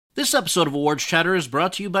This episode of Awards Chatter is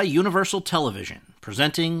brought to you by Universal Television,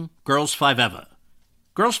 presenting Girls Five Eva.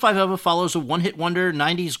 Girls Five Eva follows a one-hit wonder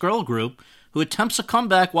 90s girl group who attempts a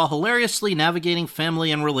comeback while hilariously navigating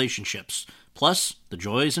family and relationships, plus the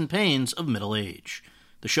joys and pains of middle age.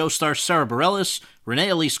 The show stars Sarah Bareilles, Renee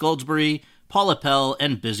Elise Goldsberry, Paula Pell,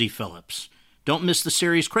 and Busy Phillips. Don't miss the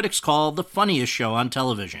series critics call the funniest show on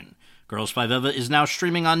television. Girls Five Eva is now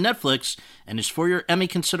streaming on Netflix and is for your Emmy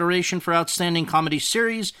consideration for Outstanding Comedy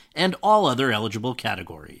Series and all other eligible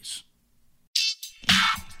categories.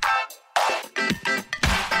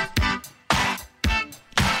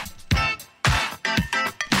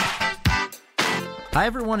 Hi,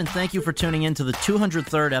 everyone, and thank you for tuning in to the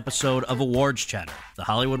 203rd episode of Awards Chatter, the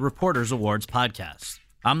Hollywood Reporters Awards podcast.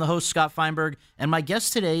 I'm the host, Scott Feinberg, and my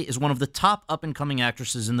guest today is one of the top up-and-coming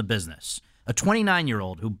actresses in the business. A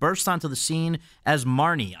 29-year-old who burst onto the scene as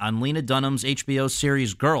Marnie on Lena Dunham's HBO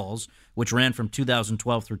series Girls, which ran from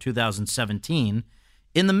 2012 through 2017,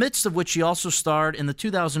 in the midst of which she also starred in the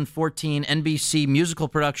 2014 NBC musical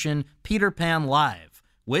production Peter Pan Live,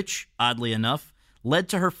 which, oddly enough, led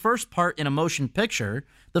to her first part in a motion picture,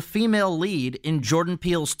 the female lead in Jordan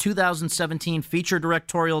Peele's 2017 feature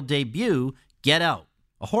directorial debut, Get Out,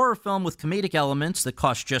 a horror film with comedic elements that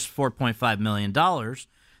cost just $4.5 million,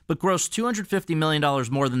 but grossed $250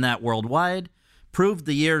 million more than that worldwide, proved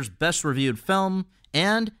the year's best-reviewed film,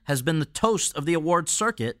 and has been the toast of the awards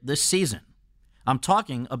circuit this season. I'm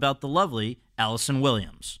talking about the lovely Allison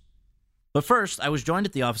Williams. But first, I was joined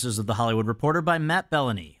at the offices of The Hollywood Reporter by Matt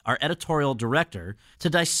Bellany, our editorial director, to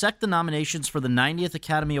dissect the nominations for the 90th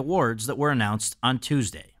Academy Awards that were announced on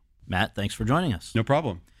Tuesday. Matt, thanks for joining us. No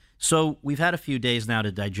problem. So we've had a few days now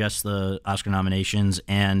to digest the Oscar nominations,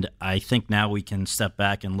 and I think now we can step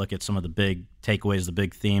back and look at some of the big takeaways, the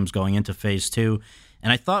big themes going into Phase 2.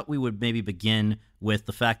 And I thought we would maybe begin with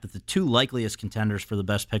the fact that the two likeliest contenders for the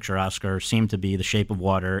Best Picture Oscar seem to be The Shape of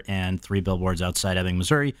Water and Three Billboards Outside Ebbing,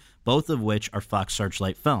 Missouri, both of which are Fox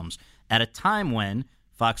Searchlight films. At a time when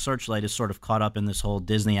Fox Searchlight is sort of caught up in this whole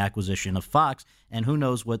Disney acquisition of Fox, and who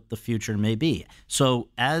knows what the future may be. So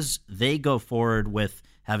as they go forward with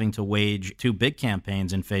having to wage two big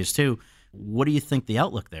campaigns in Phase 2, what do you think the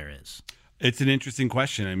outlook there is? It's an interesting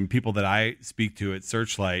question. I mean, people that I speak to at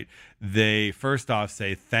Searchlight, they first off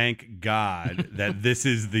say, thank God that this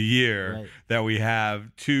is the year right. that we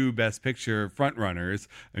have two Best Picture frontrunners.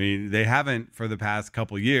 I mean, they haven't for the past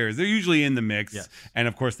couple years. They're usually in the mix. Yes. And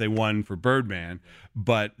of course, they won for Birdman.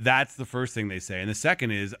 But that's the first thing they say. And the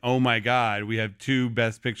second is, oh my God, we have two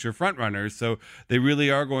Best Picture frontrunners. So they really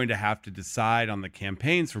are going to have to decide on the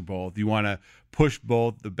campaigns for both. You want to push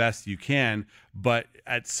both the best you can, but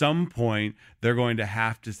at some point they're going to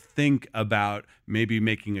have to think about maybe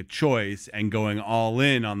making a choice and going all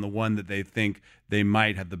in on the one that they think they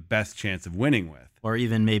might have the best chance of winning with. Or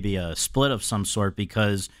even maybe a split of some sort,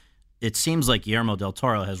 because it seems like Guillermo del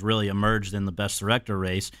Toro has really emerged in the Best Director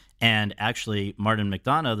race, and actually Martin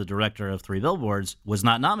McDonagh, the director of Three Billboards, was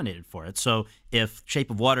not nominated for it. So if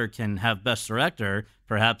Shape of Water can have Best Director,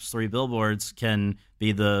 perhaps Three Billboards can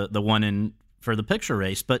be the one in for the picture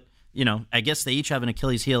race. But, you know, I guess they each have an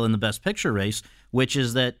Achilles heel in the Best Picture race, which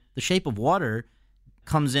is that The Shape of Water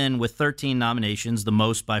comes in with 13 nominations, the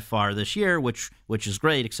most by far this year, which is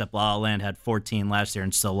great, except La La Land had 14 last year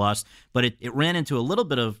and still lost. But it ran into a little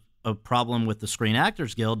bit of a problem with the Screen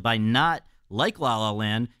Actors Guild by not, like La La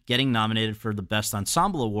Land, getting nominated for the Best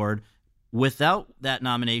Ensemble Award. Without that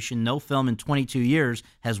nomination, no film in 22 years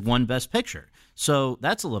has won Best Picture. So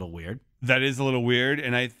that's a little weird. That is a little weird,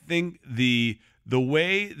 and I think the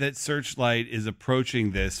way that Searchlight is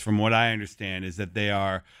approaching this, from what I understand, is that they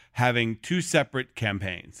are having two separate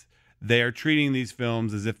campaigns. They are treating these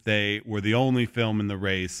films as if they were the only film in the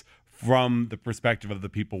race from the perspective of the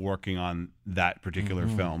people working on that particular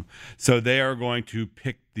film. So they are going to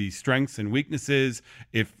pick the strengths and weaknesses.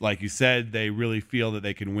 If, like you said, they really feel that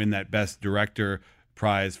they can win that Best Director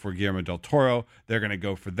prize for Guillermo del Toro, they're going to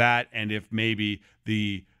go for that. And if maybe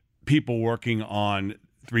the people working on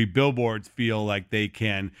Three Billboards feel like they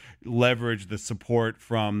can leverage the support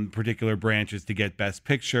from particular branches to get Best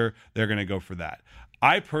Picture, they're going to go for that.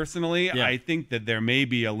 I personally, I think that there may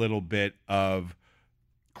be a little bit of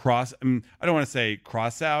I don't want to say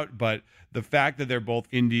cross out, but the fact that they're both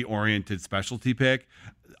indie-oriented specialty pick,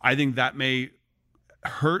 I think that may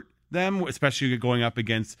hurt them, especially going up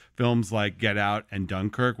against films like Get Out and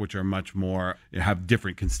Dunkirk, which are much more, have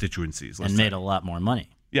different constituencies. And made a lot more money.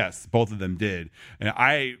 Yes, both of them did. And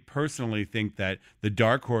I personally think that the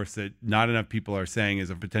dark horse that not enough people are saying is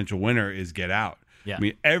a potential winner is Get Out. Yeah. I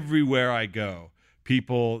mean, everywhere I go,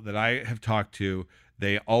 people that I have talked to,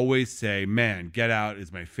 they always say, man, Get Out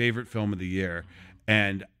is my favorite film of the year.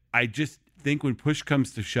 And I just think when push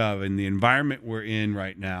comes to shove in the environment we're in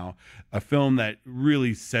right now, a film that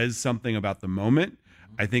really says something about the moment,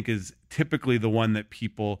 I think is typically the one that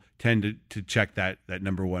people tend to check that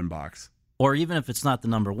number one box. Or even if it's not the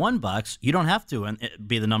number one box, you don't have to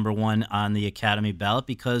be the number one on the Academy ballot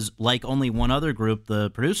because, like only one other group, the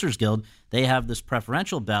Producers Guild, they have this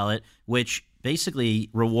preferential ballot, which basically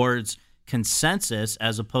rewards consensus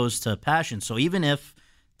as opposed to passion. So even if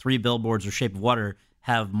Three Billboards or Shape of Water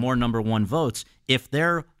have more number one votes, if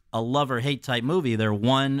they're a love or hate type movie, they're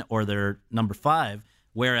 1 or they're number 5.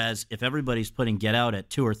 Whereas if everybody's putting Get Out at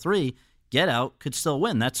 2 or 3, Get Out could still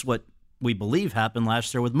win. That's what we believe happened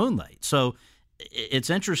last year with Moonlight. So it's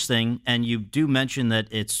interesting, and you do mention that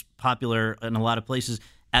it's popular in a lot of places.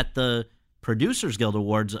 At the Producers Guild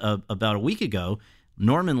Awards about a week ago,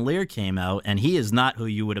 Norman Lear came out, and he is not who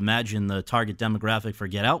you would imagine the target demographic for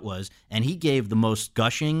Get Out was, and he gave the most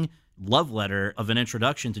gushing love letter of an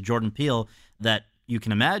introduction to Jordan Peele that you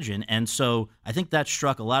can imagine. And so I think that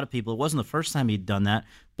struck a lot of people. It wasn't the first time he'd done that,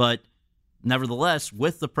 but nevertheless,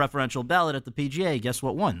 with the preferential ballot at the PGA, guess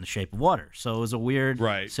what won? The Shape of Water. So it was a weird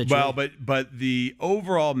situation. Well, but the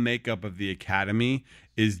overall makeup of the Academy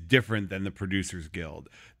is different than the Producers Guild.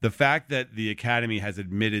 The fact that the Academy has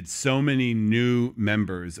admitted so many new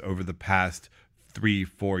members over the past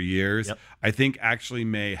 3-4 years, I think actually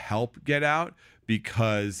may help Get Out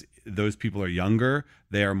because those people are younger,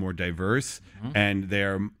 they are more diverse, and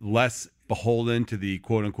they're less beholden to the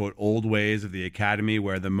quote-unquote old ways of the Academy,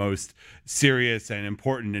 where the most serious and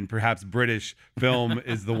important and perhaps British film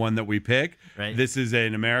is the one that we pick. Right. This is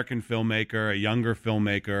an American filmmaker, a younger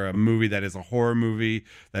filmmaker, a movie that is a horror movie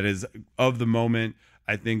that is of the moment.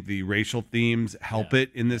 I think the racial themes help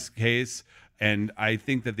it in this case, and I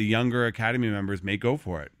think that the younger Academy members may go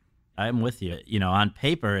for it. I'm with you. You know, on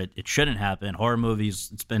paper, it shouldn't happen. Horror movies,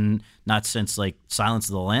 it's been not since like Silence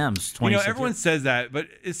of the Lambs. Everyone says that, but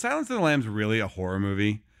is Silence of the Lambs really a horror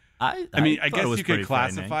movie? I guess you could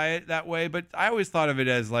classify it that way, but I always thought of it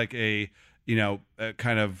as like a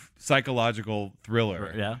kind of psychological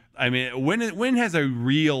thriller. Yeah. I mean, when has a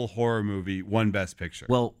real horror movie won Best Picture?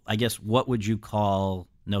 Well, I guess what would you call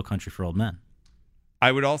No Country for Old Men?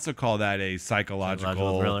 I would also call that a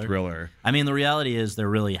psychological thriller. I mean, the reality is there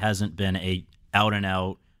really hasn't been a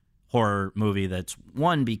out-and-out horror movie that's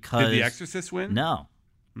won because... Did The Exorcist win? No.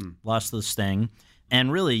 Lost to The Sting.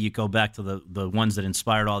 And really, you go back to the ones that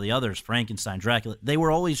inspired all the others, Frankenstein, Dracula. They were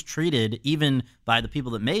always treated, even by the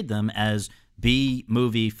people that made them, as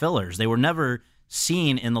B-movie fillers. They were never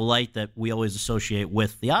seen in the light that we always associate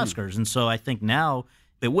with the Oscars. And so I think now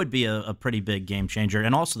it would be a pretty big game changer.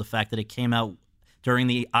 And also the fact that it came out during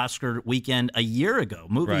the Oscar weekend a year ago.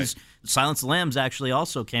 Movies, right. Silence of the Lambs actually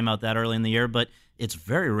also came out that early in the year, but it's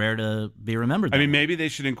very rare to be remembered. I mean, maybe they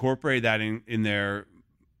should incorporate that in their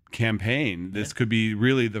campaign. This could be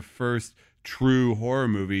really the first true horror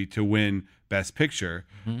movie to win Best Picture.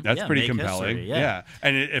 That's pretty compelling. History,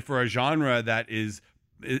 And for a genre that is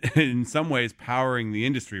in some ways powering the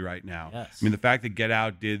industry right now. Yes. I mean, the fact that Get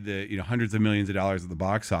Out did the hundreds of millions of dollars at the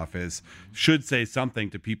box office should say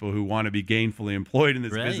something to people who want to be gainfully employed in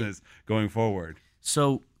this business going forward.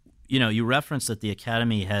 So, you referenced that the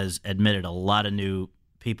Academy has admitted a lot of new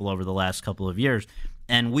people over the last couple of years,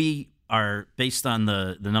 and we are, based on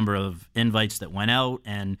the number of invites that went out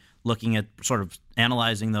and looking at sort of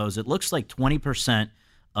analyzing those, it looks like 20%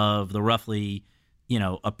 of the roughly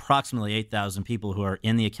approximately 8,000 people who are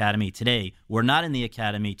in the Academy today were not in the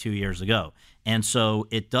Academy 2 years ago. And so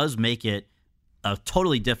it does make it a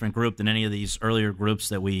totally different group than any of these earlier groups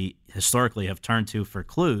that we historically have turned to for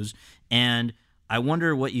clues. And I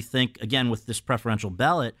wonder what you think, again, with this preferential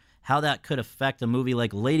ballot, how that could affect a movie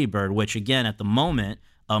like Lady Bird, which, again, at the moment,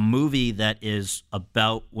 a movie that is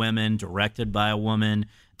about women, directed by a woman,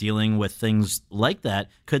 dealing with things like that,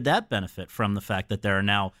 could that benefit from the fact that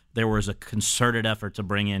there was a concerted effort to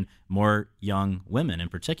bring in more young women in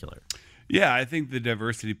particular? Yeah, I think the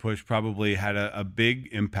diversity push probably had a big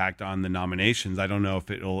impact on the nominations. I don't know if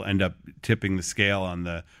it'll end up tipping the scale on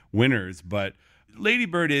the winners, but Lady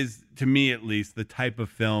Bird is, to me at least, the type of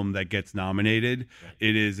film that gets nominated. Right.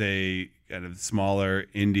 It is a kind of smaller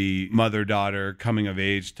indie mother-daughter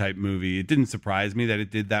coming-of-age type movie. It didn't surprise me that it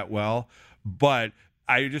did that well, but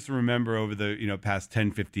I just remember over the past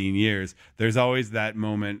 10, 15 years, there's always that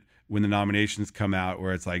moment when the nominations come out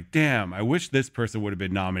where it's like, damn, I wish this person would have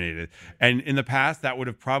been nominated. And in the past, that would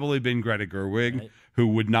have probably been Greta Gerwig, right, who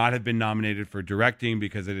would not have been nominated for directing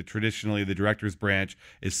because traditionally the director's branch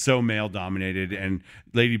is so male-dominated, and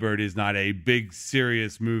Lady Bird is not a big,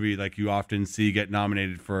 serious movie like you often see get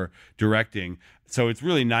nominated for directing. So it's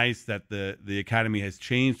really nice that the Academy has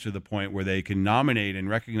changed to the point where they can nominate and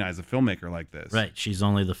recognize a filmmaker like this. Right. She's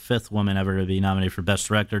only the 5th woman ever to be nominated for Best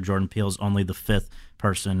Director. Jordan Peele's only the 5th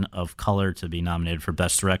person of color to be nominated for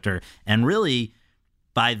Best Director. And really,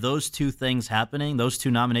 by those two things happening, those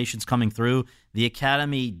two nominations coming through, the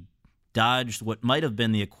Academy dodged what might have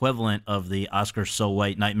been the equivalent of the Oscar So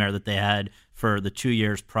White nightmare that they had for the 2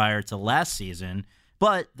 years prior to last season.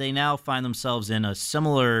 But they now find themselves in a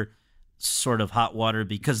similar sort of hot water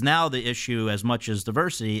because now the issue, as much as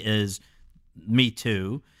diversity, is Me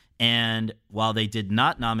Too. And while they did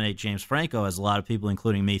not nominate James Franco, as a lot of people,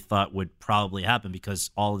 including me, thought would probably happen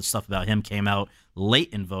because all the stuff about him came out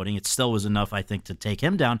late in voting, it still was enough, I think, to take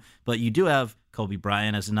him down. But you do have Kobe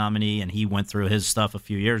Bryant as a nominee, and he went through his stuff a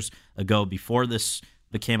few years ago before this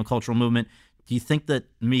became a cultural movement. Do you think that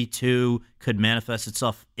Me Too could manifest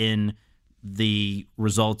itself in the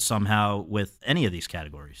results somehow with any of these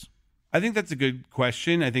categories? I think that's a good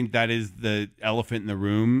question. I think that is the elephant in the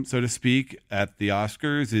room, so to speak, at the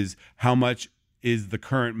Oscars, is how much is the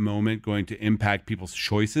current moment going to impact people's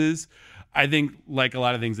choices? I think, like a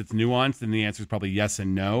lot of things, it's nuanced, and the answer is probably yes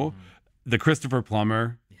and no. Mm-hmm. The Christopher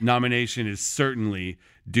Plummer nomination is certainly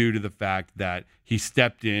due to the fact that he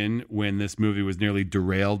stepped in when this movie was nearly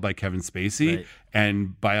derailed by Kevin Spacey, right,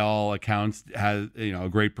 and by all accounts has a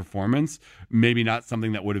great performance. Maybe not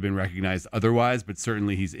something that would have been recognized otherwise, but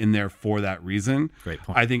certainly he's in there for that reason. Great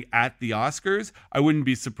point. I think at the Oscars, I wouldn't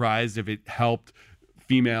be surprised if it helped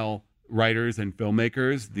female writers and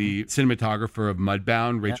filmmakers. The cinematographer of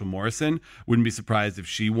Mudbound, Rachel Morrison, wouldn't be surprised if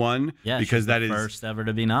she won. Yeah, because that is first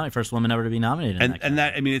woman ever to be nominated. And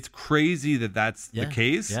that, I mean, it's crazy that that's the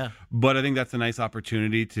case. Yeah. But I think that's a nice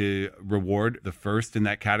opportunity to reward the first in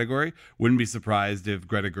that category. Wouldn't be surprised if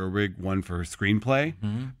Greta Gerwig won for her screenplay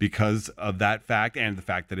because of that fact and the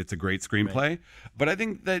fact that it's a great screenplay. Right. But I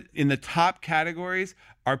think that in the top categories,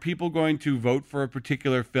 are people going to vote for a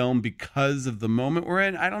particular film because of the moment we're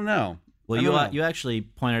in? I don't know. Well, you actually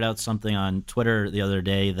pointed out something on Twitter the other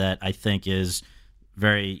day that I think is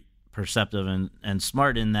very perceptive and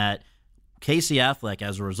smart, in that Casey Affleck,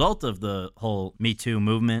 as a result of the whole Me Too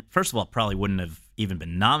movement, first of all, probably wouldn't have even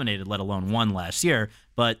been nominated, let alone won last year.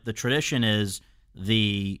 But the tradition is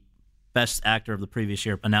the best actor of the previous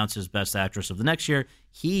year announces best actress of the next year.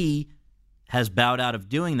 He has bowed out of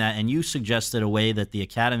doing that, and you suggested a way that the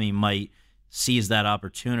Academy might seize that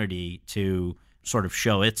opportunity to sort of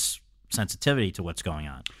show its sensitivity to what's going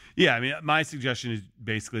on. Yeah, I mean, my suggestion is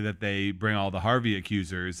basically that they bring all the Harvey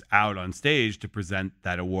accusers out on stage to present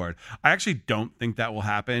that award. I actually don't think that will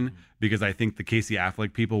happen because I think the Casey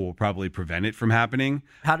Affleck people will probably prevent it from happening.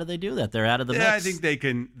 How do they do that? They're out of the mix. Yeah, I think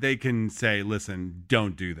they can say, listen,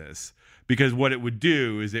 don't do this. Because what it would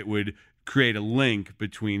do is it would create a link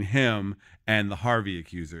between him and the Harvey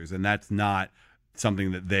accusers, and that's not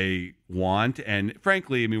something that they want. And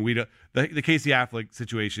frankly, I mean, the Casey Affleck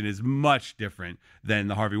situation is much different than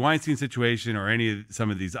the Harvey Weinstein situation or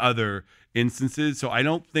some of these other instances. So I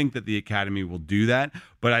don't think that the Academy will do that,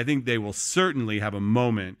 but I think they will certainly have a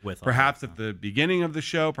moment, perhaps at the beginning of the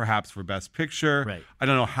show, perhaps for Best Picture. Right. I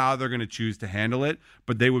don't know how they're going to choose to handle it,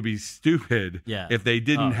 but they would be stupid if they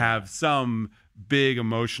didn't have some big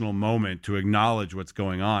emotional moment to acknowledge what's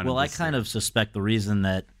going on. Well, I kind of suspect the reason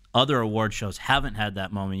that other award shows haven't had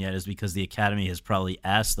that moment yet is because the Academy has probably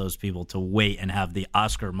asked those people to wait and have the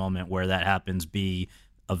Oscar moment where that happens be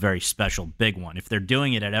a very special big one. If they're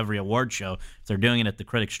doing it at every award show, if they're doing it at the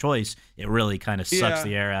Critics' Choice, it really kind of sucks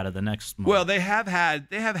the air out of the next moment. Well, they have had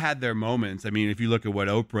their moments. I mean, if you look at what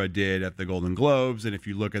Oprah did at the Golden Globes, and if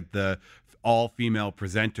you look at the all-female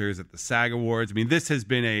presenters at the SAG Awards, I mean, this has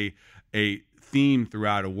been a theme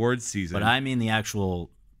throughout awards season. But I mean the actual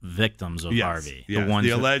victims of Harvey. Yes.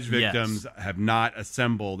 The alleged victims have not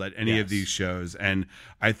assembled at any of these shows. And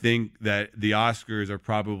I think that the Oscars are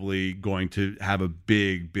probably going to have a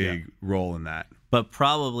big role in that. But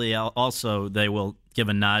probably also they will give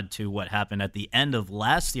a nod to what happened at the end of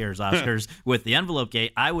last year's Oscars with the Envelope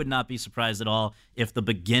Gate. I would not be surprised at all if the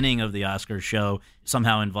beginning of the Oscars show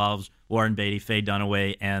somehow involves Warren Beatty, Faye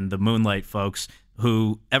Dunaway, and the Moonlight folks,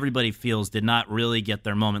 who everybody feels did not really get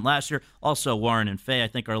their moment last year. Also, Warren and Faye, I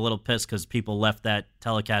think, are a little pissed because people left that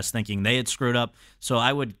telecast thinking they had screwed up. So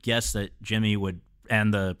I would guess that Jimmy would,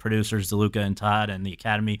 and the producers, DeLuca and Todd and the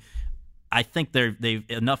Academy, I think they've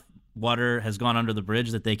enough water has gone under the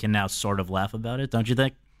bridge that they can now sort of laugh about it, don't you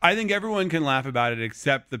think? I think everyone can laugh about it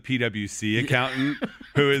except the PwC accountant,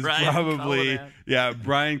 who is Brian probably Cullinan.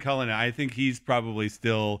 Brian Cullinan. I think he's probably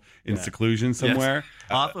still in seclusion somewhere,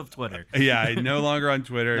 off of Twitter. Yeah, no longer on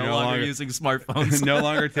Twitter, no longer using smartphones, no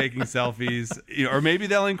longer taking selfies. Or maybe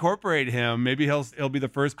they'll incorporate him. Maybe he'll be the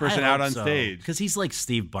first person out on stage because he's like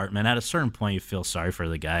Steve Bartman. At a certain point, you feel sorry for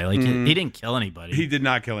the guy. Like he didn't kill anybody. He did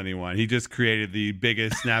not kill anyone. He just created the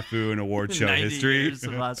biggest snafu in award show 90 history. Years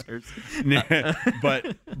of Oscars.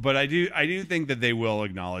 But I do think that they will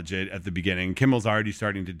acknowledge it at the beginning. Kimmel's already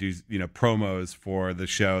starting to do promos for the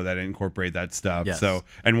show that incorporate that stuff. Yes. So,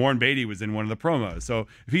 and Warren Beatty was in one of the promos. So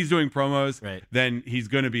if he's doing promos, right, then he's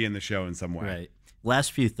going to be in the show in some way. Right.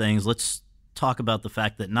 Last few things. Let's talk about the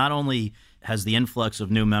fact that not only has the influx of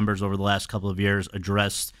new members over the last couple of years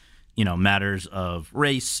addressed, matters of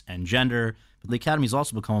race and gender, but the Academy's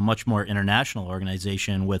also become a much more international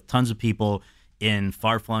organization with tons of people in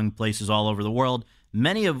far-flung places all over the world,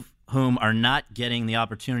 many of whom are not getting the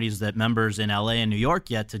opportunities that members in LA and New York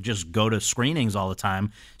get to just go to screenings all the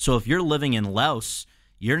time. So if you're living in Laos,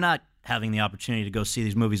 you're not having the opportunity to go see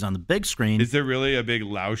these movies on the big screen. Is there really a big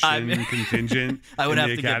Laotian contingent I would in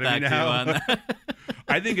have the to Academy get back now? to you on that.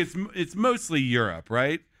 I think it's mostly Europe,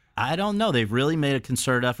 right? I don't know. They've really made a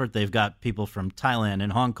concerted effort. They've got people from Thailand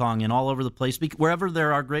and Hong Kong and all over the place, wherever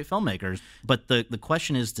there are great filmmakers. But the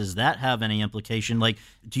question is, does that have any implication? Like,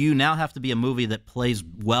 do you now have to be a movie that plays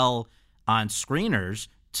well on screeners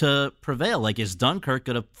to prevail? Like, is Dunkirk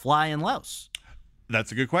going to fly in Laos?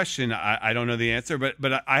 That's a good question. I don't know the answer,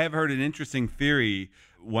 but I have heard an interesting theory.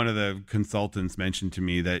 One of the consultants mentioned to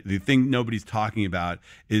me that the thing nobody's talking about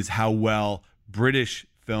is how well British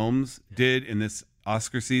films did in this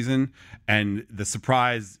Oscar season, and the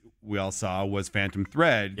surprise we all saw was Phantom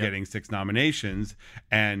Thread getting 6 nominations,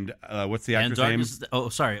 and what's the actress name? Oh,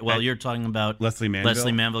 sorry. Well, you're talking about Leslie Manville.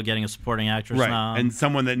 Leslie Manville getting a supporting actress nom. And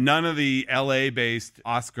someone that none of the LA-based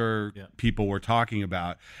Oscar people were talking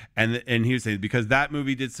about, and he was saying because that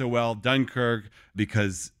movie did so well, Dunkirk,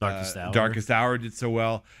 because Darkest Hour did so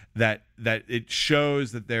well, that it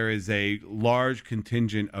shows that there is a large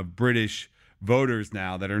contingent of British voters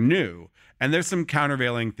now that are new. And there's some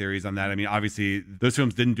countervailing theories on that. I mean, obviously, those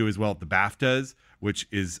films didn't do as well at the BAFTAs, which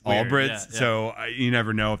is all Brits. Yeah. So you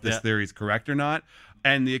never know if this theory is correct or not.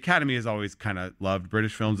 And the Academy has always kind of loved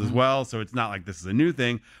British films as well. So it's not like this is a new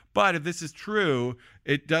thing. But if this is true,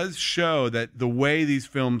 it does show that the way these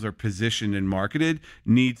films are positioned and marketed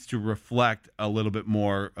needs to reflect a little bit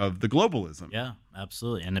more of the globalism. Yeah,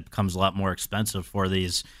 absolutely. And it becomes a lot more expensive for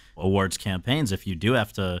these awards campaigns if you do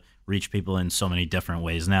have to reach people in so many different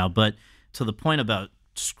ways now. But to the point about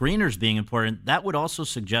screeners being important, that would also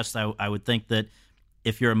suggest, I would think, that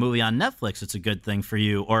if you're a movie on Netflix, it's a good thing for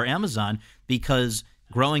you, or Amazon, because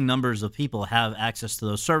growing numbers of people have access to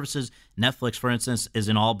those services. Netflix, for instance, is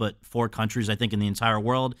in all but 4 countries, I think, in the entire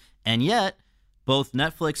world. And yet, both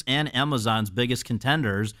Netflix and Amazon's biggest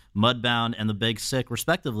contenders, Mudbound and The Big Sick,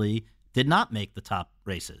 respectively, did not make the top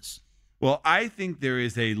races. Well, I think there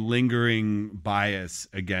is a lingering bias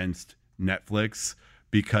against Netflix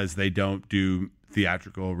because they don't do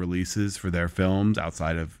theatrical releases for their films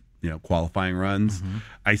outside of qualifying runs. Mm-hmm.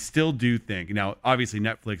 I still do think, now obviously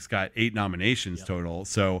Netflix got 8 nominations total,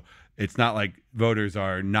 so it's not like voters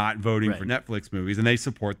are not voting for Netflix movies, and they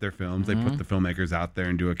support their films. They put the filmmakers out there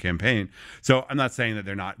and do a campaign. So I'm not saying that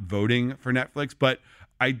they're not voting for Netflix, but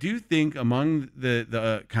I do think among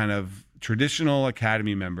the kind of traditional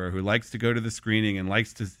Academy member who likes to go to the screening and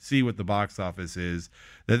likes to see what the box office is,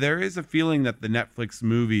 that there is a feeling that the Netflix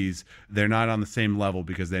movies, they're not on the same level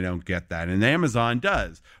because they don't get that. And Amazon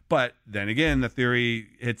does. But then again, the theory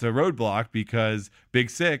hits a roadblock because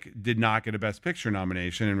Big Sick did not get a Best Picture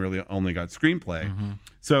nomination and really only got screenplay. Mm-hmm.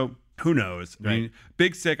 So who knows? I mean,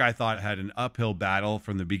 Big Sick, I thought, had an uphill battle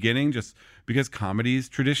from the beginning just because comedies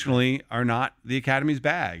traditionally are not the Academy's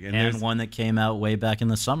bag. And one that came out way back in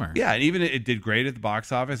the summer. Yeah, and even it did great at the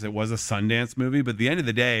box office. It was a Sundance movie, but at the end of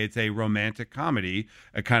the day, it's a romantic comedy,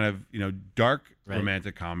 a kind of, dark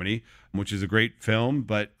romantic comedy, which is a great film,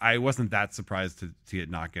 but I wasn't that surprised to see it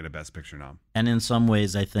not get a Best Picture nom. And in some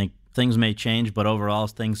ways, I think things may change, but overall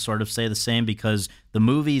things sort of stay the same because the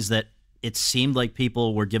movies that it seemed like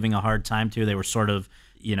people were giving a hard time to, they were sort of,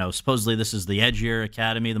 supposedly this is the edgier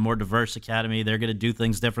Academy, the more diverse Academy, they're going to do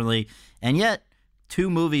things differently. And yet,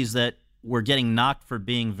 2 movies that were getting knocked for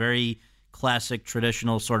being very classic,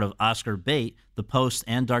 traditional sort of Oscar bait, The Post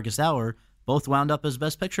and Darkest Hour, both wound up as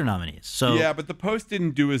Best Picture nominees. So yeah, but The Post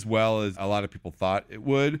didn't do as well as a lot of people thought it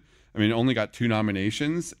would. I mean, it only got 2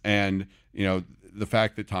 nominations, and, the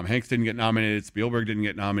fact that Tom Hanks didn't get nominated, Spielberg didn't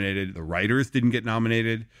get nominated, the writers didn't get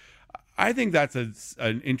nominated, I think that's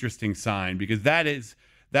an interesting sign because that is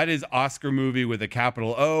that is Oscar movie with a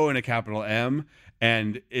capital O and a capital M,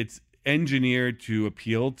 and it's engineered to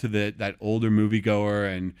appeal to that older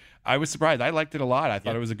moviegoer. And I was surprised. I liked it a lot. I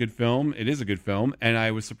thought it was a good film. It is a good film, and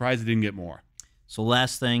I was surprised it didn't get more. So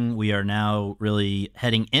last thing, we are now really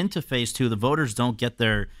heading into phase 2. The voters don't get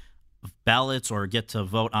their ballots or get to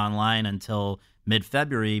vote online until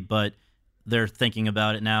mid-February, but they're thinking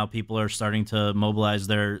about it now. People are starting to mobilize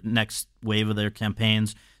their next wave of their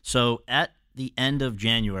campaigns. So at the end of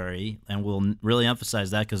January, and we'll really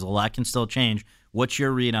emphasize that because a lot can still change, what's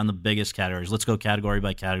your read on the biggest categories? Let's go category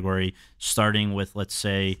by category, starting with, let's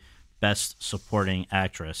say, Best Supporting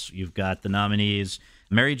Actress. You've got the nominees: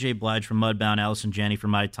 Mary J. Blige from Mudbound, Allison Janney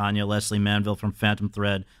from I, Tonya, Leslie Manville from Phantom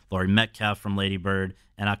Thread, Laurie Metcalf from Lady Bird,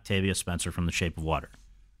 and Octavia Spencer from The Shape of Water.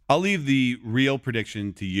 I'll leave the real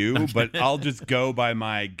prediction to you, but I'll just go by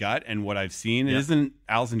my gut and what I've seen. Yep. Isn't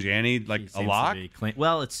Allison Janney like a lock?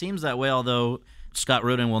 Well, it seems that way, although Scott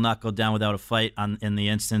Rudin will not go down without a fight in the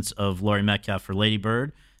instance of Laurie Metcalf for Lady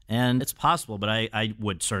Bird. And it's possible, but I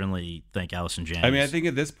would certainly think Allison Janney. I mean, I think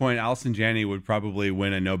at this point, Allison Janney would probably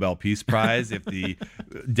win a Nobel Peace Prize if the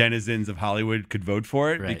denizens of Hollywood could vote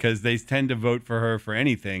for it, because they tend to vote for her for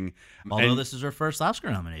anything. Although this is her first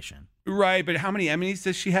Oscar nomination. Right, but how many Emmys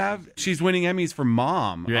does she have? She's winning Emmys for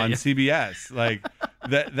Mom on CBS. Like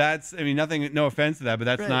that's, I mean, nothing, no offense to that, but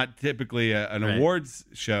that's not typically an awards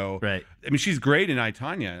show. Right. I mean, she's great in I,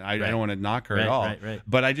 Tonya. I don't want to knock her at all. Right.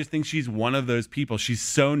 But I just think she's one of those people. She's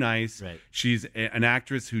so nice. Right. She's an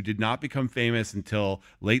actress who did not become famous until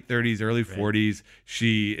late 30s, early 40s.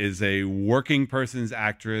 She is a working person's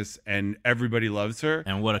actress, and everybody loves her.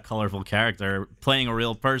 And what a colorful character, playing a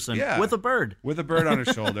real person with a bird. With a bird on her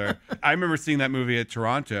shoulder. I remember seeing that movie at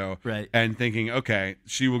Toronto and thinking, okay,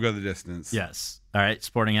 she will go the distance. Yes. All right,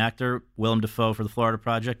 supporting actor, Willem Dafoe for The Florida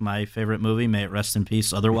Project, my favorite movie. May it rest in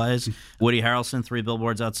peace otherwise. Woody Harrelson, 3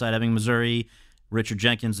 Billboards Outside Ebbing, Missouri. Richard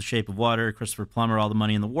Jenkins, The Shape of Water. Christopher Plummer, All the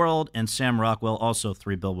Money in the World. And Sam Rockwell, also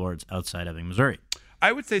 3 Billboards Outside Ebbing, Missouri.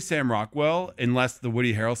 I would say Sam Rockwell, unless the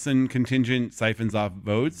Woody Harrelson contingent siphons off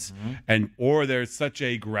votes, or there's such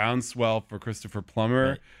a groundswell for Christopher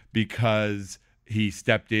Plummer because he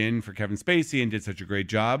stepped in for Kevin Spacey and did such a great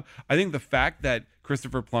job. I think the fact that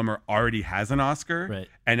Christopher Plummer already has an Oscar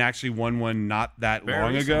and actually won one not that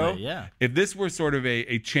long ago, if this were sort of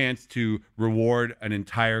a chance to reward an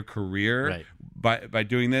entire career by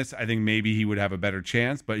doing this, I think maybe he would have a better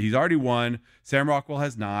chance. But he's already won. Sam Rockwell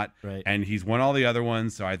has not, and he's won all the other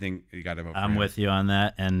ones, so I think you got to vote for him. I'm with you on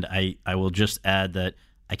that, and I will just add that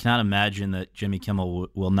I cannot imagine that Jimmy Kimmel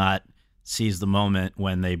will not seize the moment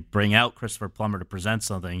when they bring out Christopher Plummer to present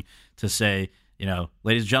something to say, you know,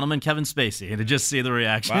 ladies and gentlemen, Kevin Spacey, and to just see the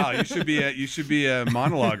reaction. Wow, you should be a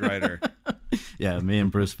monologue writer. Yeah, me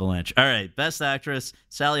and Bruce Valanche. All right, Best Actress,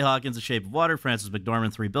 Sally Hawkins, The Shape of Water, Frances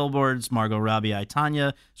McDormand, 3 Billboards, Margot Robbie, I,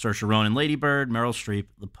 Tonya, Saoirse Ronan, Lady Bird, Meryl Streep,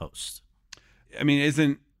 The Post. I mean,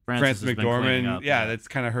 isn't Frances McDormand, that's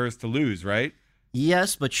kind of hers to lose, right?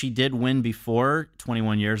 Yes, but she did win before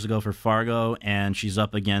 21 years ago for Fargo, and she's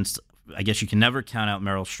up against, I guess you can never count out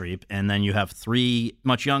Meryl Streep. And then you have 3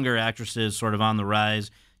 much younger actresses sort of on the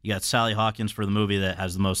rise. You got Sally Hawkins for the movie that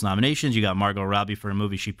has the most nominations. You got Margot Robbie for a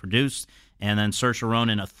movie she produced. And then Saoirse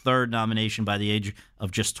Ronan, a 3rd nomination by the age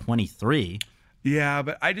of just 23. Yeah,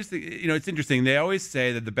 but I just think, it's interesting. They always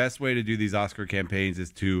say that the best way to do these Oscar campaigns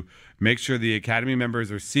is to make sure the Academy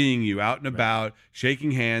members are seeing you out and about, shaking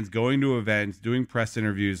hands, going to events, doing press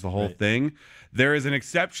interviews, the whole thing. There is an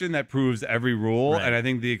exception that proves every rule, and I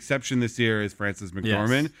think the exception this year is Frances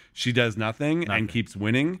McDormand. Yes. She does nothing and keeps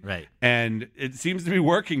winning, and it seems to be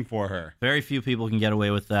working for her. Very few people can get away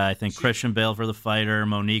with that. I think Christian Bale for The Fighter,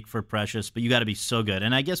 Monique for Precious, but you got to be so good.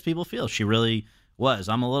 And I guess people feel she really was.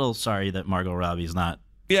 I'm a little sorry that Margot Robbie's not.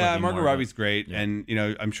 Yeah, Margot Robbie's great, and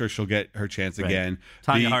I'm sure she'll get her chance again.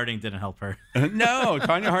 Tonya Harding didn't help her. No,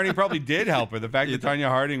 Tonya Harding probably did help her. The fact that Tonya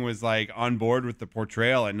Harding was like on board with the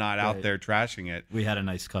portrayal and not out there trashing it. We had a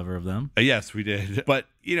nice cover of them. Yes, we did. But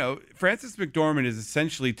Frances McDormand is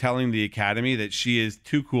essentially telling the Academy that she is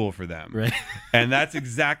too cool for them, and that's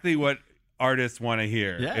exactly what artists want to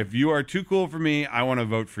hear. If you are too cool for me, I want to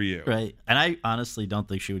vote for you. Right. And I honestly don't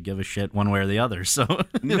think she would give a shit one way or the other. So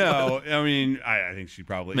no, I mean, I think she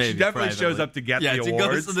definitely shows up to get the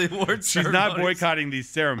awards. Goes to the awards. She's not boycotting these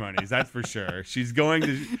ceremonies, that's for sure. She's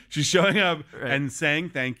showing up and saying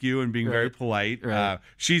thank you and being very polite.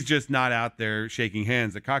 She's just not out there shaking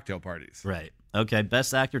hands at cocktail parties. Right. Okay.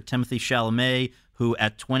 Best Actor, Timothée Chalamet, who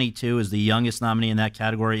at 22 is the youngest nominee in that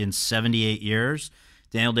category in 78 years.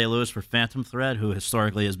 Daniel Day-Lewis for Phantom Thread, who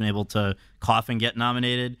historically has been able to cough and get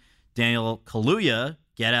nominated. Daniel Kaluuya,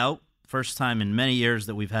 Get Out, first time in many years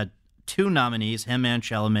that we've had two nominees, him and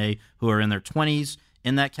Chalamet, who are in their 20s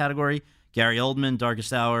in that category. Gary Oldman,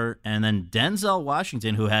 Darkest Hour, and then Denzel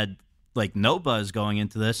Washington, who had like no buzz going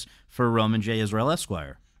into this, for Roman J. Israel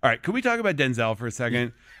Esquire. All right, can we talk about Denzel for a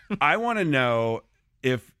second? I want to know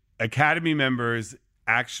if Academy members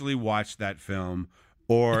actually watched that film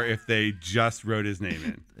or if they just wrote his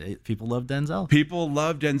name in. People love Denzel. People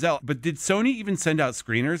love Denzel. But did Sony even send out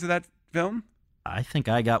screeners of that film? I think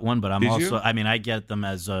I got one, but I'm Did also, you? I mean, I get them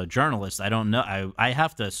as a journalist. I don't know. I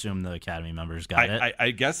have to assume the Academy members got it. I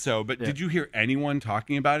guess so. But Yeah. did you hear anyone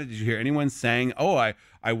talking about it? Did you hear anyone saying, "Oh,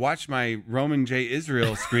 I watched my Roman J.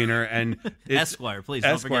 Israel screener and it's Esquire, please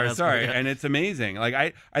don't forget Esquire. sorry, Yeah. and it's amazing." Like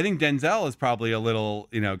I think Denzel is probably a little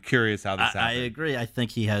curious how this I happened. agree. I think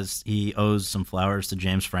he owes some flowers to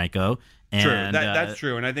James Franco. And, True, that's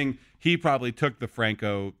true, and I think he probably took the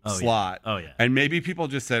Franco slot. Oh, yeah. And maybe people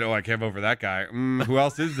just said, "Oh, I can't vote for that guy." Who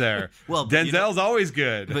else is there? Well, but Denzel's always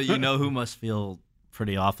good. But you know who must feel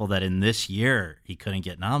pretty awful that in this year he couldn't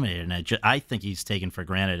get nominated, and I think he's taken for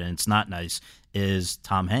granted, and it's not nice, is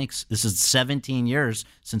Tom Hanks. This is 17 years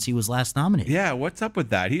since he was last nominated. Yeah, what's up with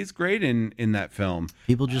that? He's great in that film.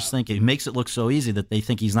 People just think it makes it look so easy that they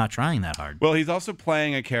think he's not trying that hard. Well, he's also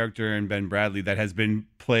playing a character in Ben Bradley that has been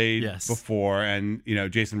played Yes. before, and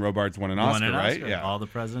Jason Robards won an He won Oscar, an right? Oscar, Yeah. All the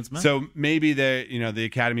President's Men. So maybe the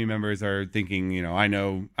Academy members are thinking, I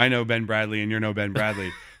know Ben Bradley and you're no Ben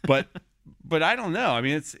Bradley, but I don't know. I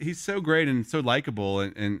mean, he's so great and so likable,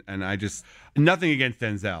 and I just nothing against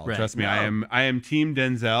Denzel. Right. Trust me, No. I am team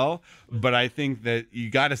Denzel, but I think that you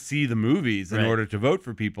got to see the movies in Right. order to vote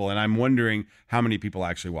for people, and I'm wondering how many people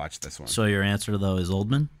actually watch this one. So your answer though is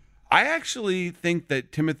Oldman. I actually think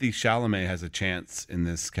that Timothy Chalamet has a chance in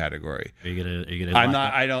this category. Are you gonna? I'm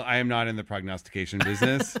lock not. it? I am not in the prognostication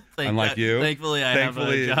business, Thank unlike God. you. Thankfully, I have a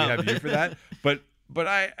Thankfully, job. we have you for that. But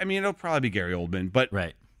I mean, it'll probably be Gary Oldman. But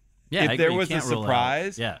Right. Yeah. I if there agree. You was a can't rule it out.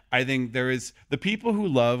 surprise, Yeah. I think there is. The people who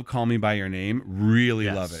love Call Me by Your Name really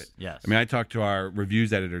Yes, love it. yes. I mean, I talked to our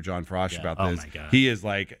reviews editor John Frosch Yeah. about Oh, this. my God. He is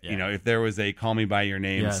like, Yeah. if there was a Call Me by Your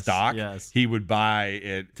Name Yes, stock, yes. he would buy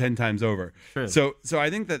it 10 times over. True. So I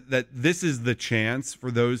think that this is the chance for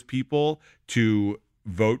those people to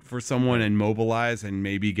vote for someone and mobilize and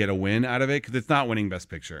maybe get a win out of it, because it's not winning Best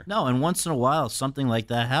Picture. No, and once in a while, something like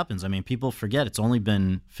that happens. I mean, people forget it's only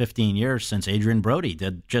been 15 years since Adrian Brody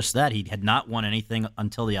did just that. He had not won anything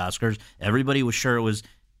until the Oscars. Everybody was sure it was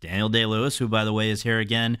Daniel Day-Lewis, who, by the way, is here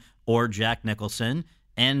again, or Jack Nicholson,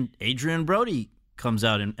 and Adrian Brody comes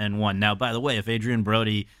out and won. Now, by the way, if Adrian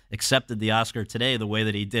Brody accepted the Oscar today the way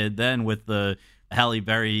that he did then with the Halle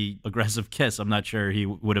Berry aggressive kiss, I'm not sure he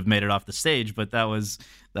would have made it off the stage, but that was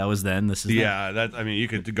then. This is Yeah, I mean, you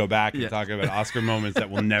could go back and Yeah. talk about Oscar moments that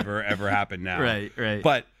will never, ever happen now. Right.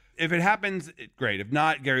 But if it happens, great. If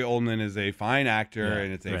not, Gary Oldman is a fine actor, Yeah,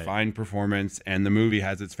 and it's a right. fine performance, and the movie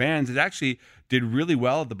has its fans. It actually did really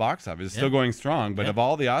well at the box office. It's still going strong. But Yeah. of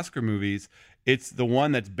all the Oscar movies, it's the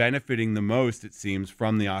one that's benefiting the most, it seems,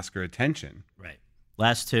 from the Oscar attention. Right.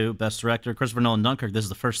 Last two, Best Director, Christopher Nolan, Dunkirk. This is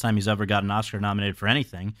the first time he's ever got an Oscar nominated for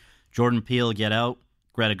anything. Jordan Peele, Get Out.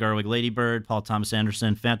 Greta Gerwig, Lady Bird. Paul Thomas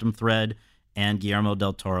Anderson, Phantom Thread. And Guillermo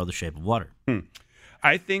del Toro, The Shape of Water.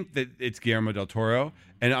 I think that it's Guillermo del Toro,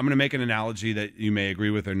 and I'm going to make an analogy that you may agree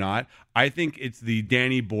with or not. I think it's the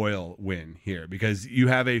Danny Boyle win here, because you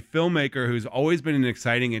have a filmmaker who's always been an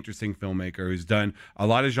exciting, interesting filmmaker who's done a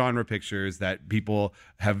lot of genre pictures that people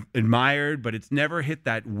have admired, but it's never hit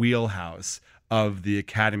that wheelhouse of the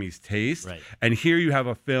Academy's taste. Right. And here you have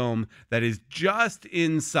a film that is just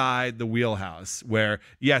inside the wheelhouse where,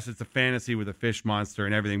 yes, it's a fantasy with a fish monster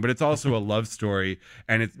and everything, but it's also a love story,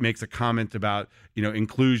 and it makes a comment about,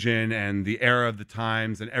 inclusion and the era of the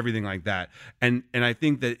times and everything like that. And I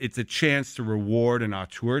think that it's a chance to reward an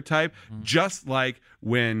auteur type, just like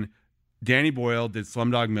when Danny Boyle did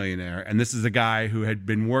Slumdog Millionaire, and this is a guy who had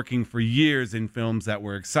been working for years in films that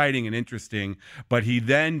were exciting and interesting, but he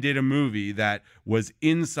then did a movie that was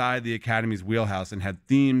inside the Academy's wheelhouse and had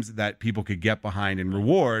themes that people could get behind and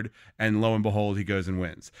reward, and lo and behold, he goes and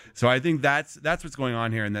wins. So I think that's what's going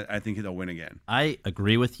on here, and that I think they'll win again. I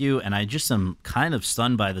agree with you, and I just am kind of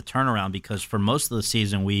stunned by the turnaround, because for most of the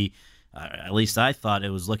season, at least I thought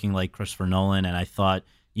it was looking like Christopher Nolan, and I thought,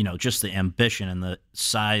 just the ambition and the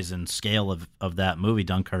size and scale of that movie,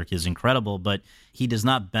 Dunkirk, is incredible, but he does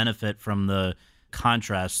not benefit from the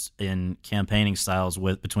contrasts in campaigning styles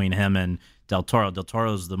between him and Del Toro. Del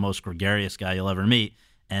Toro is the most gregarious guy you'll ever meet,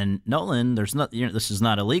 and Nolan, this is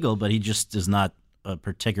not illegal, but he just is not a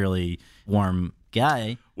particularly warm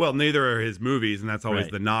guy. Well, neither are his movies, and that's always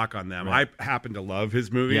Right. the knock on them. Right. I happen to love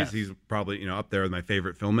his movies. Yes. He's probably up there with my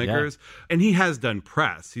favorite filmmakers. And he has done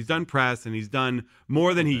press. He's done press, and he's done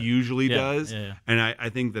more than he usually does. Yeah. And I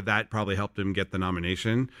think that probably helped him get the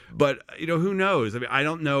nomination. But who knows? I mean, I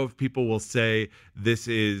don't know if people will say this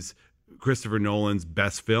is Christopher Nolan's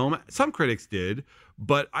best film. Some critics did.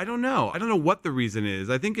 But I don't know. I don't know what the reason is.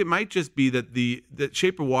 I think it might just be that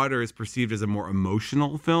Shape of Water is perceived as a more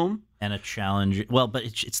emotional film. And a challenge. Well, but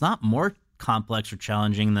it's not more complex or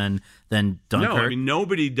challenging than Dunkirk. No, I mean,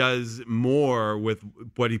 nobody does more with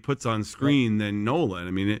what he puts on screen than Nolan.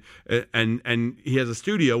 I mean, and he has a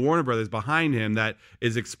studio, Warner Brothers, behind him that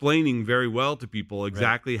is explaining very well to people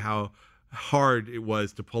exactly how hard it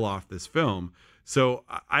was to pull off this film. So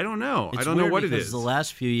I don't know. It's I don't know weird what it because is. the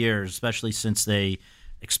last few years, especially since they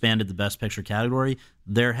expanded the Best Picture category,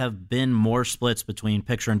 there have been more splits between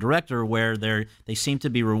picture and director where they seem to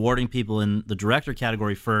be rewarding people in the director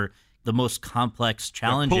category for the most complex,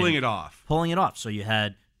 challenging. Pulling it off. So you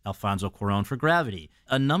had Alfonso Cuarón for Gravity.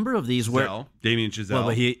 A number of these were Damien Chazelle. Well,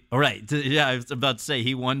 I was about to say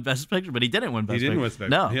he won Best Picture, but he didn't win Best Picture. He didn't win Best Picture.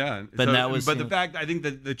 No. Yeah. But the fact, I think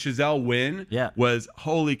that the Chazelle win was,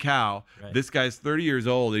 holy cow, this guy's 30 years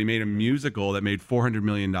old and he made a musical that made $400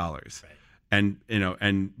 million. Right.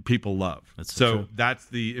 And people love. That's so true.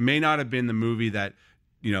 It may not have been the movie that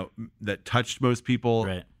touched most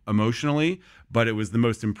people emotionally, but it was the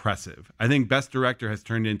most impressive. I think Best Director has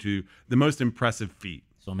turned into the most impressive feat.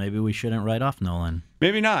 So maybe we shouldn't write off Nolan.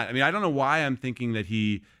 Maybe not. I mean, I don't know why I'm thinking that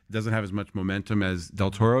he doesn't have as much momentum as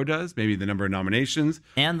Del Toro does. Maybe the number of nominations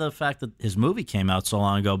and the fact that his movie came out so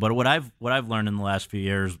long ago. But what I've learned in the last few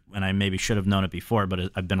years, and I maybe should have known it before,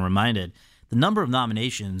 but I've been reminded, the number of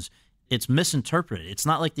nominations, it's misinterpreted. It's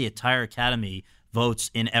not like the entire Academy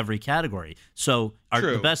votes in every category. So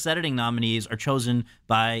the best editing nominees are chosen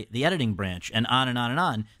by the editing branch, and on and on and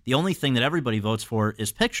on. The only thing that everybody votes for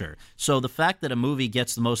is picture. So the fact that a movie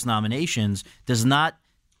gets the most nominations does not.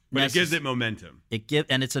 But it gives it momentum.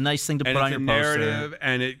 And it's a nice thing to put on your narrative, poster.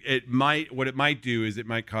 And it might do is it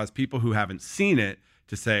might cause people who haven't seen it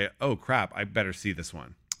to say, "Oh crap, I better see this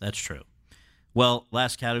one." That's true. Well,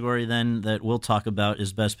 last category then that we'll talk about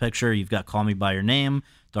is Best Picture. You've got Call Me by Your Name,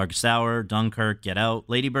 Darkest Hour, Dunkirk, Get Out,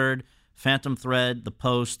 Lady Bird, Phantom Thread, The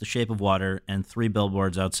Post, The Shape of Water, and 3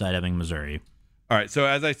 Billboards Outside Ebbing, Missouri. All right. So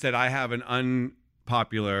as I said, I have an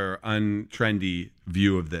unpopular, untrendy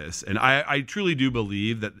view of this. And I truly do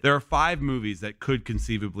believe that there are 5 movies that could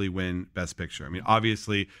conceivably win Best Picture. I mean,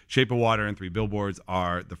 obviously, Shape of Water and 3 Billboards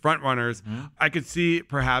are the front runners. Mm-hmm. I could see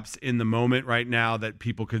perhaps in the moment right now that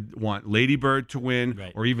people could want Lady Bird to win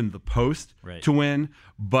or even The Post to win.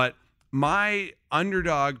 But my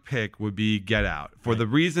underdog pick would be Get Out for the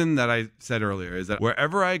reason that I said earlier, is that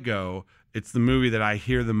wherever I go, it's the movie that I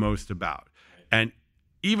hear the most about. And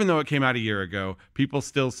even though it came out a year ago, people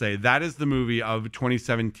still say that is the movie of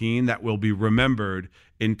 2017 that will be remembered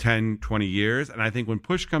in 10, 20 years. And I think when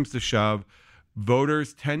push comes to shove,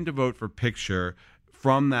 voters tend to vote for picture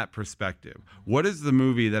from that perspective. What is the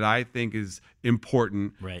movie that I think is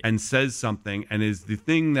important and says something and is the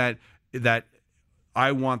thing that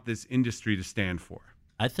I want this industry to stand for?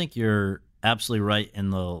 I think you're absolutely right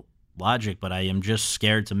in the logic, but I am just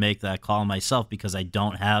scared to make that call myself because I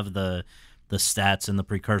don't have the stats and the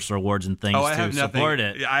precursor awards and things to support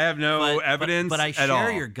it. I have no evidence but I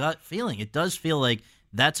share your gut feeling. It does feel like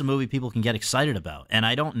that's a movie people can get excited about. And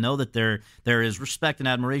I don't know that there is respect and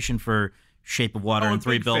admiration for Shape of Water and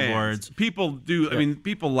 3 Billboards. Fans. People do. I mean,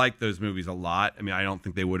 people like those movies a lot. I mean, I don't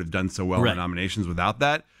think they would have done so well in the nominations without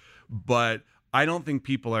that. But I don't think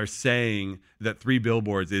people are saying that 3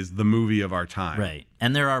 Billboards is the movie of our time. Right.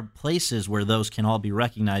 And there are places where those can all be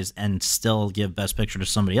recognized and still give Best Picture to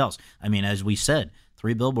somebody else. I mean, as we said,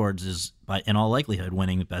 3 Billboards is, in all likelihood,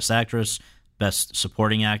 winning Best Actress, Best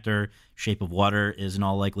Supporting Actor. Shape of Water is, in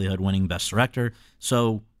all likelihood, winning Best Director.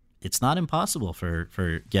 So it's not impossible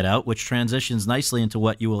for Get Out, which transitions nicely into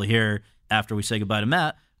what you will hear after we say goodbye to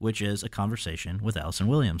Matt, which is a conversation with Allison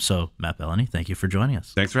Williams. So, Matt Bellany, thank you for joining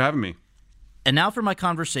us. Thanks for having me. And now for my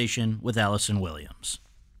conversation with Allison Williams.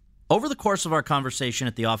 Over the course of our conversation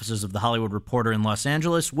at the offices of The Hollywood Reporter in Los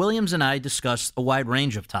Angeles, Williams and I discussed a wide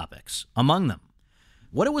range of topics, among them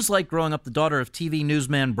what it was like growing up the daughter of TV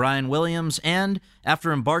newsman Brian Williams and,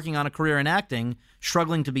 after embarking on a career in acting,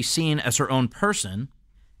 struggling to be seen as her own person,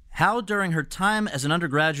 how during her time as an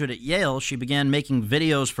undergraduate at Yale she began making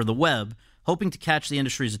videos for the web, hoping to catch the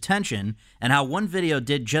industry's attention, and how one video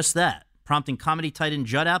did just that, prompting comedy titan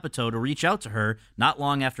Judd Apatow to reach out to her not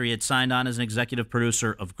long after he had signed on as an executive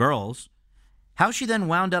producer of Girls. How she then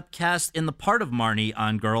wound up cast in the part of Marnie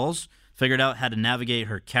on Girls, figured out how to navigate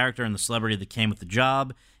her character and the celebrity that came with the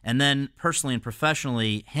job, and then personally and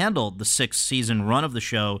professionally handled the 6-season run of the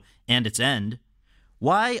show and its end.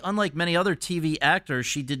 Why, unlike many other TV actors,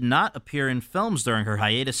 she did not appear in films during her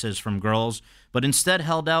hiatuses from Girls, but instead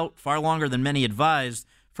held out far longer than many advised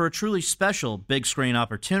for a truly special big screen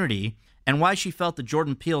opportunity, and why she felt that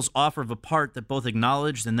Jordan Peele's offer of a part that both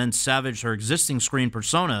acknowledged and then savaged her existing screen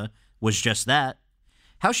persona was just that.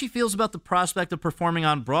 How she feels about the prospect of performing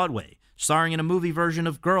on Broadway, starring in a movie version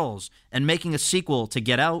of Girls, and making a sequel to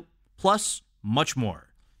Get Out, plus much more.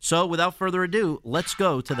 So, without further ado, let's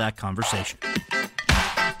go to that conversation.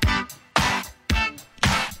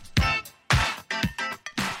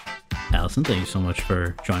 Allison, thank you so much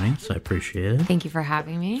for joining us. I appreciate it. Thank you for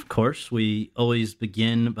having me. Of course, we always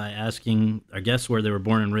begin by asking our guests where they were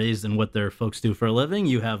born and raised and what their folks do for a living.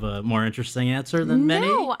 You have a more interesting answer than many.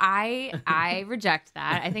 No, I reject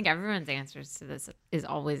that. I think everyone's answers to this is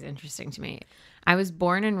always interesting to me. I was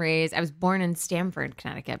born in Stamford,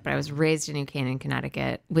 Connecticut, but I was raised in New Canaan,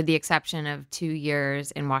 Connecticut, with the exception of 2 years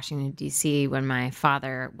in Washington, D.C., when my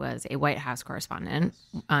father was a White House correspondent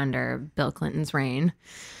under Bill Clinton's reign.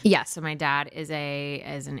 Yes, so my dad is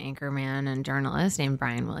an anchorman and journalist named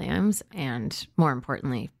Brian Williams, and more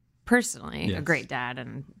importantly, personally, a great dad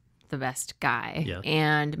and the best guy. Yeah.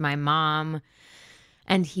 And my mom,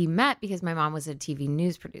 and he met because my mom was a TV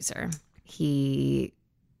news producer. He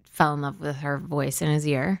fell in love with her voice in his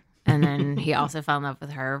ear. And then he also fell in love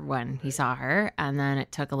with her when he saw her. And then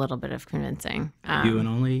it took a little bit of convincing. You an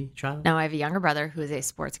only child? No, I have a younger brother who is a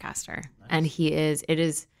sportscaster. Nice. And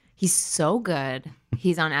he's so good.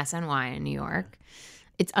 He's on SNY in New York.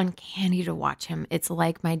 It's uncanny to watch him. It's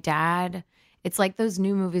like my dad. It's like those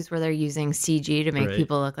new movies where they're using CG to make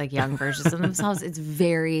people look like young versions of themselves. It's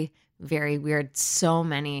very, very weird. So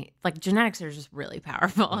many, like, genetics are just really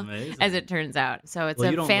powerful. Amazing. As it turns out. So it's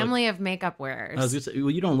a family of makeup wearers. I was going to say,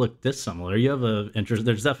 well, you don't look dissimilar. You have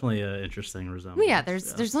there's definitely an interesting resemblance. Yeah,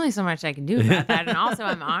 there's only so much I can do about that. And also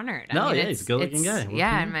I'm honored. He's a good looking guy.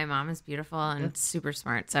 And my mom is beautiful and super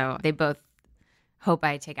smart. So they both hope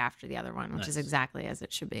I take after the other one, which is exactly as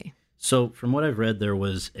it should be. So from what I've read, there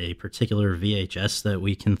was a particular VHS that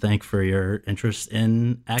we can thank for your interest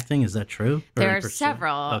in acting. Is that true? There are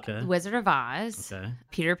several. Okay. Wizard of Oz,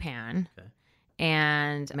 Peter Pan,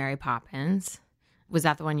 and Mary Poppins. Was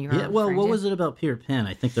that the one you were referring well, what to? was it about Peter Pan?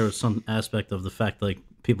 I think there was some aspect of the fact like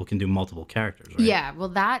people can do multiple characters, right? Yeah, well,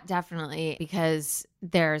 that definitely, because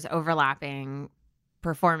there's overlapping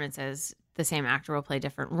performances. The same actor will play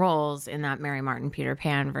different roles in that Mary Martin Peter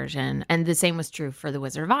Pan version. And the same was true for The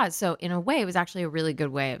Wizard of Oz. So in a way, it was actually a really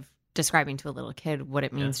good way of describing to a little kid what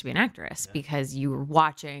it means to be an actress, because you were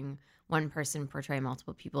watching one person portray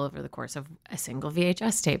multiple people over the course of a single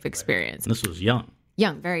VHS tape experience. And this was young.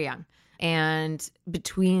 Young, very young. And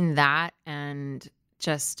between that and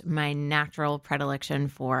just my natural predilection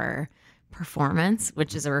for performance,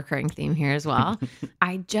 which is a recurring theme here as well.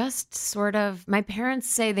 I just sort of, my parents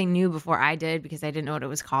say they knew before I did because I didn't know what it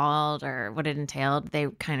was called or what it entailed. They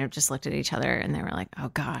kind of just looked at each other and they were like, oh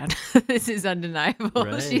God, this is undeniable.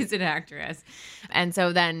 Right. She's an actress. And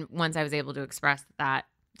so then once I was able to express that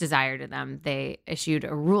desire to them, they issued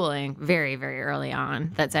a ruling very, very early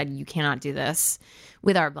on that said, you cannot do this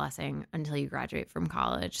with our blessing until you graduate from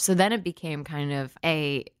college. So then it became kind of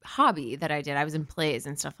a hobby that I did. I was in plays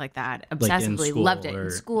and stuff like that. Obsessively loved it in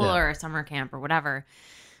school or a summer camp or whatever.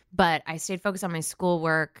 But I stayed focused on my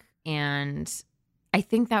schoolwork, and I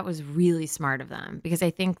think that was really smart of them, because I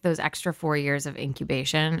think those extra 4 years of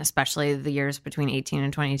incubation, especially the years between 18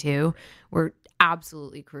 and 22, were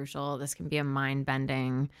absolutely crucial. This can be a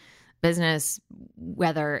mind-bending business,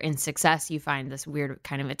 whether in success you find this weird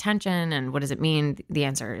kind of attention, and what does it mean? The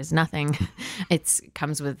answer is nothing. It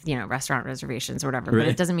comes with, restaurant reservations or whatever, but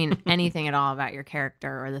it doesn't mean anything at all about your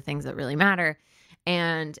character or the things that really matter.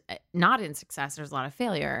 And not in success, there's a lot of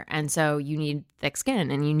failure. And so you need thick skin,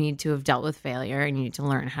 and you need to have dealt with failure, and you need to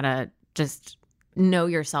learn how to just know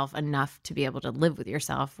yourself enough to be able to live with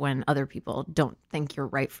yourself when other people don't think you're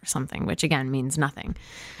right for something, which again means nothing.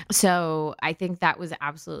 So I think that was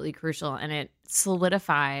absolutely crucial, and it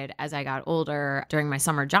solidified as I got older. During my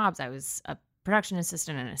summer jobs, I was a production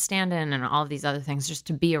assistant and a stand-in and all of these other things just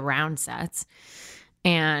to be around sets.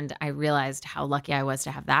 And I realized how lucky I was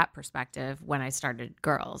to have that perspective when I started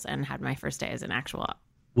Girls and had my first day as an actual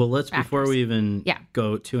before we even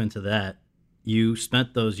go too into that, you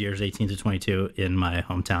spent those years, 18 to 22, in my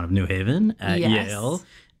hometown of New Haven at Yale.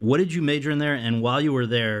 What did you major in there? And while you were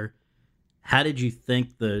there, how did you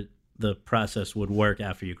think the process would work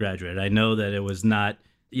after you graduated? I know that it was not,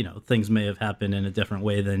 things may have happened in a different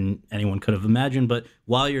way than anyone could have imagined. But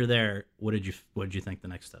while you're there, what did you think the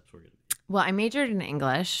next steps were going to be? Well, I majored in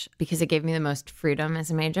English because it gave me the most freedom as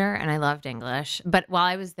a major, and I loved English. But while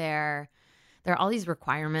I was there are all these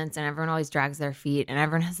requirements, and everyone always drags their feet, and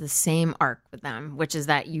everyone has the same arc with them, which is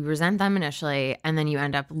that you resent them initially, and then you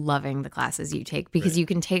end up loving the classes you take because you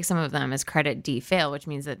can take some of them as credit D fail, which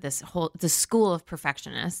means that the school of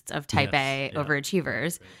perfectionists, of type A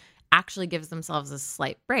overachievers, actually gives themselves a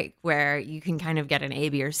slight break where you can kind of get an A,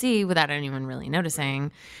 B, or C without anyone really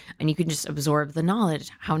noticing. And you can just absorb the knowledge.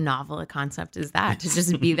 How novel a concept is that, to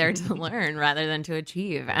just be there to learn rather than to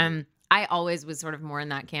achieve? I always was sort of more in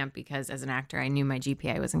that camp because as an actor, I knew my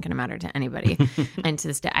GPA wasn't going to matter to anybody. And to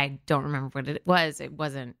this day, I don't remember what it was. It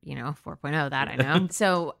wasn't, 4.0, that I know.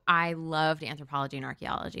 So I loved anthropology and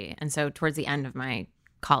archaeology. And so towards the end of my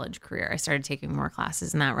college career, I started taking more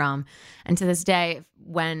classes in that realm. And to this day,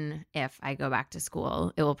 if I go back to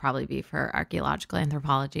school, it will probably be for archaeological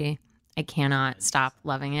anthropology. I cannot stop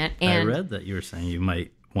loving it. And I read that you were saying you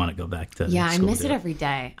might want to go back to I school miss it every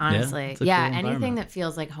day, honestly. Yeah, anything that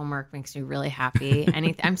feels like homework makes me really happy.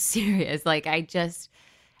 I'm serious. Like I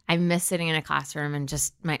miss sitting in a classroom and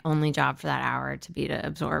just my only job for that hour to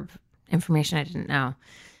absorb information I didn't know.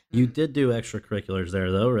 You did do extracurriculars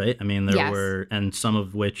there though, right? I mean, there Yes. were, and some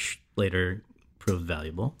of which later proved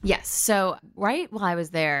valuable. Yes. So right while I was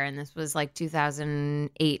there, and this was like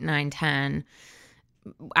 2008, 9, 10,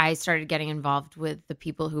 I started getting involved with the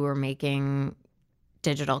people who were making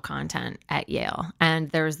digital content at Yale. And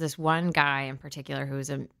there was this one guy in particular who was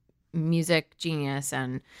a music genius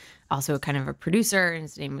and also kind of a producer, and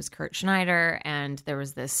his name was Kurt Schneider. And there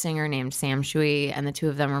was this singer named Sam Shui, and the two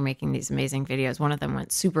of them were making these amazing videos. One of them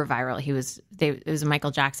went super viral. It was a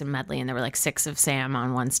Michael Jackson medley, and there were like 6 of Sam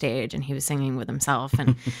on one stage, and he was singing with himself.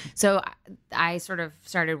 And so I sort of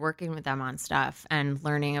started working with them on stuff and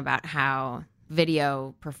learning about how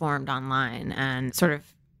video performed online and sort of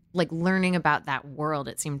like learning about that world.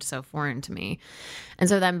 It seemed so foreign to me. And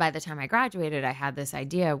so then by the time I graduated, I had this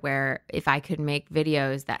idea where if I could make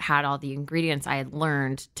videos that had all the ingredients I had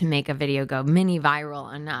learned to make a video go mini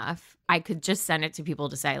viral enough, I could just send it to people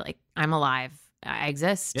to say, like, I'm alive, I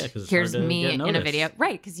exist. Yeah, 'cause it's here's hard to me get in a noticed. video.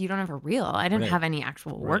 Right, because you don't have a reel. I didn't Right. have any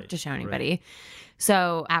actual work Right. to show anybody.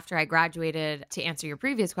 So after I graduated, to answer your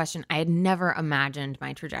previous question, I had never imagined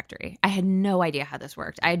my trajectory. I had no idea how this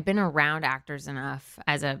worked. I had been around actors enough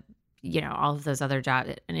as all of those other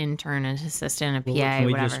jobs, an intern, an assistant, a PA, Well, can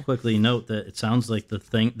we whatever. just quickly note that it sounds like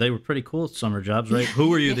they were pretty cool summer jobs, right? Who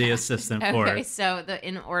were you the assistant for? Okay, so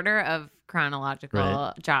in order of chronological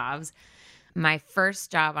Right. jobs, my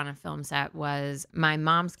first job on a film set was my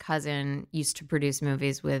mom's cousin used to produce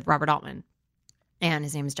movies with Robert Altman. And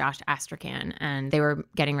his name is Josh Astrakhan. And they were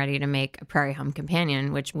getting ready to make A Prairie Home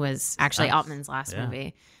Companion, which was actually Nice. Altman's last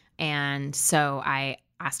movie. And so I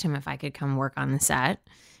asked him if I could come work on the set.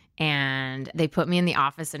 And they put me in the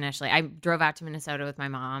office initially. I drove out to Minnesota with my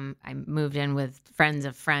mom. I moved in with friends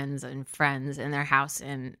of friends and friends in their house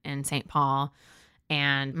in St. Paul.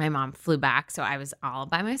 And my mom flew back. So I was all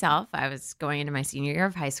by myself. I was going into my senior year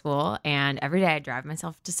of high school. And every day I'd drive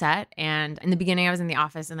myself to set. And in the beginning, I was in the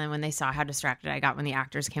office. And then when they saw how distracted I got when the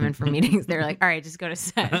actors came in for meetings, they were like, all right, just go to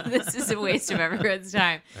set. This is a waste of everyone's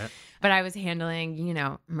time. But I was handling,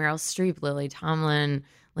 Meryl Streep, Lily Tomlin,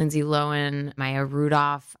 Lindsay Lohan, Maya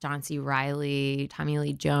Rudolph, John C. Reilly, Tommy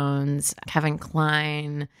Lee Jones, Kevin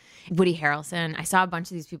Kline, Woody Harrelson. I saw a bunch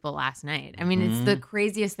of these people last night. I mean, it's the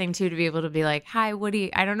craziest thing, too, to be able to be like, hi,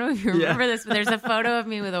 Woody. I don't know if you remember this, but there's a photo of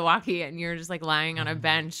me with a walkie, and you're just like lying on a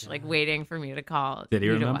bench, like waiting for me to call. Did he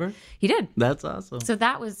remember? He did. That's awesome. So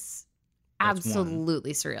that was That's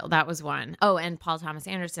absolutely surreal. That was one. Oh, and Paul Thomas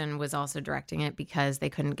Anderson was also directing it because they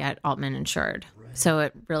couldn't get Altman insured. So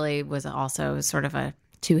it really was also sort of a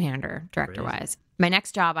two-hander director-wise. My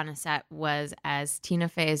next job on a set was as Tina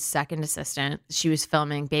Fey's second assistant. She was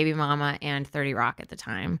filming Baby Mama and 30 Rock at the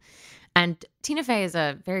time. And Tina Fey is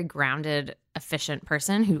a very grounded, efficient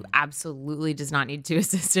person who absolutely does not need two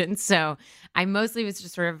assistants. So I mostly was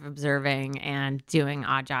just sort of observing and doing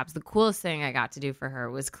odd jobs. The coolest thing I got to do for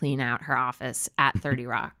her was clean out her office at 30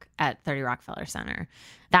 Rock, at 30 Rockefeller Center.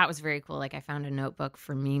 That was very cool. Like I found a notebook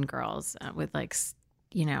for Mean Girls with like,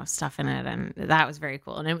 stuff in it. And that was very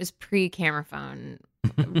cool. And it was pre-camera phone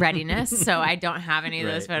readiness. So I don't have any of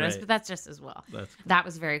those photos, but that's just as well. That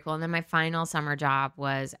was very cool. And then my final summer job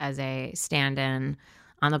was as a stand-in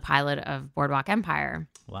on the pilot of Boardwalk Empire.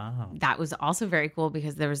 Wow. That was also very cool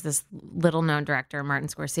because there was this little known director, Martin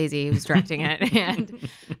Scorsese, who was directing it. And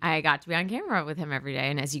I got to be on camera with him every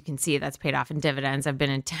day. And as you can see, that's paid off in dividends. I've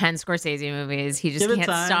been in 10 Scorsese movies. He just can't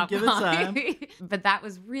stop calling me. But that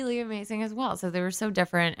was really amazing as well. So they were so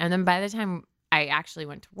different. And then by the time I actually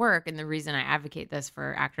went to work, and the reason I advocate this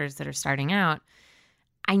for actors that are starting out,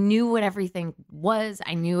 I knew what everything was.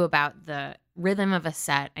 I knew about the rhythm of a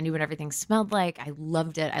set. I knew what everything smelled like. I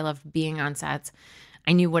loved it. I loved being on sets.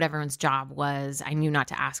 I knew what everyone's job was. I knew not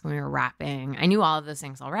to ask when we were wrapping. I knew all of those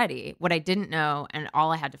things already. What I didn't know and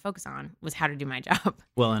all I had to focus on was how to do my job.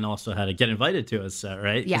 Well, and also how to get invited to a set,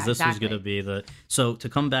 right? Yeah, Because this was exactly. going to be the... So to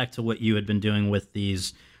come back to what you had been doing with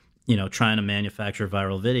these, trying to manufacture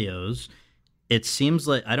viral videos, it seems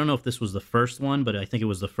like, I don't know if this was the first one, but I think it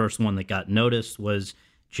was the first one that got noticed, was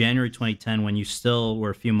January 2010, when you still were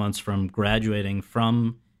a few months from graduating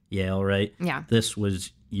from Yale, right? Yeah. This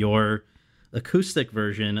was your acoustic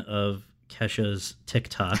version of Kesha's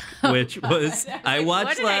TikTok, which was I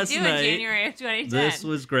watched last night. In January of 2010? This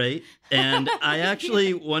was great, and I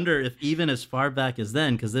actually wonder if even as far back as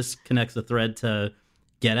then, because this connects a thread to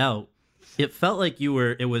Get Out, it felt like it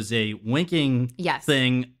was a winking Yes.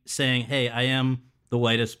 thing saying, "Hey, I am the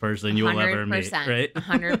whitest person you will ever meet," right?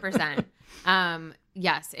 100%.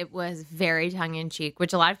 Yes, it was very tongue-in-cheek,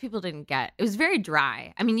 which a lot of people didn't get. It was very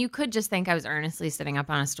dry. I mean, you could just think I was earnestly sitting up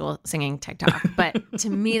on a stool singing TikTok, but to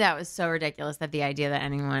me that was so ridiculous that the idea that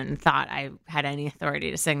anyone thought I had any authority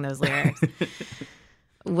to sing those lyrics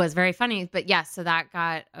was very funny. But yes, so that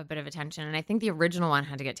got a bit of attention, and I think the original one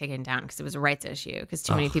had to get taken down because it was a rights issue because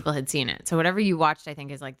too many people had seen it. So whatever you watched, I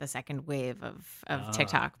think, is like the second wave of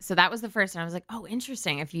TikTok. So that was the first, and I was like, oh,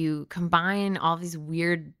 interesting. If you combine all these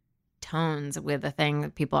weird tones with a thing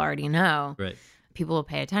that people already know, Right. people will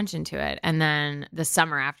pay attention to it. And then the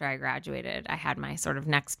summer after I graduated, I had my sort of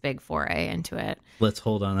next big foray into it. Let's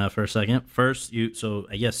hold on that for a second. First, so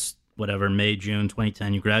I guess May, June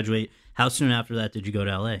 2010, you graduate. How soon after that did you go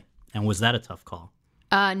to LA? And was that a tough call?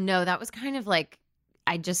 No, that was kind of like,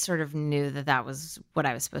 I just sort of knew that was what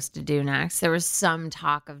I was supposed to do next. There was some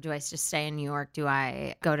talk of, do I just stay in New York? Do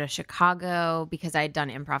I go to Chicago? Because I had done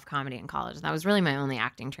improv comedy in college. And that was really my only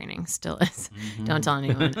acting training, still is. Don't tell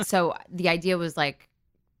anyone. So the idea was like,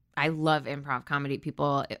 I love improv comedy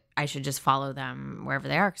people. I should just follow them wherever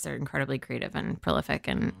they are because they're incredibly creative and prolific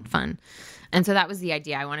and fun. And so that was the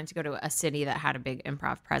idea. I wanted to go to a city that had a big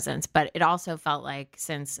improv presence. But it also felt like,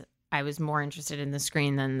 since I was more interested in the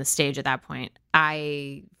screen than the stage at that point,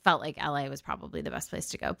 I felt like LA was probably the best place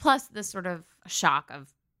to go. Plus this sort of shock of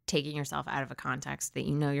taking yourself out of a context that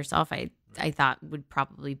you know yourself, I thought would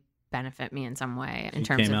probably benefit me in some way. In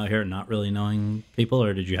terms came of, out here not really knowing people,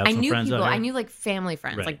 or did you have I some knew friends people. out here? I knew like family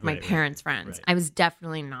friends, Right, like my right, parents' friends. right. I was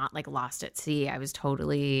definitely not like lost at sea. I was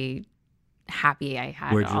totally happy. I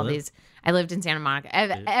had Where'd you all live? these. I lived in Santa Monica.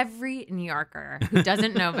 Every New Yorker who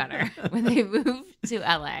doesn't know better when they move to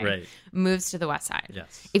LA Right. moves to the West Side.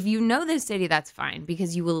 Yes. If you know this city, that's fine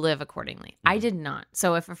because you will live accordingly. I did not.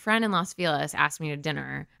 So if a friend in Los Feliz asked me to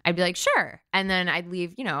dinner, I'd be like, sure. And then I'd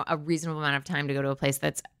leave, a reasonable amount of time to go to a place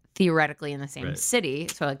that's theoretically in the same Right. city.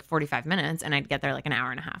 So like 45 minutes, and I'd get there like an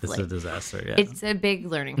hour and a half It's late. a disaster, yeah. It's a big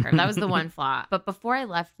learning curve. That was the one flaw. But before I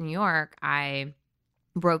left New York, I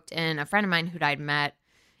roped in a friend of mine who I'd met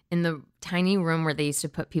in the tiny room where they used to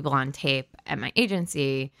put people on tape at my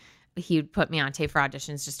agency. He would put me on tape for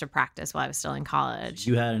auditions just to practice while I was still in college.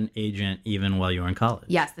 You had an agent even while you were in college.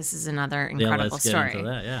 Yes, this is another Yeah, incredible let's get story. into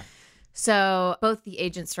that, yeah. So both the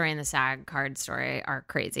agent story and the SAG card story are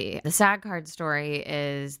crazy. The SAG card story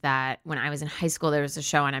is that when I was in high school, there was a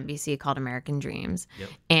show on NBC called American Dreams. Yep.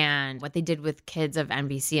 And what they did with kids of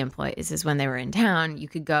NBC employees is when they were in town, you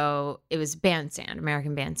could go, it was bandstand,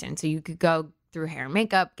 American Bandstand. So you could go through hair and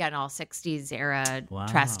makeup, get all 60s era Wow.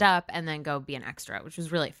 dressed up, and then go be an extra, which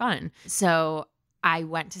was really fun. So I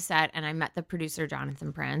went to set and I met the producer,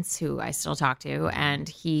 Jonathan Prince, who I still talk to. And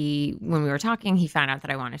when we were talking, he found out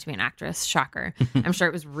that I wanted to be an actress. Shocker. I'm sure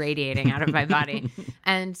it was radiating out of my body.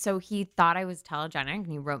 And so he thought I was telegenic and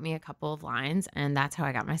he wrote me a couple of lines. And that's how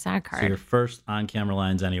I got my SAG card. So your first on-camera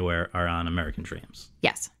lines anywhere are on American Dreams.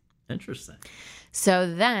 Yes. Interesting.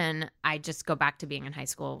 So then I just go back to being in high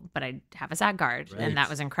school, but I have a SAG card. Right. And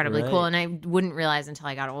that was incredibly Right. cool. And I wouldn't realize until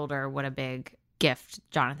I got older what a big gift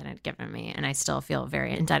Jonathan had given me, and I still feel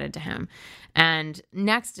very indebted to him. And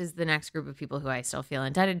next is the next group of people who I still feel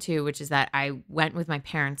indebted to, which is that I went with my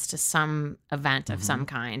parents to some event of some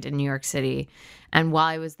kind in New York City. And while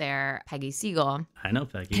I was there, Peggy Siegel, I know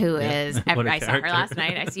Peggy. who Yeah. is, What a I saw her character. last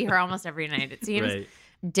night. I see her almost every night, it seems. Right.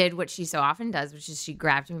 Did what she so often does, which is she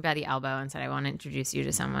grabbed me by the elbow and said, I want to introduce you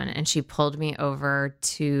to someone. And she pulled me over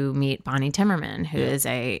to meet Bonnie Timmerman, who is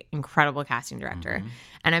a incredible casting director.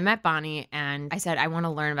 And I met Bonnie and I said, I want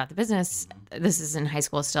to learn about the business. This is in high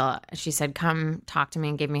school still. She said, come talk to me,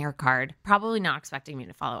 and gave me her card, probably not expecting me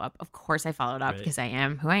to follow up. Of course I followed up Right. because I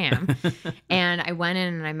am who I am. And I went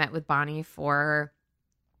in and I met with Bonnie for,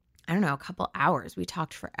 I don't know, a couple hours. We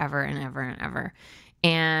talked forever and ever and ever.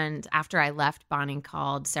 And after I left, Bonnie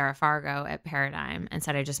called Sarah Fargo at Paradigm and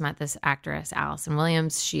said, I just met this actress, Allison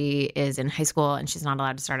Williams. She is in high school and she's not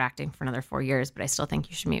allowed to start acting for another 4 years, but I still think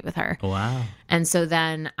you should meet with her. Wow. And so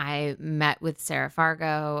then I met with Sarah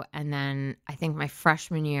Fargo. And then I think my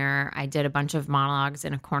freshman year, I did a bunch of monologues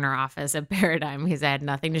in a corner office at Paradigm because I had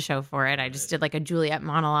nothing to show for it. I just did like a Juliet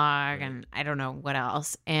monologue and I don't know what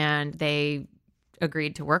else. And they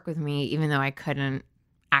agreed to work with me, even though I couldn't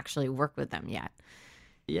actually work with them yet.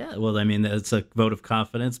 Yeah, well, I mean, it's a vote of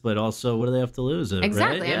confidence, but also, what do they have to lose?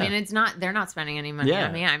 Exactly. Right? Yeah. I mean, they're not spending any money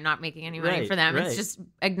on me. I'm not making any money for them. Right. It's just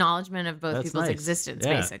acknowledgement of both people's nice. existence,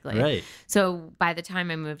 Yeah, basically. right. So by the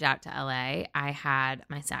time I moved out to LA, I had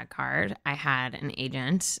my SAG card, I had an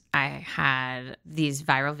agent, I had these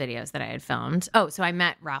viral videos that I had filmed. Oh, so I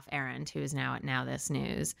met Ralph Arend, who is now at Now This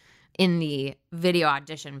News, in the video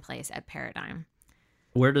audition place at Paradigm.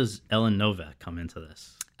 Where does Ellen Novak come into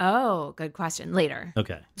this? Oh, good question. Later.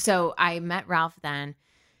 Okay. So I met Ralph then.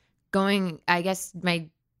 I guess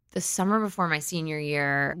the summer before my senior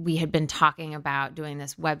year, we had been talking about doing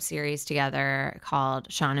this web series together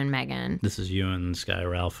called Sean and Megan. This is you and this guy,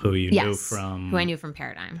 Ralph, who you knew from... who I knew from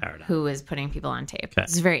Paradigm, who was putting people on tape. Okay. It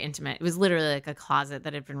was very intimate. It was literally like a closet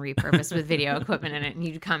that had been repurposed with video equipment in it. And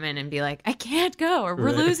you'd come in and be like, I can't go, or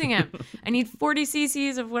we're losing him. I need 40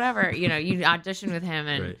 cc's of whatever. You'd audition with him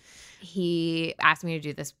and... Right. He asked me to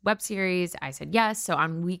do this web series. I said yes. So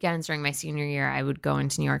on weekends during my senior year, I would go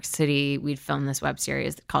into New York City. We'd film this web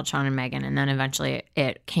series called Sean and Megan. And then eventually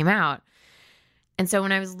it came out. And so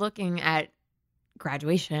when I was looking at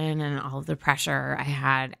graduation and all of the pressure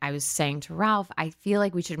I was saying to Ralph, I feel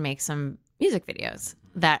like we should make some music videos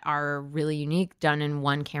that are really unique, done in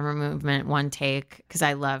one camera movement, one take, because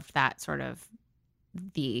I loved that sort of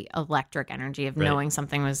the electric energy of knowing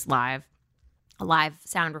something was live. A live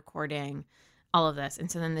sound recording, all of this. And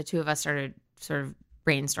so then the two of us started sort of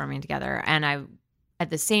brainstorming together. And I, at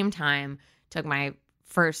the same time, took my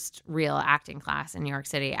first real acting class in New York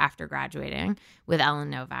City after graduating with Ellen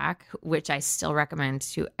Novak, which I still recommend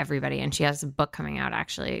to everybody. And she has a book coming out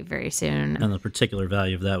actually very soon. And the particular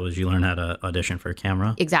value of that was you learned how to audition for a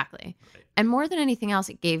camera. Exactly. Right. And more than anything else,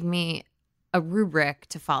 it gave me a rubric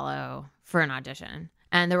to follow for an audition.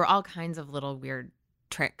 And there were all kinds of little weird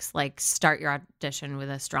tricks, like start your audition with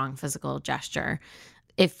a strong physical gesture.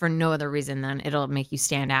 If for no other reason, then it'll make you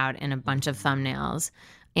stand out in a bunch of thumbnails.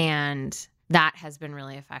 And that has been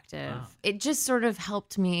really effective. Wow. It just sort of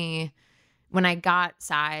helped me when I got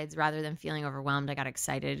sides, rather than feeling overwhelmed, I got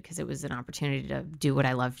excited because it was an opportunity to do what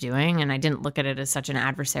I love doing. And I didn't look at it as such an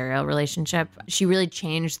adversarial relationship. She really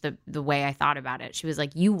changed the way I thought about it. She was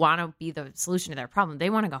like, you want to be the solution to their problem. They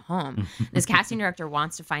want to go home. This casting director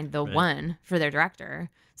wants to find the one for their director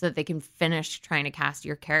so that they can finish trying to cast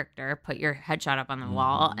your character, put your headshot up on the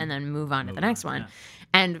wall, and then move on to the next one. Yeah.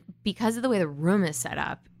 And because of the way the room is set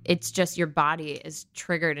up, it's just your body is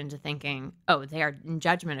triggered into thinking, oh, they are in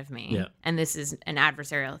judgment of me. Yeah. And this is an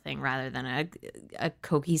adversarial thing rather than a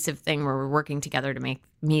cohesive thing where we're working together to make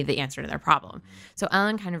me the answer to their problem. So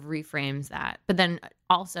Ellen kind of reframes that. But then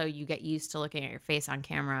also you get used to looking at your face on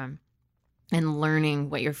camera and learning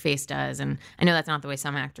what your face does. And I know that's not the way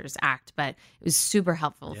some actors act, but it was super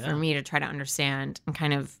helpful for me to try to understand and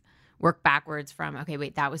kind of work backwards from, okay,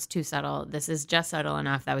 wait, that was too subtle. This is just subtle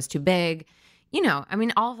enough. That was too big. I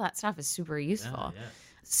mean, all of that stuff is super useful. Yeah.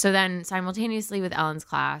 So then simultaneously with Ellen's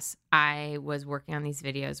class, I was working on these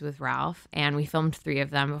videos with Ralph, and we filmed 3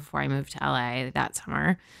 of them before I moved to LA that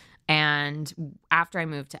summer. And after I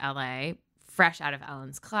moved to LA, fresh out of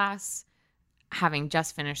Ellen's class, having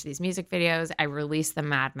just finished these music videos, I released the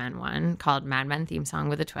Mad Men one called Mad Men Theme Song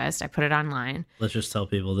with a Twist. I put it online. Let's just tell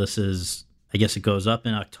people this is, I guess it goes up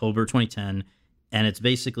in October 2010, and it's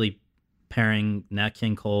basically pairing Nat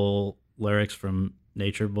King Cole lyrics from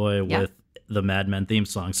Nature Boy with the Mad Men theme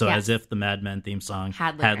song. So as if the Mad Men theme song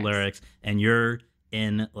had lyrics, and you're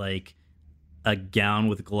in like a gown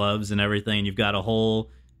with gloves and everything, and you've got a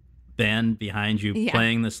whole band behind you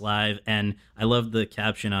playing this live. And I love the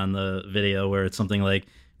caption on the video where it's something like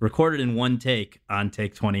recorded in one take on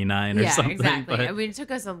take 29 or something. Exactly. But, I mean, it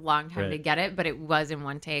took us a long time to get it, but it was in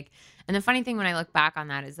one take. And the funny thing when I look back on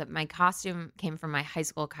that is that my costume came from my high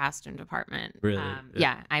school costume department. Really?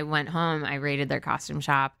 I went home, I raided their costume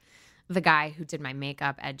shop. The guy who did my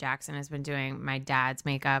makeup, Ed Jackson, has been doing my dad's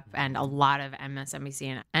makeup and a lot of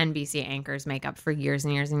MSNBC and NBC anchors makeup for years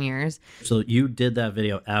and years and years. So you did that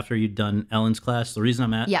video after you'd done Ellen's class? The reason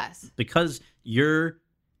I'm at... Yes. Because you're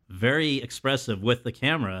very expressive with the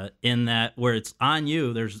camera in that where it's on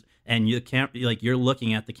you, and you can't, like, you're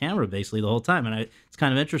looking at the camera basically the whole time. And it's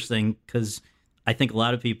kind of interesting because I think a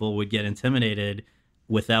lot of people would get intimidated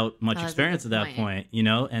without much That's a experience good at that point, you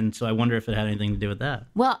know? And so I wonder if it had anything to do with that.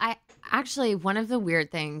 Well, one of the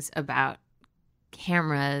weird things about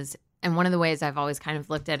cameras, and one of the ways I've always kind of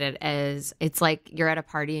looked at it is it's like you're at a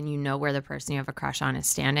party and you know where the person you have a crush on is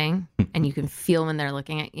standing and you can feel when they're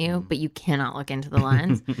looking at you, but you cannot look into the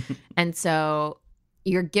lens. And so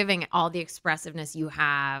you're giving all the expressiveness you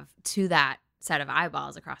have to that set of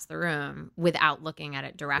eyeballs across the room without looking at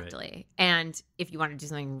it directly. Right. And if you want to do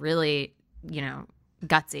something really, you know,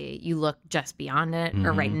 gutsy, you look just beyond it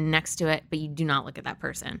or right next to it, but you do not look at that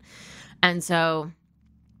person. And so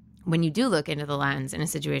when you do look into the lens in a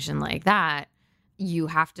situation like that, you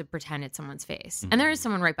have to pretend it's someone's face. And there is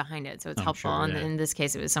someone right behind it, so it's helpful. Sure, yeah. And in this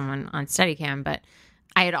case, it was someone on Steadicam. But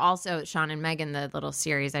I had also, Sean and Megan, the little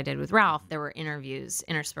series I did with Ralph, there were interviews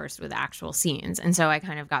interspersed with actual scenes. And so I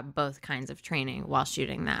kind of got both kinds of training while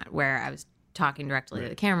shooting that, where I was talking directly to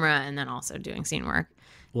the camera and then also doing scene work.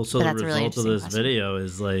 Well, so the result of this video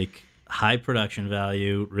is like high production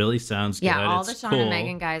value, really sounds good. Yeah, all it's the Sean cool. and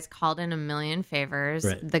Megan guys called in a million favors.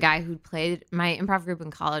 Right. The guy who played my improv group in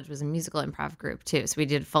college was a musical improv group too. So we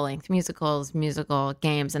did full-length musicals, musical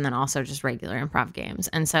games, and then also just regular improv games.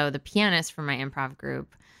 And so the pianist for my improv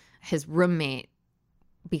group, his roommate,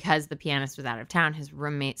 because the pianist was out of town, his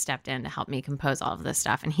roommate stepped in to help me compose all of this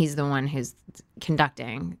stuff. And he's the one who's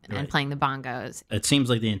conducting and playing the bongos. It seems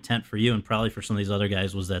like the intent for you and probably for some of these other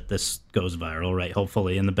guys was that this goes viral, right?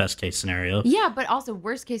 Hopefully, in the best case scenario. Yeah, but also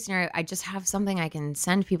worst case scenario, I just have something I can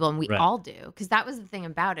send people, and we all do. Because that was the thing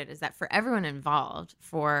about it, is that for everyone involved,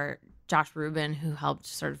 for Josh Rubin, who helped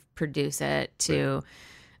sort of produce it, to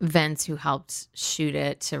Vince, who helped shoot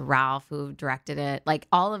it, to Ralph, who directed it, like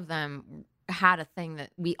all of them had a thing that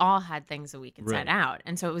we all had things that we could set out.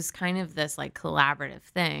 And so it was kind of this like collaborative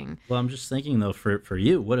thing. Well, I'm just thinking though, for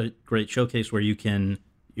you, what a great showcase where you can,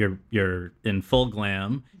 you're in full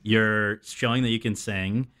glam, you're showing that you can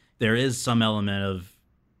sing. There is some element of,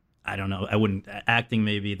 I don't know, acting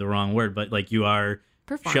may be the wrong word, but like you are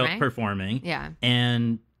performing. Yeah.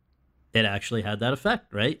 And it actually had that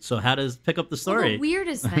effect, right? So how does pick up the story? Well, the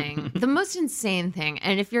weirdest thing, the most insane thing,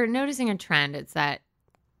 and if you're noticing a trend, it's that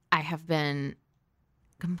I have been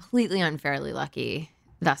completely unfairly lucky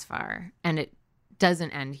thus far, and it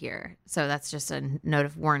doesn't end here. So that's just a note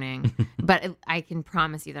of warning. But I can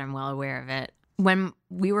promise you that I'm well aware of it. When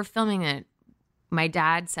we were filming it, my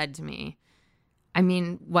dad said to me, I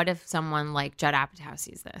mean, what if someone like Judd Apatow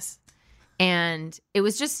sees this? And it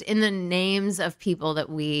was just in the names of people that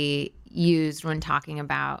we used when talking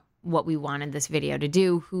about what we wanted this video to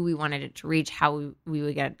do, who we wanted it to reach, how we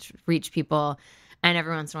would get it to reach people. And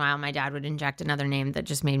every once in a while, my dad would inject another name that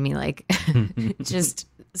just made me like just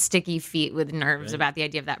sticky feet with nerves about the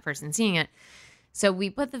idea of that person seeing it. So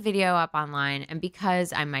we put the video up online. And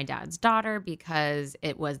because I'm my dad's daughter, because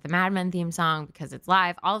it was the Mad Men theme song, because it's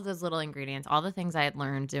live, all of those little ingredients, all the things I had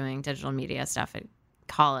learned doing digital media stuff at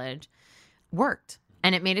college worked.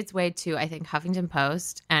 And it made its way to, I think, Huffington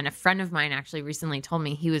Post. And a friend of mine actually recently told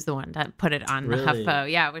me he was the one that put it on the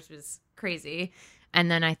HuffPo. Yeah, which was crazy. And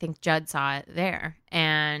then I think Judd saw it there.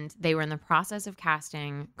 And they were in the process of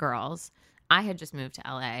casting girls. I had just moved to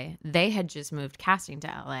LA. They had just moved casting to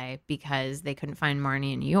LA because they couldn't find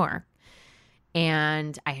Marnie in New York.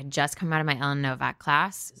 And I had just come out of my Ellen Novak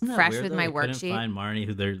class, fresh with my worksheet. Couldn't find Marnie,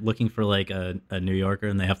 who they're looking for like a New Yorker,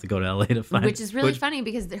 and they have to go to LA to find. Which is really funny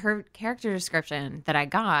because her character description that I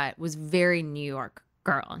got was very New York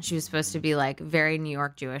girl. And she was supposed to be like very New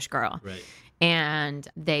York Jewish girl. Right. And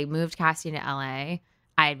they moved casting to LA.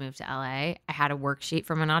 I had moved to LA. I had a worksheet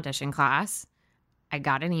from an audition class. I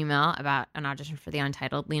got an email about an audition for the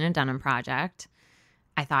Untitled Lena Dunham project.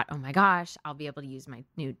 I thought, oh my gosh, I'll be able to use my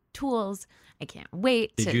new tools. I can't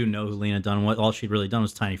wait. Did you know who Lena Dunham was? All she'd really done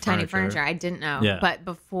was Tiny Furniture. Tiny Furniture. I didn't know. Yeah. But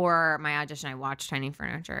before my audition, I watched Tiny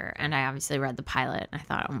Furniture, and I obviously read the pilot. And I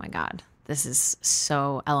thought, oh my God, this is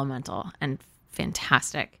so elemental and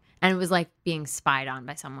fantastic. And it was like being spied on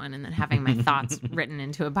by someone and then having my thoughts written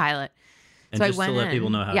into a pilot. And so just I went to let people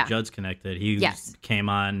know how yeah. Judd's connected, he came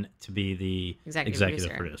on to be the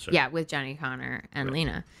executive producer. Yeah, with Jenny Connor and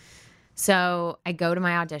Lena. So I go to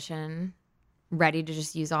my audition, ready to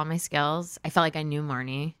just use all my skills. I felt like I knew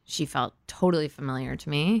Marnie. She felt totally familiar to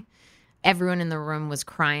me. Everyone in the room was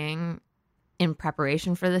crying in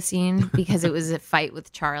preparation for the scene because it was a fight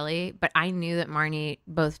with Charlie. But I knew that Marnie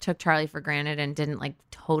both took Charlie for granted and didn't like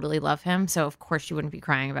totally love him. So of course she wouldn't be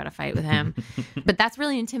crying about a fight with him. But that's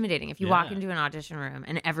really intimidating if you walk into an audition room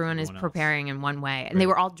and everyone is preparing in one way. And they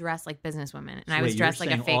were all dressed like businesswomen. And I was dressed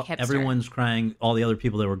like a fake hipster. Everyone's crying, all the other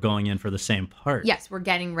people that were going in for the same part. Yes, we're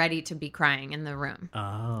getting ready to be crying in the room.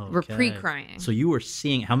 Oh, okay. We're pre-crying. So you were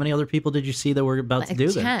seeing, how many other people did you see that were about to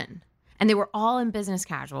do that? 10. And they were all in business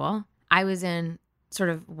casual. I was in sort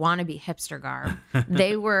of wannabe hipster garb.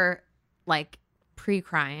 They were like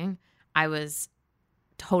pre-crying. I was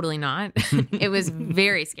totally not. It was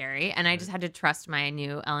very scary. And I just had to trust my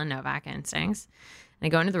new Ellen Novak instincts. And I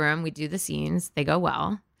go into the room. We do the scenes. They go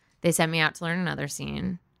well. They send me out to learn another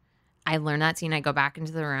scene. I learn that scene. I go back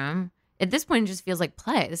into the room. At this point, it just feels like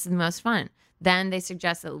play. This is the most fun. Then they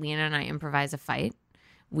suggest that Lena and I improvise a fight.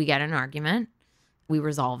 We get an argument. We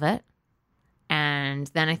resolve it. And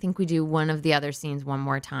then I think we do one of the other scenes one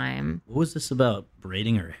more time. What was this about?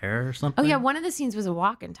 Braiding her hair or something? Oh, yeah. One of the scenes was a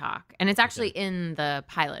walk and talk. And it's actually in the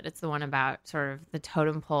pilot. It's the one about sort of the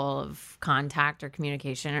totem pole of contact or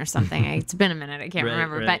communication or something. It's been a minute. I can't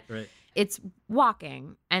remember. But it's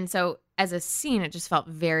walking. And so as a scene, it just felt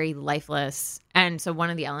very lifeless. And so one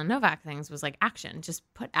of the Ellen Novak things was like action. Just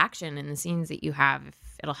put action in the scenes that you have if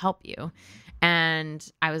it'll help you. And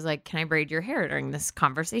I was like, can I braid your hair during this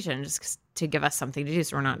conversation just to give us something to do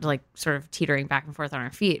so we're not like sort of teetering back and forth on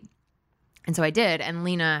our feet? And so I did. And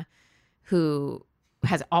Lena, who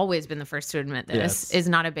has always been the first to admit this, is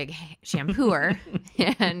not a big shampooer.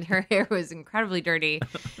 And her hair was incredibly dirty.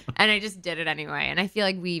 And I just did it anyway. And I feel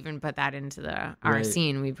like we even put that into our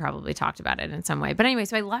scene. We probably talked about it in some way. But anyway,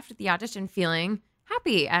 so I left the audition feeling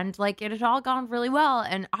happy and like it had all gone really well.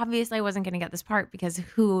 And obviously I wasn't going to get this part because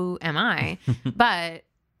who am I? But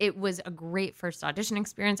it was a great first audition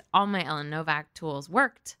experience. All my Ellen Novak tools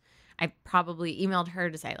worked. I probably emailed her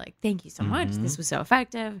to say like, thank you so much. This was so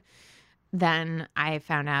effective. Then I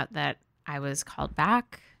found out that I was called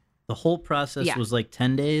back. The whole process was like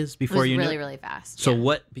 10 days before you knew? It was really, really fast. So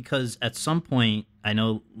what, because at some point, I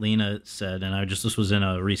know Lena said, and this was in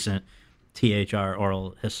a recent THR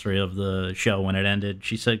oral history of the show when it ended.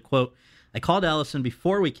 She said, quote, I called Allison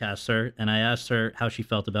before we cast her and I asked her how she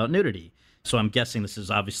felt about nudity. So I'm guessing this is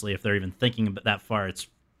obviously, if they're even thinking about that far, it's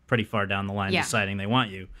pretty far down the line deciding they want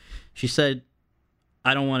you. She said,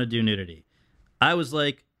 I don't want to do nudity. I was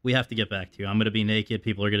like, we have to get back to you. I'm going to be naked.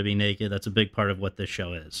 People are going to be naked. That's a big part of what this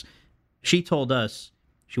show is. She told us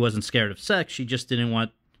she wasn't scared of sex. She just didn't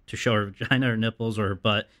want to show her vagina or nipples or her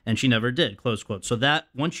butt, and she never did, close quote. So that,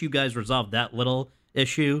 once you guys resolved that little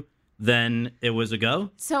issue, then it was a go?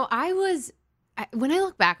 So when I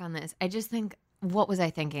look back on this, I just think, what was I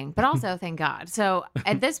thinking? But also, thank God. So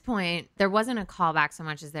at this point, there wasn't a callback so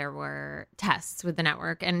much as there were tests with the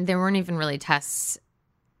network, and there weren't even really tests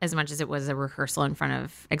as much as it was a rehearsal in front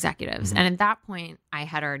of executives. And at that point, I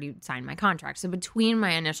had already signed my contract. So between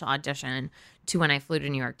my initial audition to when I flew to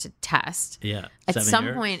New York to test, at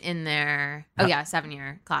some point in there,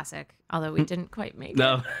 7-year classic, although we didn't quite make it.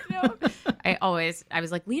 No. I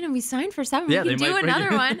was like, Lena, we signed for 7. We can do another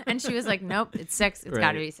one. And she was like, nope, it's 6. It's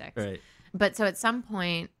got to be 6. Right. But so at some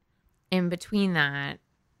point in between that,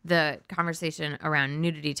 the conversation around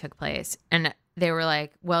nudity took place. And they were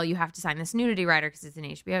like, well, you have to sign this nudity rider because it's an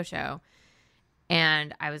HBO show.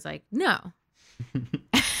 And I was like, no.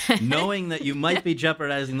 Knowing that you might be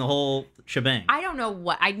jeopardizing the whole shebang. I don't know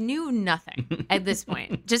what. I knew nothing at this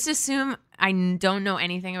point. Just assume I don't know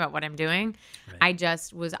anything about what I'm doing. Right. I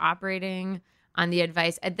just was operating on the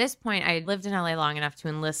advice. At this point, I had lived in LA long enough to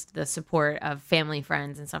enlist the support of family,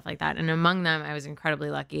 friends, and stuff like that. And among them, I was incredibly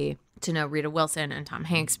lucky to know Rita Wilson and Tom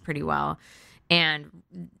Hanks pretty well. And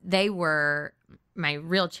they were my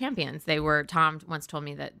real champions. Tom once told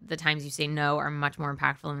me that the times you say no are much more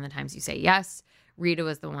impactful than the times you say yes. Rita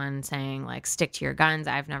was the one saying, like, stick to your guns.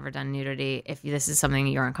 I've never done nudity. If this is something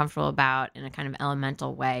you're uncomfortable about in a kind of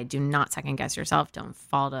elemental way, do not second guess yourself. Don't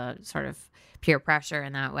fall to sort of peer pressure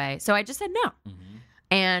in that way. So I just said no.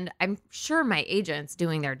 And I'm sure my agents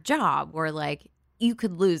doing their job were like, you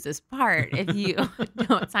could lose this part if you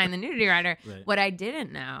don't sign the nudity rider. Right. What I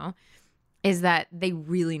didn't know is that they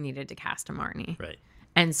really needed to cast a Marnie. Right.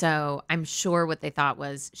 And so I'm sure what they thought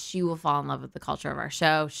was, she will fall in love with the culture of our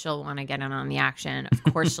show. She'll want to get in on the action. Of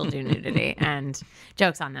course she'll do nudity. And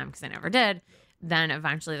jokes on them because I never did. Then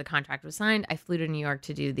eventually the contract was signed. I flew to New York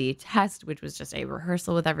to do the test, which was just a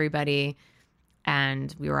rehearsal with everybody.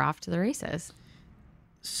 And we were off to the races.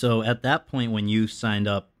 So at that point when you signed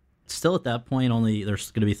up, still at that point, only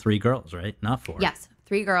there's going to be 3 girls, right? Not 4. Yes,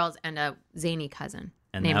 3 girls and a zany cousin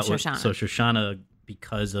named Shoshana. So Shoshana,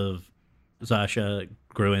 because of Zasha,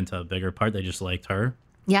 grew into a bigger part. They just liked her.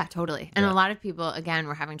 Yeah, totally. And a lot of people, again,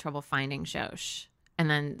 were having trouble finding Shosh. And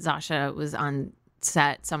then Zasha was on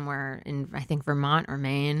set somewhere in, I think, Vermont or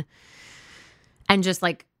Maine. And just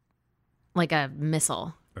like a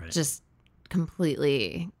missile, just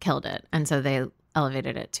completely killed it. And so they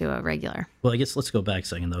elevated it to a regular. Well, I guess let's go back a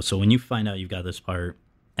second, though. So when you find out you've got this part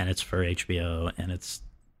and it's for HBO and it's,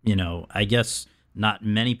 I guess not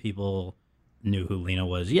many people knew who Lena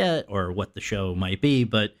was yet or what the show might be.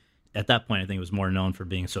 But at that point, I think it was more known for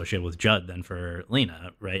being associated with Judd than for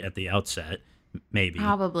Lena, right? At the outset, maybe.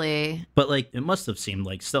 Probably. But like, it must have seemed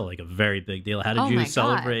like still like a very big deal. How did you my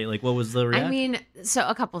celebrate? God. Like, what was the reaction? I mean, so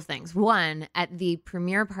a couple of things. One, at the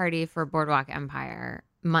premiere party for Boardwalk Empire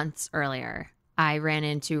months earlier, I ran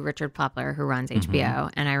into Richard Plepler, who runs HBO,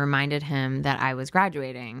 and I reminded him that I was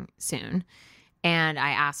graduating soon. And I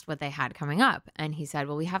asked what they had coming up. And he said,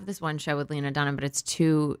 well, we have this one show with Lena Dunham, but it's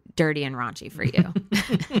too dirty and raunchy for you.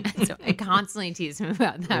 And so I constantly teased him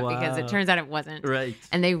about that because it turns out it wasn't. Right.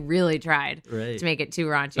 And they really tried Right. to make it too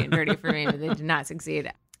raunchy and dirty for me, but they did not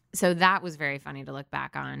succeed. So that was very funny to look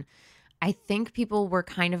back on. I think people were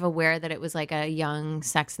kind of aware that it was like a young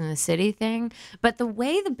Sex and the City thing. But the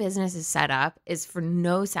way the business is set up is for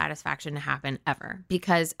no satisfaction to happen ever.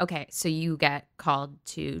 Because, okay, so you get called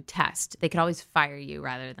to test. They could always fire you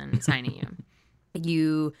rather than signing you.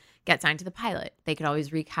 You get signed to the pilot. They could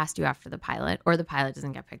always recast you after the pilot, or the pilot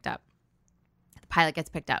doesn't get picked up. The pilot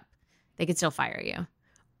gets picked up. They could still fire you.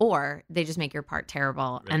 Or they just make your part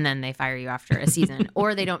terrible and then they fire you after a season.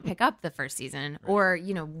 Or they don't pick up the first season. Or,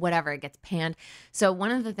 you know, whatever, it gets panned. So one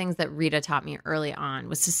of the things that Rita taught me early on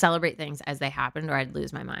was to celebrate things as they happened or I'd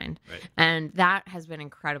lose my mind. Right. And that has been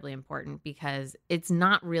incredibly important because it's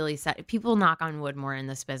not really set. People knock on wood more in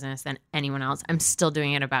this business than anyone else. I'm still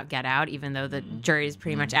doing it about Get Out, even though the jury is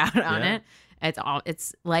pretty much out on it.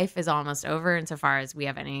 It's life is almost over insofar as we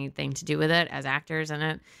have anything to do with it as actors in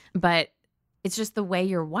it. But it's just the way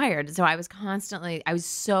you're wired. So I was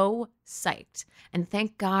so psyched. And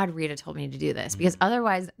thank God Rita told me to do this because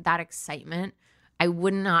otherwise that excitement, I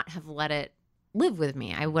would not have let it live with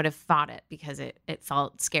me. I would have fought it because it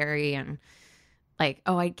felt scary and like,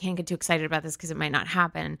 oh, I can't get too excited about this because it might not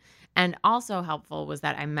happen. And also helpful was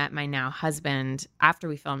that I met my now husband after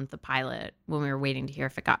we filmed the pilot when we were waiting to hear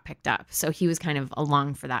if it got picked up. So he was kind of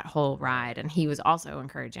along for that whole ride. And he was also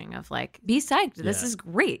encouraging of like, be psyched. This is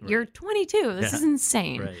great. Right. You're 22. This is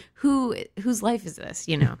insane. Right. Whose life is this,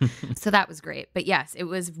 you know? So that was great. But yes, it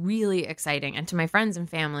was really exciting. And to my friends and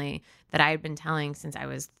family that I had been telling since I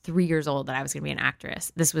was 3 years old that I was going to be an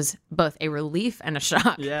actress, this was both a relief and a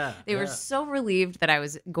shock. They were so relieved that I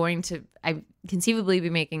was going to conceivably be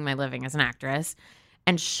making my living as an actress,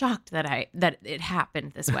 and shocked that it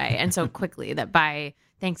happened this way and so quickly that by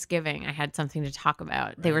Thanksgiving I had something to talk about.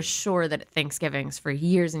 Right. They were sure that Thanksgivings for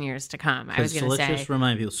years and years to come. I was going to say. Let's just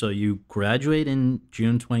remind people. So you graduate in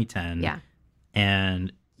June 2010. Yeah.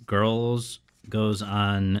 And Girls goes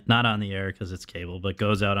on, not on the air because it's cable, but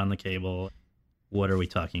goes out on the cable. What are we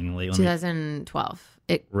talking? 2012.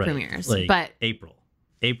 It premieres, like but April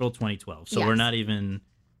 2012. So we're not even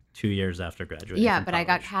 2 years after graduating. Yeah, but I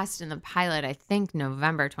got cast in the pilot, I think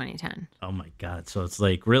November 2010. Oh my God. So it's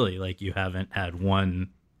like really like you haven't had one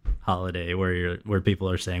holiday where people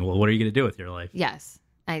are saying, well, what are you going to do with your life? Yes.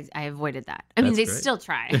 I avoided that. I mean, they still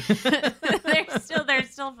try. There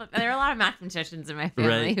are a lot of mathematicians in my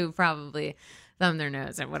family who probably thumb their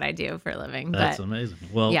nose at what I do for a living. That's amazing.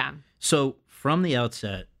 Well, yeah. So from the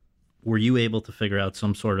outset, were you able to figure out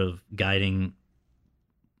some sort of guiding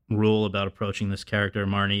rule about approaching this character?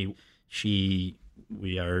 Marnie,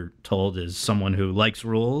 we are told, is someone who likes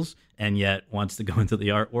rules and yet wants to go into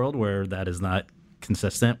the art world where that is not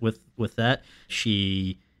consistent with that.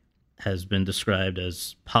 She has been described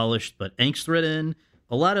as polished but angst-ridden.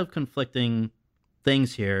 A lot of conflicting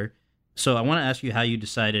things here. So I want to ask you how you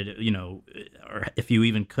decided, or if you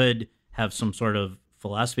even could have some sort of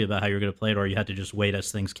philosophy about how you're going to play it, or you had to just wait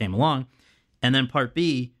as things came along. And then part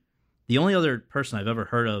B, the only other person I've ever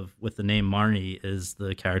heard of with the name Marnie is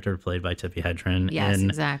the character played by Tippi Hedren in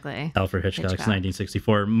exactly. Alfred Hitchcock's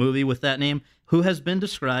 1964 movie with that name, who has been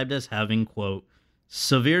described as having, quote,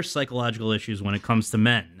 severe psychological issues when it comes to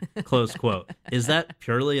men, close quote. Is that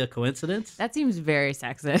purely a coincidence? That seems very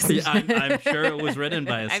sexist. I'm sure it was written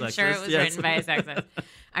by a sexist. I'm sure it was written by a sexist.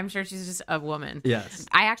 I'm sure she's just a woman. Yes.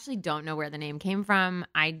 I actually don't know where the name came from.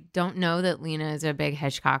 I don't know that Lena is a big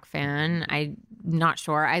Hitchcock fan. I'm not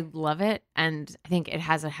sure. I love it. And I think it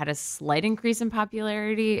has had a slight increase in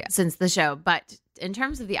popularity since the show. But in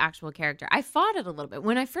terms of the actual character, I fought it a little bit.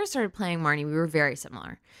 When I first started playing Marnie, we were very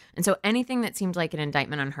similar. And so anything that seemed like an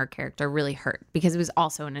indictment on her character really hurt because it was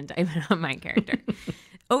also an indictment on my character.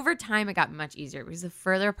 Over time, it got much easier because the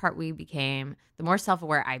further apart we became, the more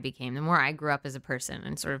self-aware I became, the more I grew up as a person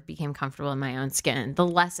and sort of became comfortable in my own skin, the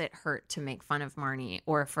less it hurt to make fun of Marnie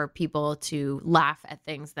or for people to laugh at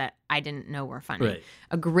things that I didn't know were funny. Right.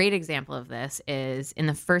 A great example of this is in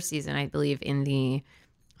the first season, I believe in the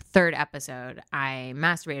third episode, I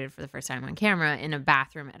masturbated for the first time on camera in a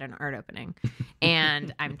bathroom at an art opening.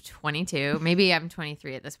 And I'm 22. Maybe I'm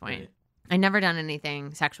 23 at this point. Right. I'd never done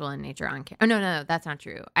anything sexual in nature on camera. Oh, no, that's not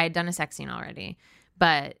true. I had done a sex scene already,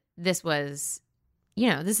 but this was,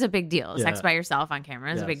 this is a big deal. Yeah. Sex by yourself on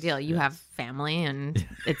camera is a big deal. You have family and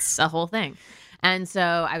it's a whole thing. And so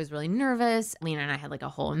I was really nervous. Lena and I had like a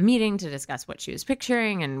whole meeting to discuss what she was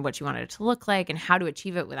picturing and what she wanted it to look like, and how to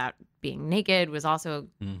achieve it without being naked was also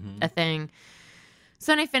a thing.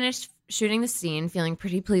 So then I finished shooting the scene, feeling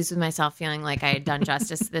pretty pleased with myself, feeling like I had done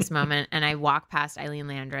justice to this moment. And I walked past Eileen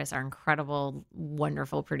Landris, our incredible,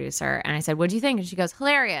 wonderful producer. And I said, "What do you think?" And she goes,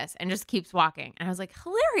 "Hilarious," and just keeps walking. And I was like,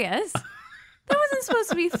 "Hilarious? That wasn't supposed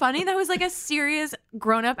to be funny. That was like a serious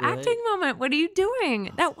grown-up acting moment. What are you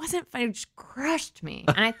doing? That wasn't funny." It just crushed me.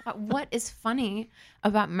 And I thought, what is funny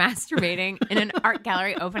about masturbating in an art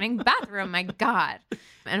gallery opening bathroom? My God.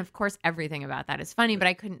 And of course, everything about that is funny, but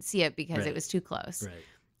I couldn't see it because it was too close. Right.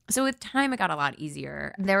 So with time, it got a lot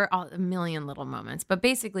easier. There were a million little moments, but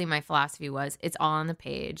basically my philosophy was it's all on the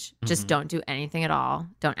page. Just don't do anything at all.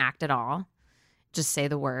 Don't act at all. Just say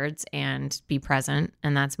the words and be present.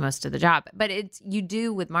 And that's most of the job. But you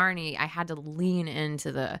do with Marnie, I had to lean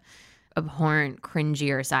into the abhorrent,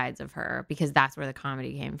 cringier sides of her because that's where the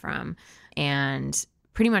comedy came from. And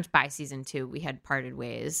pretty much by season 2, we had parted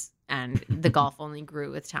ways. And the gulf only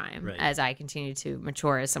grew with time as I continued to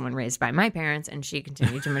mature as someone raised by my parents, and she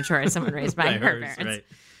continued to mature as someone raised by her parents. Right.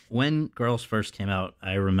 When Girls first came out,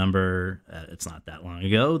 I remember, it's not that long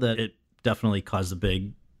ago, that it definitely caused a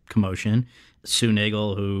big commotion. Sue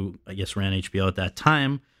Nagel, who I guess ran HBO at that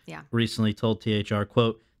time, recently told THR,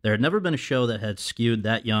 quote, "There had never been a show that had skewed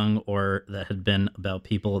that young or that had been about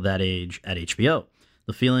people that age at HBO.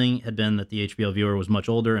 The feeling had been that the HBO viewer was much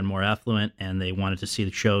older and more affluent, and they wanted to see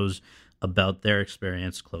the shows about their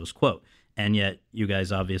experience," close quote. And yet you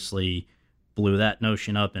guys obviously blew that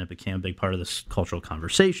notion up, and it became a big part of this cultural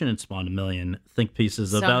conversation and spawned a million think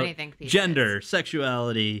pieces about gender,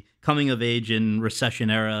 sexuality, coming of age in recession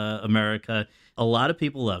era America. A lot of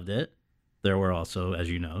people loved it. There were also, as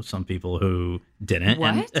you know, some people who didn't.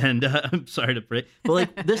 What? And I'm sorry to break, but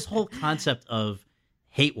like this whole concept of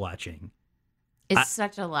hate watching, it's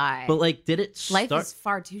such a lie. but like, did it start? Life is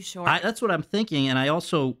far too short. That's what I'm thinking. And I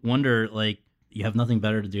also wonder, like, you have nothing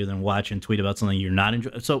better to do than watch and tweet about something you're not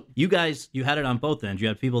enjoying. So you guys, you had it on both ends. You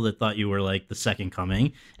had people that thought you were like the second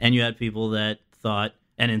coming, and you had people that thought,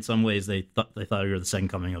 and in some ways they thought you were the second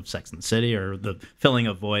coming of Sex and the City, or the filling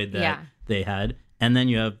a void that they had. And then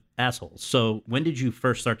you have assholes. So when did you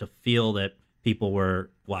first start to feel that people were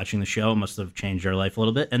watching the show? It must have changed your life a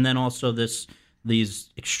little bit. And then also these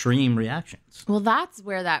extreme reactions. Well, that's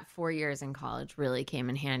where that 4 years in college really came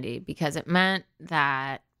in handy, because it meant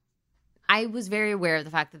that I was very aware of the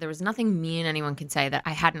fact that there was nothing mean anyone could say that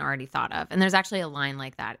I hadn't already thought of. And there's actually a line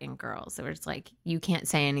like that in Girls, where it's like, you can't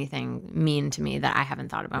say anything mean to me that I haven't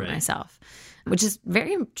thought about myself, which is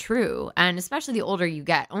very true. And especially the older you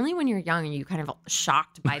get, only when you're young are you kind of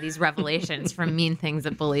shocked by these revelations from mean things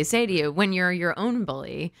that bullies say to you. When you're your own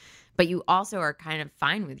bully, but you also are kind of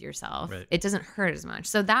fine with yourself, it doesn't hurt as much.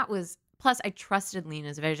 So that was, plus I trusted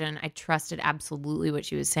Lena's vision. I trusted absolutely what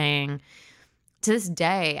she was saying. To this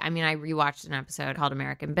day, I mean, I rewatched an episode called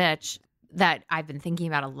American Bitch that I've been thinking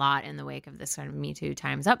about a lot in the wake of this kind of Me Too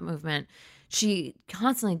Time's Up movement. She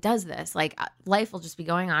constantly does this. Like, life will just be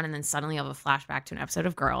going on, and then suddenly you'll have a flashback to an episode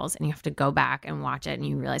of Girls, and you have to go back and watch it, and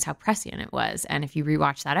you realize how prescient it was. And if you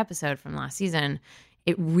rewatch that episode from last season,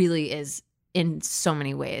 it really is, in so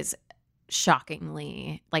many ways,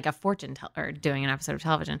 shockingly like a fortune teller doing an episode of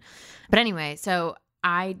television. But anyway, so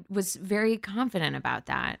I was very confident about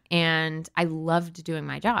that, and I loved doing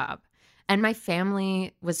my job. And my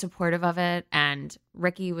family was supportive of it, and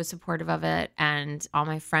Ricky was supportive of it, and all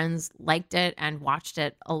my friends liked it and watched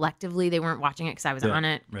it electively. They weren't watching it because I was on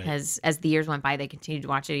it. As the years went by, they continued to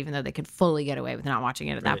watch it, even though they could fully get away with not watching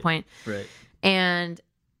it at that point. And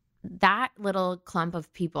that little clump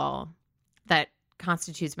of people that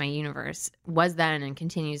constitutes my universe was then and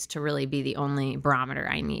continues to really be the only barometer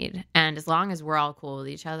I need. And as long as we're all cool with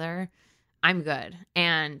each other, I'm good.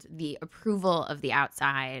 And the approval of the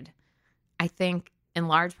outside, I think in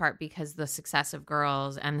large part because the success of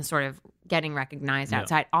Girls and the sort of getting recognized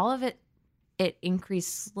outside, all of it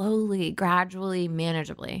increased slowly, gradually,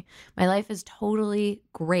 manageably. My life is totally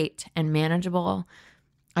great and manageable.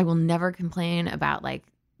 I will never complain about, like,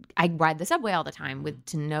 I ride the subway all the time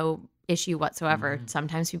to no issue whatsoever.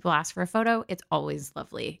 Sometimes people ask for a photo. It's always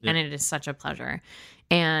lovely. And it is such a pleasure.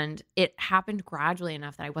 And it happened gradually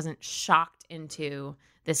enough that I wasn't shocked into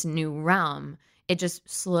this new realm. It just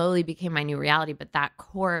slowly became my new reality. But that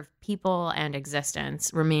core of people and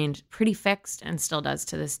existence remained pretty fixed and still does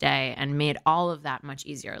to this day, and made all of that much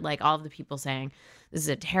easier. Like all of the people saying, this is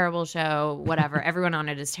a terrible show, whatever. Everyone on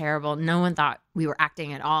it is terrible. No one thought we were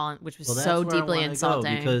acting at all, which was so deeply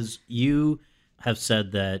insulting. Because you have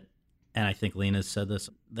said that, and I think Lena's said this,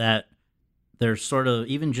 that there's sort of,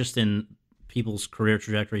 even just in people's career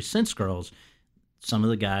trajectory since Girls, some of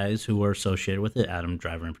the guys who were associated with it, Adam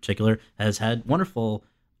Driver in particular, has had wonderful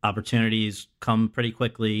opportunities come pretty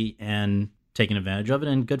quickly and taken advantage of it,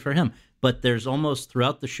 and good for him. But there's almost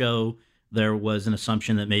throughout the show, there was an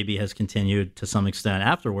assumption that maybe has continued to some extent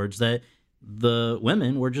afterwards that the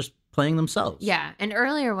women were just playing themselves. Yeah. And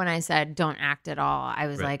earlier when I said don't act at all, I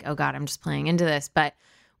was like, oh God, I'm just playing into this. But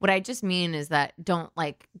what I just mean is that don't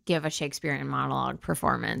like give a Shakespearean monologue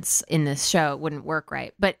performance in this show. It wouldn't work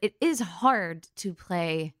right. But it is hard to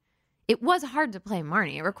play. It was hard to play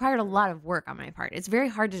Marnie. It required a lot of work on my part. It's very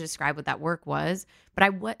hard to describe what that work was,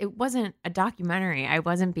 but it wasn't a documentary. I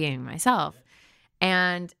wasn't being myself.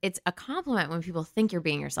 And it's a compliment when people think you're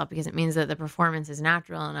being yourself, because it means that the performance is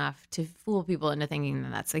natural enough to fool people into thinking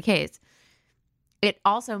that that's the case. It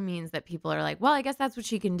also means that people are like, well, I guess that's what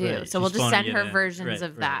she can do. Right. So we'll just send her versions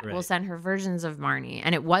of that. Right. We'll send her versions of Marnie.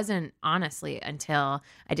 And it wasn't, honestly, until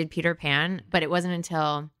I did Peter Pan, but it wasn't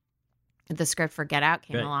until the script for Get Out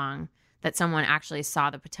came along that someone actually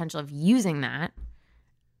saw the potential of using that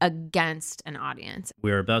against an audience.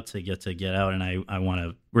 We're about to Get Out, and I want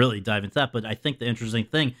to really dive into that. But I think the interesting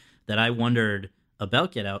thing that I wondered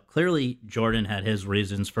about Get Out, clearly Jordan had his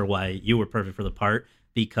reasons for why you were perfect for the part,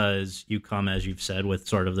 because you come, as you've said, with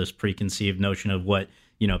sort of this preconceived notion of what,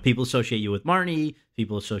 people associate you with Marnie,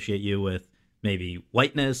 people associate you with maybe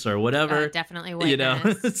whiteness or whatever. Definitely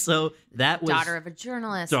whiteness. So that was daughter of a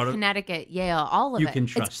journalist, Connecticut, Yale, all of it. You can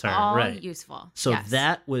trust it's her, all right? Useful. So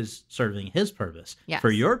that was serving his purpose. Yes.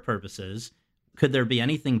 For your purposes, could there be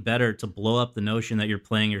anything better to blow up the notion that you're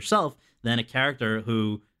playing yourself than a character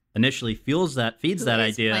who initially feeds that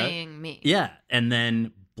idea, playing me? Yeah, and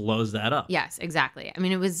then blows that up. Yes, exactly. I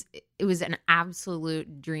mean, it was an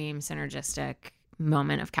absolute dream synergistic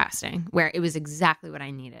moment of casting where it was exactly what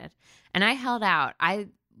I needed. And I held out. I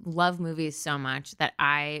love movies so much that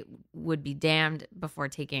I would be damned before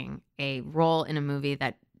taking a role in a movie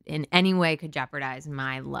that in any way could jeopardize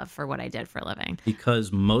my love for what I did for a living.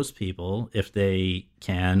 Because most people, if they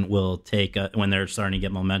can, will take when they're starting to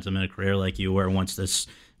get momentum in a career like you were once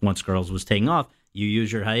Girls was taking off, you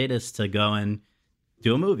use your hiatus to go and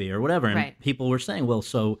do a movie or whatever. And people were saying, well,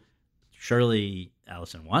 so surely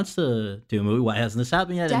Allison wants to do a movie. Why hasn't this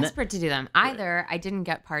happened yet? Desperate to do them. Either I didn't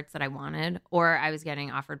get parts that I wanted, or I was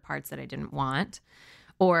getting offered parts that I didn't want,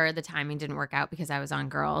 or the timing didn't work out because I was on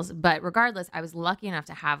Girls. But regardless, I was lucky enough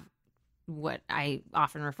to have what I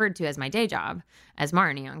often referred to as my day job as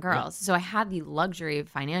Marnie on Girls. So I had the luxury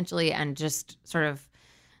financially and just sort of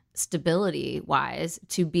stability wise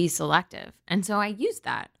to be selective. And so I used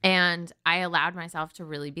that, and I allowed myself to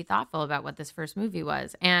really be thoughtful about what this first movie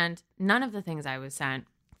was. And none of the things I was sent,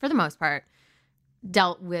 for the most part,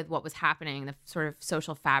 dealt with what was happening, the sort of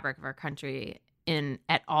social fabric of our country in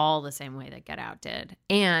at all the same way that Get Out did.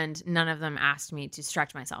 And none of them asked me to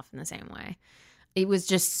stretch myself in the same way. It was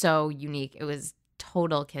just so unique. It was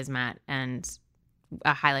total kismet and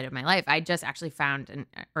a highlight of my life. I just actually found an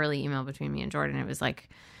early email between me and Jordan. It was like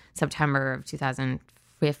September of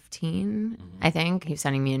 2015, I think. He was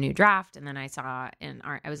sending me a new draft, and then I saw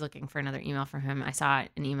I was looking for another email from him. I saw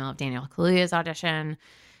an email of Daniel Kaluuya's audition.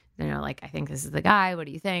 Like, I think this is the guy. What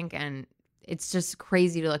do you think? And it's just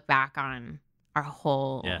crazy to look back on our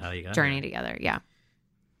whole journey together. Yeah.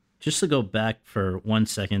 Just to go back for 1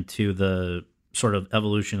 second to the sort of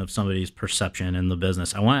evolution of somebody's perception in the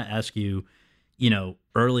business, I want to ask you,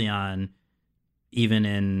 early on, even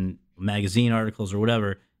in magazine articles or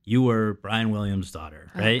whatever, you were Brian Williams' daughter,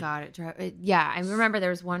 right? Oh, God. Yeah, I remember there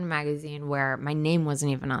was one magazine where my name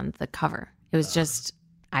wasn't even on the cover. It was just,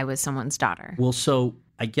 I was someone's daughter. Well, so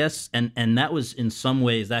I guess, and that was in some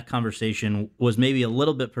ways, that conversation was maybe a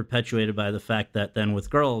little bit perpetuated by the fact that then with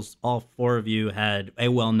Girls, all four of you had a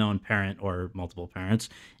well-known parent or multiple parents,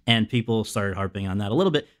 and people started harping on that a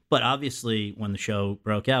little bit. But obviously, when the show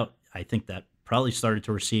broke out, I think that probably started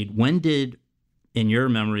to recede. When did, in your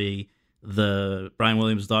memory, the Brian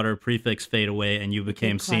Williams' daughter prefix fade away and you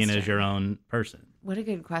became seen as your own person? What a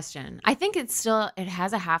good question. I think it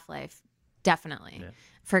has a half-life, definitely. Yeah.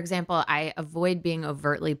 For example, I avoid being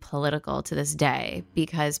overtly political to this day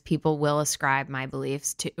because people will ascribe my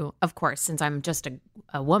beliefs to, of course, since I'm just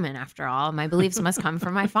a woman after all, my beliefs must come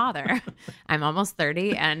from my father. I'm almost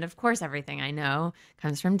 30, and of course everything I know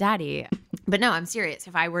comes from daddy. But no, I'm serious.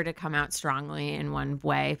 If I were to come out strongly in one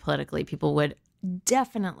way politically, people would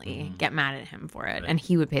definitely get mad at him for it, and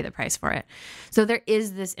he would pay the price for it. So there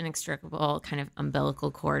is this inextricable kind of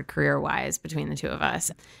umbilical cord career-wise between the two of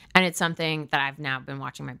us. And it's something that I've now been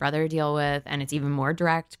watching my brother deal with, and it's even more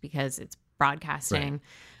direct because it's broadcasting. Right.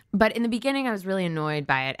 But in the beginning, I was really annoyed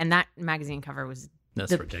by it. And that magazine cover was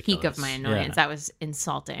the ridiculous. Peak of my annoyance. Yeah. That was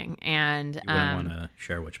insulting. And you wouldn't want to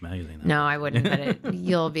share which magazine that No, was. I wouldn't, but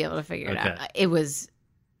you'll be able to figure it out. It was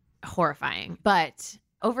horrifying. But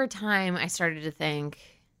over time, I started to think,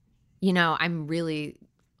 I'm really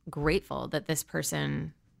grateful that this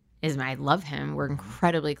person I love him. We're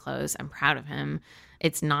incredibly close. I'm proud of him.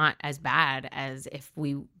 It's not as bad as if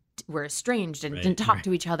we were estranged and didn't talk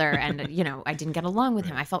to each other. And, I didn't get along with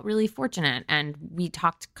him. I felt really fortunate. And we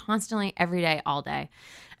talked constantly every day, all day.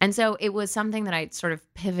 And so it was something that I sort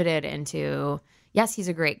of pivoted into, yes, he's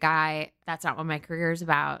a great guy. That's not what my career is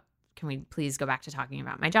about. Can we please go back to talking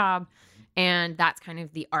about my job? And that's kind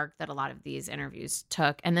of the arc that a lot of these interviews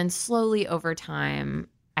took. And then slowly over time,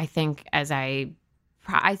 I think as I'd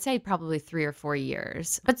say probably 3 or 4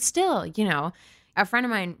 years, but still, a friend of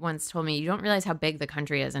mine once told me, you don't realize how big the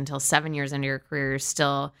country is until 7 years into your career, you're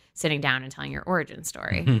still sitting down and telling your origin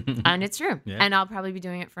story. And it's true. Yeah. And I'll probably be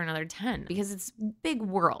doing it for another 10 because it's a big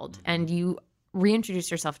world and you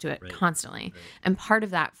reintroduce yourself to it constantly. Right. And part of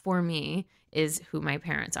that for me is who my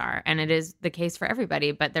parents are. And it is the case for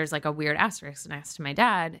everybody, but there's like a weird asterisk next to my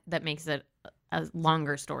dad that makes it a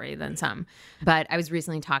longer story than some. But I was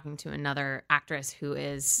recently talking to another actress who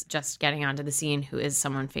is just getting onto the scene, who is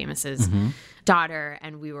someone famous's daughter.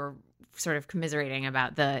 And we were sort of commiserating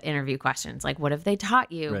about the interview questions. Like, what have they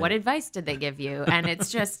taught you? Right. What advice did they give you? And it's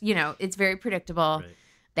just, it's very predictable. Right.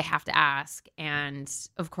 They have to ask. And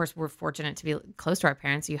of course, we're fortunate to be close to our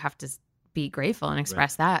parents. You have to be grateful and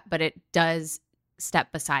express that. But it does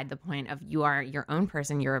step beside the point of you are your own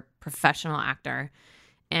person. You're a professional actor.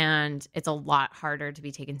 And it's a lot harder to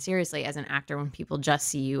be taken seriously as an actor when people just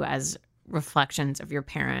see you as reflections of your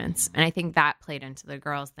parents. And I think that played into the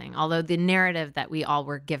girls thing. Although the narrative that we all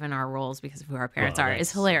were given our roles because of who our parents are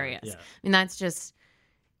is hilarious. Yeah. I mean, that's just,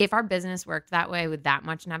 if our business worked that way with that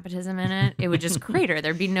much nepotism in it, it would just crater.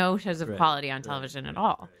 There'd be no shows of quality on television at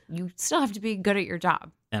all. You still have to be good at your job.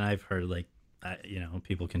 And I've heard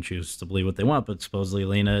people can choose to believe what they want, but supposedly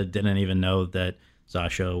Lena didn't even know that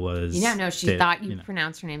Sasha was... she thought you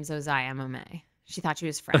pronounced her name Zosiah Momay. She thought she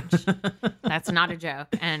was French. That's not a joke.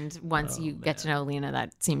 And once you get to know Lena,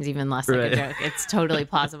 that seems even less like a joke. It's totally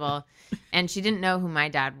plausible. And she didn't know who my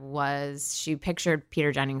dad was. She pictured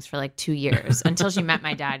Peter Jennings for like 2 years. Until she met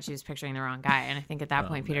my dad, she was picturing the wrong guy. And I think at that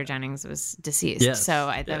point, Peter Jennings was deceased. Yes.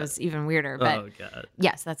 So that was even weirder. But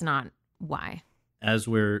yes, that's not why. As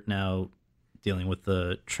we're now dealing with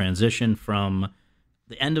the transition from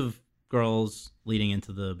the end of Girls leading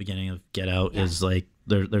into the beginning of Get Out is like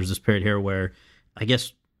there's this period here where I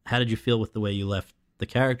guess how did you feel with the way you left the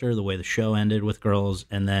character, the way the show ended with Girls,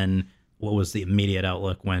 and then what was the immediate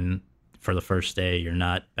outlook when for the first day you're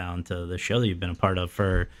not bound to the show that you've been a part of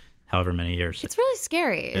for however many years? It's really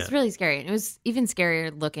scary. It's really scary. And it was even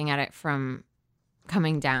scarier looking at it from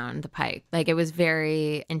coming down the pike. Like it was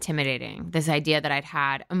very intimidating. This idea that I'd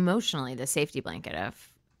had emotionally the safety blanket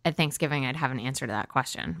of at Thanksgiving, I'd have an answer to that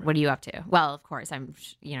question. Right. What are you up to? Well, of course,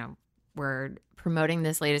 we're promoting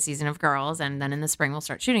this latest season of Girls, and then in the spring we'll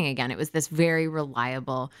start shooting again. It was this very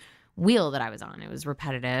reliable wheel that I was on. It was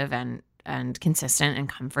repetitive and consistent and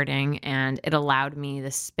comforting, and it allowed me the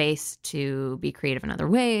space to be creative in other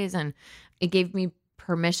ways, and it gave me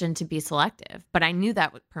permission to be selective. But I knew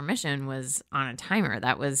that permission was on a timer.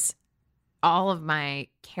 That was all of my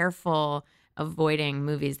careful avoiding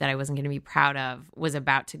movies that I wasn't going to be proud of was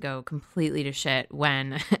about to go completely to shit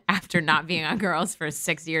when, after not being on Girls for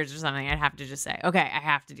 6 years or something, I'd have to just say, okay, I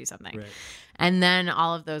have to do something. Right. And then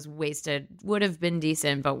all of those wasted, would have been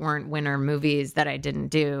decent, but weren't winner movies that I didn't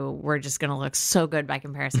do were just going to look so good by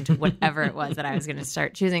comparison to whatever it was that I was going to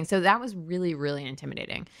start choosing. So that was really, really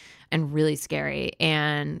intimidating and really scary.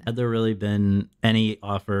 And had there really been any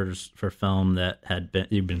offers for film that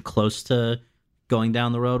you've been close to going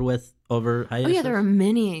down the road with over hiatus? Oh yeah, there were a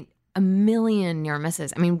million near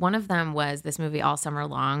misses. I mean, one of them was this movie All Summer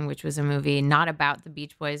Long, which was a movie not about the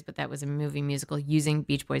Beach Boys, but that was a movie musical using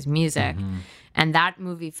Beach Boys music. Mm-hmm. And that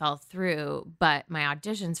movie fell through, but my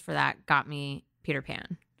auditions for that got me Peter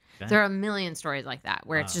Pan. Okay. There are a million stories like that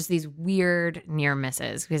where it's just these weird near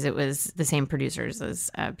misses because it was the same producers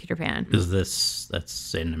as Peter Pan. That's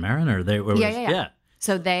Satan and Marin, or they were? Yeah.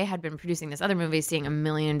 So they had been producing this other movie, seeing a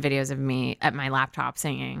million videos of me at my laptop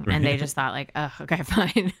singing, and they just thought like, oh, okay,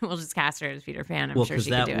 fine, we'll just cast her as Peter Pan. I'm sure she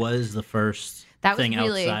could do it. That was the first thing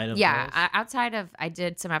outside of Girls? Outside of, I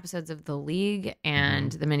did some episodes of The League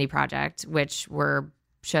and The Mindy Project, which were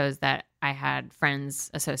shows that I had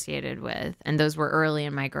friends associated with, and those were early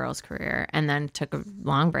in my Girls career, and then took a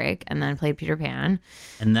long break and then played Peter Pan.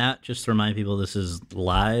 And that, just to remind people, this is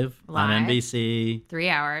live on NBC. 3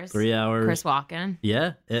 hours. Chris Walken.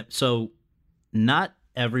 Yeah. So not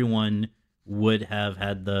everyone would have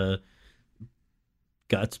had the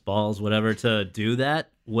guts, balls, whatever, to do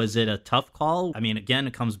that. Was it a tough call? I mean, again,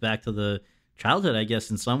 it comes back to the childhood, I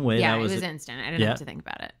guess, in some way. Yeah, it was instant. I didn't have to think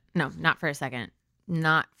about it. No, not for a second.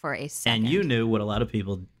 Not for a second. And you knew what a lot of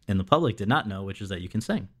people in the public did not know, which is that you can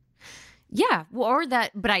sing. Yeah,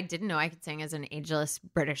 but I didn't know I could sing as an ageless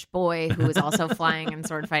British boy who was also flying and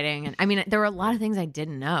sword fighting. And I mean, there were a lot of things I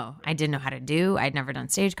didn't know. I didn't know how to do. I'd never done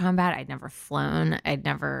stage combat. I'd never flown. I'd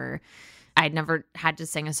never had to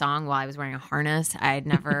sing a song while I was wearing a harness. I'd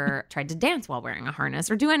never tried to dance while wearing a harness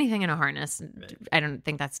or do anything in a harness. Right. I don't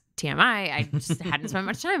think that's TMI. I just hadn't spent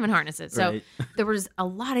much time in harnesses. So there was a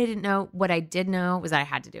lot I didn't know. What I did know was that I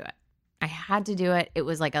had to do it. I had to do it. It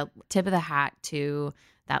was like a tip of the hat to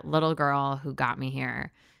that little girl who got me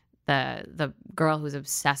here. The girl who was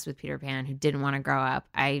obsessed with Peter Pan, who didn't want to grow up.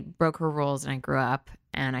 I broke her rules and I grew up,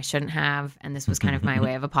 and I shouldn't have. And this was kind of my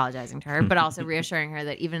way of apologizing to her, but also reassuring her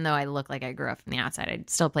that even though I look like I grew up from the outside, I'd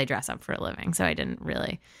still play dress up for a living. So I didn't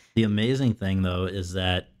really. The amazing thing, though, is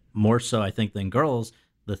that more so, I think, than Girls,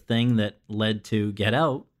 the thing that led to Get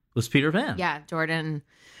Out was Peter Pan. Yeah, Jordan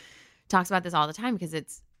talks about this all the time because it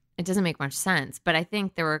doesn't make much sense. But I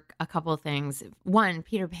think there were a couple of things. One,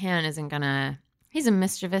 Peter Pan isn't going to. He's a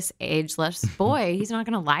mischievous, ageless boy. He's not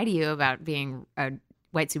going to lie to you about being a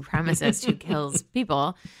white supremacist who kills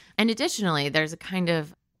people. And additionally, there's a kind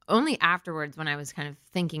of, only afterwards when I was kind of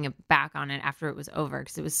thinking back on it after it was over,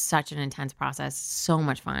 because it was such an intense process, so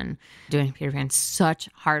much fun doing Peter Pan, such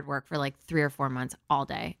hard work for like 3 or 4 months, all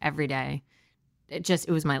day, every day. It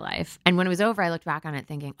was my life. And when it was over, I looked back on it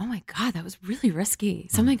thinking, oh my God, that was really risky.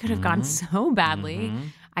 Something could have gone so badly.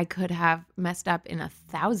 I could have messed up in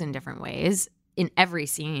 1,000 different ways. In every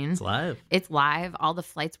scene. It's live. All the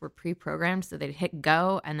flights were pre-programmed, so they'd hit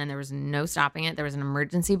go, and then there was no stopping it. There was an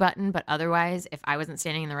emergency button, but otherwise, if I wasn't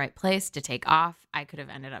standing in the right place to take off, I could have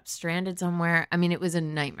ended up stranded somewhere. I mean, it was a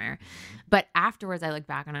nightmare. But afterwards, I looked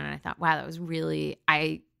back on it, and I thought, wow, that was really,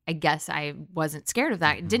 I guess I wasn't scared of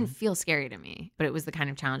that. It didn't feel scary to me, but it was the kind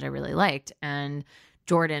of challenge I really liked. And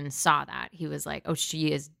Jordan saw that. He was like, oh,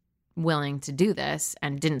 she is willing to do this,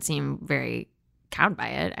 and didn't seem very cowed by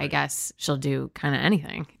it. I guess she'll do kind of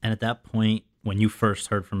anything. And at that point, when you first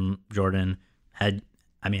heard from Jordan, I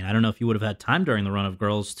don't know if you would have had time during the run of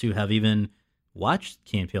Girls to have even watched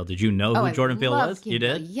Key and Peele. Did you know who Jordan Peele was? You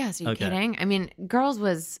did? Yes. Are you kidding? I mean, Girls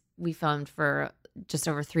we filmed for just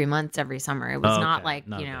over 3 months every summer. It was not like,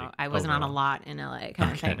 I wasn't on a lot in LA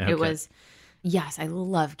kind of thing. It was, yes, I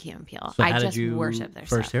love Key and Peele. So I just worship their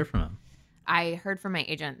stuff. First hear from him? I heard from my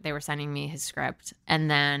agent. They were sending me his script, and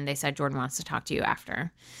then they said, Jordan wants to talk to you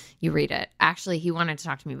after you read it. Actually, he wanted to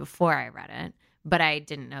talk to me before I read it, but I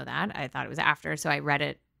didn't know that. I thought it was after, so I read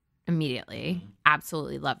it immediately.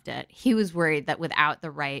 Absolutely loved it. He was worried that without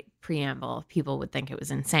the right preamble, people would think it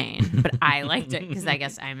was insane, but I liked it because I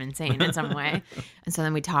guess I'm insane in some way. And so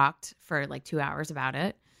then we talked for like 2 hours about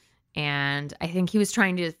it. And I think he was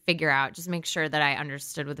trying to figure out, just make sure that I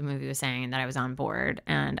understood what the movie was saying and that I was on board.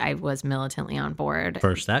 And I was militantly on board.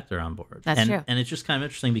 First actor on board. That's true. And it's just kind of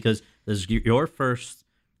interesting because this is your first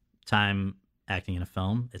time acting in a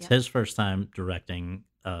film. It's his first time directing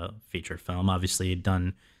a feature film. Obviously, he'd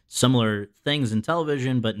done similar things in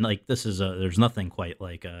television, but like this is there's nothing quite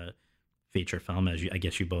like a feature film, as I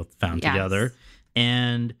guess you both found together.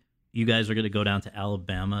 And you guys are going to go down to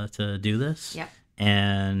Alabama to do this. Yep.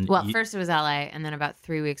 And first it was LA, and then about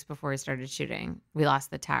 3 weeks before we started shooting, we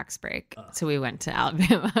lost the tax break, so we went to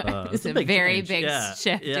Alabama. It was a very big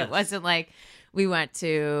shift. Yes. It wasn't like we went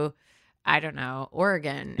to, I don't know,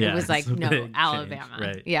 Oregon. It was like Alabama.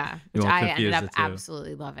 Right. Yeah, which I ended up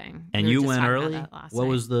absolutely loving. And you went early. What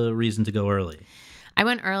was the reason to go early? I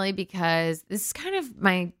went early because this is kind of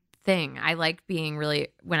my thing. I like being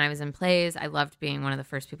when I was in plays, I loved being one of the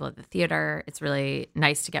first people at the theater. It's really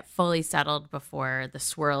nice to get fully settled before the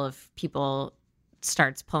swirl of people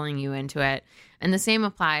starts pulling you into it. And the same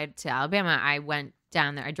applied to Alabama. I went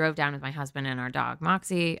down there. I drove down with my husband and our dog,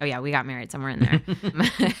 Moxie. Oh, yeah, we got married somewhere in there.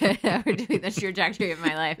 We're doing the trajectory of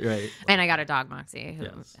my life. Right. And I got a dog, Moxie, who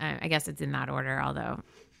I guess it's in that order, although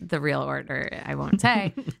the real order I won't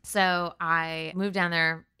say. So I moved down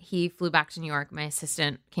there. he flew back to New York. My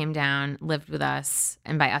assistant came down, lived with us.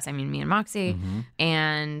 And by us, I mean me and Moxie.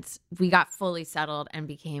 And we got fully settled and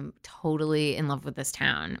became totally in love with this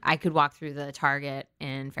town. I could walk through the Target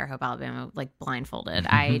in Fairhope, Alabama, like blindfolded.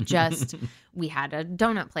 We had a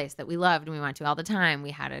donut place that we loved and we went to all the time.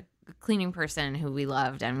 We had a cleaning person who we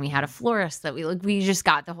loved, and we had a florist that we just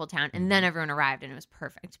got the whole town. And then everyone arrived and it was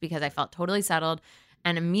perfect because I felt totally settled.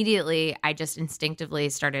 And immediately I just instinctively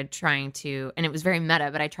started trying to, and it was very meta,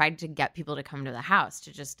 but I tried to get people to come to the house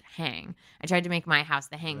to just hang. I tried to make my house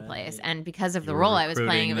the hang place. And because of the role I was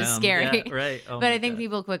playing, it was scary. Yeah, right. Oh but I think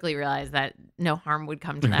people quickly realized that no harm would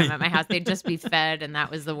come to them at my house. They'd just be fed, and that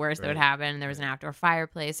was the worst that would happen. There was an outdoor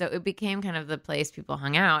fireplace. So it became kind of the place people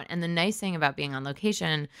hung out. And the nice thing about being on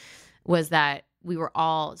location was that we were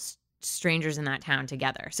all strangers in that town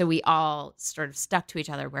together. So we all sort of stuck to each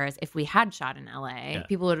other. Whereas if we had shot in LA,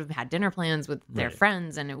 people would have had dinner plans with their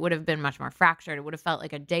friends, and it would have been much more fractured. It would have felt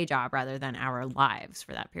like a day job rather than our lives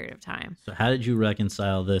for that period of time. So how did you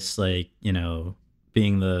reconcile this, like, you know,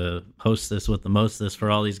 being the hostess with the mostess for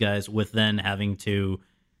all these guys with then having to,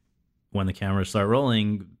 when the cameras start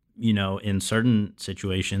rolling, you know, in certain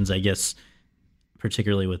situations, I guess,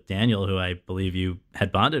 particularly with Daniel, who I believe you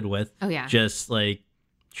had bonded with, just like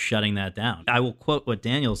shutting that down. I will quote what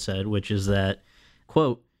Daniel said, which is that,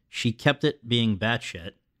 quote, she kept it being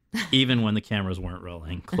batshit even when the cameras weren't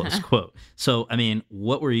rolling, close quote. So, I mean,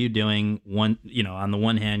 what were you doing? On the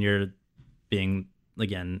one hand, you're being,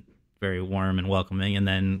 again, very warm and welcoming. And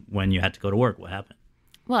then when you had to go to work, what happened?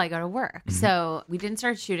 Well, I go to work. So we didn't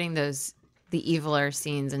start shooting the eviler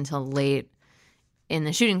scenes until late in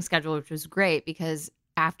the shooting schedule, which was great because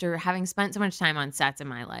after having spent so much time on sets in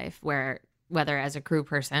my life, whether as a crew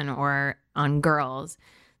person or on Girls,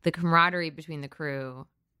 the camaraderie between the crew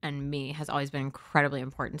and me has always been incredibly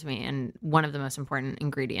important to me and one of the most important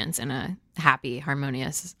ingredients in a happy,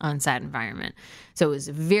 harmonious on-set environment. So it was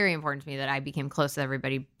very important to me that I became close with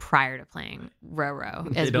everybody prior to playing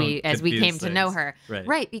Roro as we came to know her.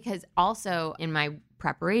 Right, because also in my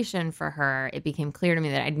preparation for her, it became clear to me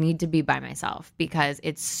that I'd need to be by myself because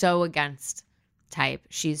it's so against type.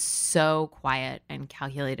 She's so quiet and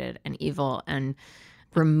calculated and evil and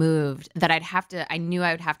removed that I knew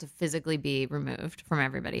I would have to physically be removed from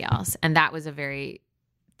everybody else. And that was very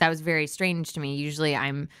strange to me. Usually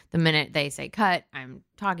the minute they say cut, I'm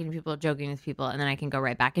talking to people, joking with people, and then I can go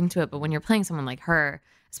right back into it. But when you're playing someone like her,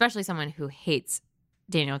 especially someone who hates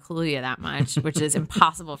Daniel Kaluuya that much, which is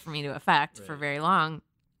impossible for me to affect for very long,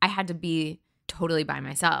 I had to be totally by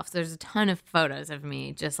myself. So there's a ton of photos of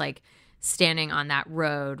me just like standing on that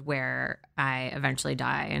road where I eventually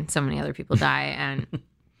die and so many other people die, and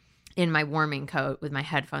in my warming coat with my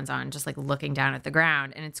headphones on, just like looking down at the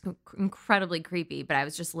ground. And it's incredibly creepy, but I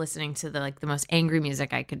was just listening to the most angry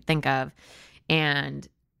music I could think of and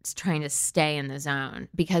trying to stay in the zone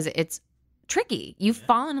because it's tricky. You've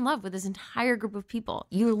fallen in love with this entire group of people.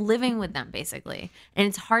 You're living with them basically. And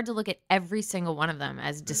it's hard to look at every single one of them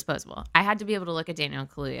as disposable. I had to be able to look at Daniel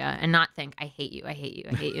Kaluuya and not think, I hate you, I hate you,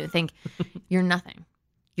 I hate you. Think, you're nothing.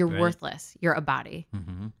 You're worthless. You're a body.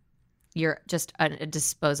 You're just a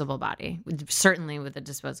disposable body, certainly with a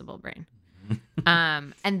disposable brain.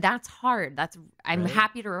 And that's hard. I'm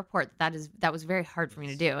happy to report that was very hard for me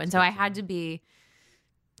to do. And so I had to be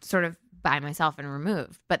sort of by myself and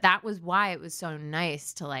removed. But that was why it was so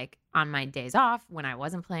nice to on my days off when I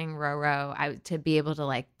wasn't playing Roro, to be able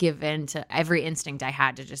to give in to every instinct I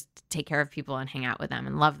had to just take care of people and hang out with them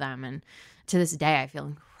and love them. And to this day, I feel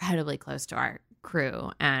incredibly close to our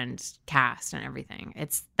crew and cast and everything.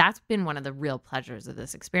 That's been one of the real pleasures of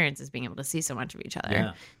this experience, is being able to see so much of each other.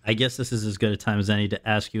 Yeah. I guess this is as good a time as any to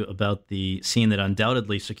ask you about the scene that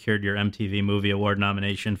undoubtedly secured your MTV Movie Award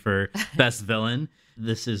nomination for Best Villain.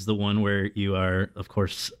 This is the one where you are, of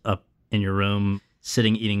course, up in your room,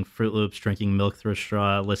 sitting, eating Fruit Loops, drinking milk through a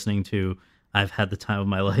straw, listening to I've Had the Time of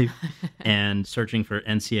My Life, and searching for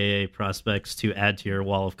NCAA prospects to add to your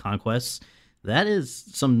wall of conquests. That is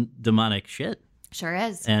some demonic shit. Sure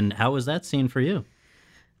is. And how was that scene for you?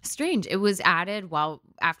 Strange. It was added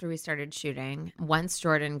after we started shooting. Once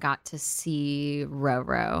Jordan got to see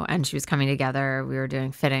Roro and she was coming together, we were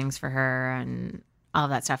doing fittings for her and all of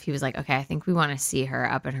that stuff. He was like, okay, I think we want to see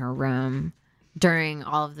her up in her room during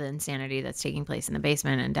all of the insanity that's taking place in the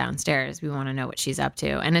basement and downstairs. We want to know what she's up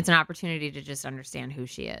to. And it's an opportunity to just understand who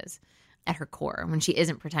she is at her core when she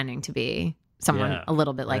isn't pretending to be someone a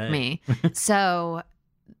little bit like me. So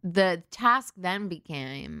the task then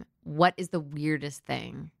became, what is the weirdest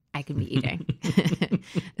thing I could be eating?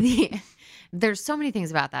 There's so many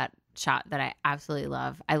things about that shot that I absolutely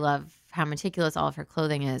love. I love how meticulous all of her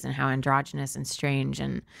clothing is and how androgynous and strange.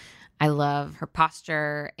 And I love her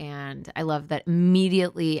posture, and I love that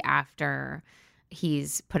immediately after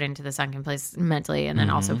he's put into the sunken place mentally and then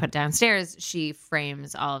also put downstairs, she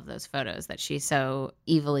frames all of those photos that she so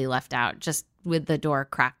evilly left out, just with the door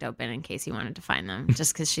cracked open in case he wanted to find them,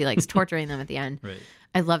 just because she likes torturing them at the end. Right.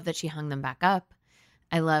 I love that she hung them back up.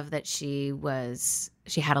 I love that she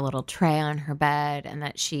had a little tray on her bed, and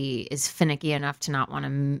that she is finicky enough to not want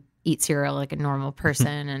to eat cereal like a normal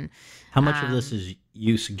person. And how much of this is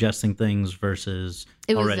you suggesting things versus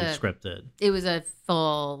already scripted? It was a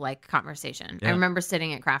full conversation. Yeah. I remember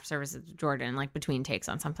sitting at craft services with Jordan, between takes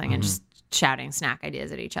on something and just shouting snack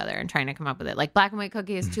ideas at each other and trying to come up with it. Like, black and white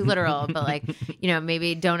cookie is too literal, but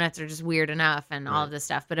maybe donuts are just weird enough and all of this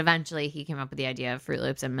stuff. But eventually he came up with the idea of Fruit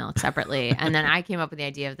Loops and milk separately. And then I came up with the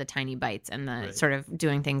idea of the tiny bites and the sort of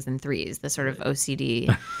doing things in threes, the sort of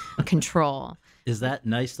OCD control. Is that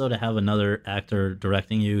nice though, to have another actor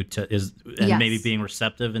directing you maybe being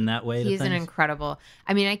receptive in that way? He's an incredible.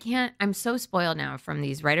 I mean, I'm so spoiled now from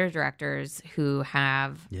these writer directors who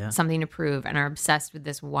have something to prove and are obsessed with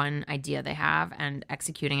this one idea they have and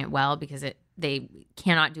executing it well, because they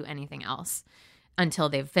cannot do anything else until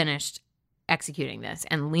they've finished executing this.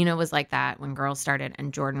 And Lena was like that when Girls started,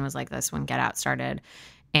 and Jordan was like this when Get Out started.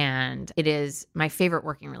 And it is my favorite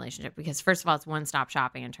working relationship because, first of all, it's one-stop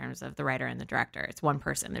shopping in terms of the writer and the director. It's one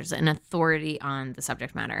person. There's an authority on the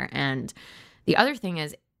subject matter. And the other thing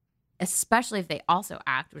is, especially if they also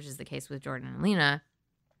act, which is the case with Jordan and Lena,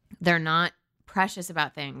 they're not precious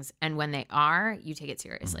about things. And when they are, you take it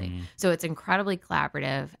seriously. So it's incredibly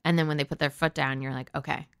collaborative. And then when they put their foot down, you're like,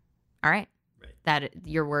 okay, all right. That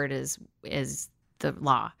your word is the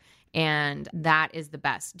law. And that is the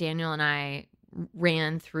best. Daniel and I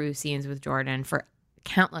ran through scenes with Jordan for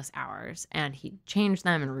countless hours, and he changed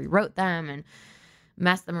them and rewrote them and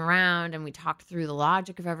messed them around, and we talked through the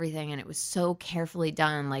logic of everything, and it was so carefully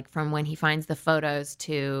done. Like, from when he finds the photos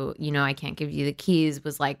to, I can't give you the keys,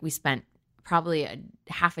 was we spent probably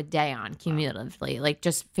half a day on cumulatively,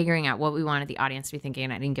 just figuring out what we wanted the audience to be thinking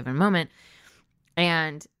at any given moment.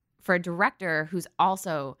 And for a director who's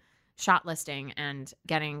also shot listing and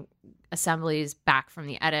getting assemblies back from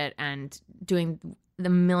the edit and doing the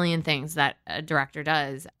million things that a director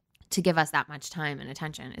does, to give us that much time and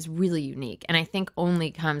attention is really unique. And I think only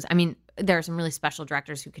comes, there are some really special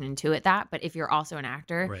directors who can intuit that, but if you're also an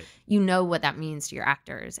actor, you know what that means to your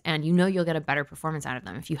actors, and you'll get a better performance out of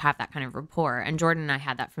them if you have that kind of rapport. And Jordan and I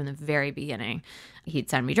had that from the very beginning. He'd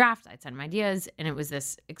send me drafts, I'd send him ideas, and it was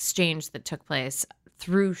this exchange that took place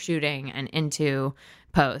through shooting and into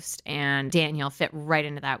post. And Daniel fit right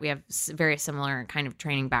into that. We have very similar kind of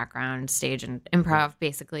training background, stage and improv,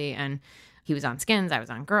 basically. And he was on Skins, I was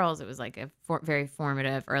on Girls. It was a very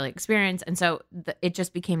formative early experience. And so it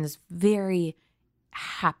just became this very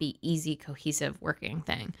happy, easy, cohesive working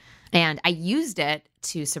thing. And I used it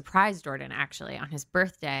to surprise Jordan, actually, on his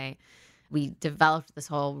birthday. We developed this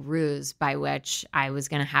whole ruse by which I was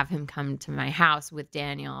going to have him come to my house with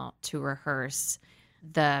Daniel to rehearse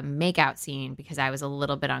the makeout scene, because I was a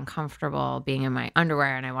little bit uncomfortable being in my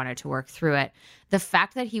underwear and I wanted to work through it. The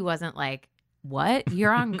fact that he wasn't like, what?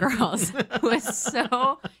 You're on Girls was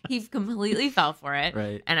he completely fell for it.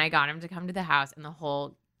 Right. And I got him to come to the house, and the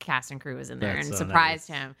whole cast and crew was in there. That's and so surprised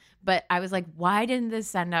nice. him. But I was like, why didn't this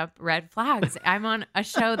send up red flags? I'm on a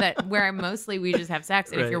show where mostly we just have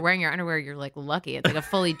sex. And if you're wearing your underwear, you're lucky. It's a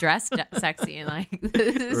fully dressed sex scene.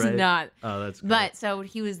 This is not. Oh, that's great. But so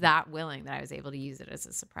he was that willing that I was able to use it as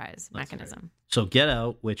a surprise mechanism. Great. So Get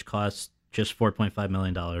Out, which cost just $4.5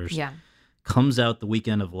 million. Yeah. Comes out the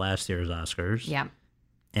weekend of last year's Oscars. Yeah.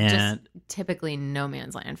 And just typically no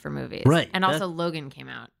man's land for movies. Right. And also Logan came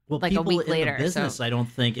out a week people later. In the business, I don't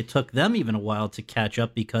think it took them even a while to catch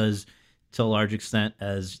up, because to a large extent,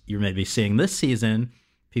 as you're maybe seeing this season,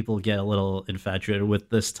 people get a little infatuated with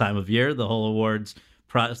this time of year, the whole awards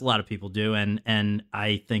process. A lot of people do. And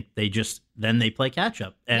I think they play catch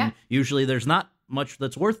up. And usually there's not much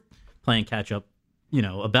that's worth playing catch up,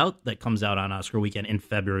 about that comes out on Oscar weekend in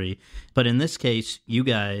February. But in this case, you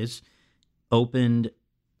guys opened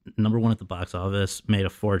number one at the box office, made a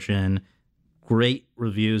fortune, great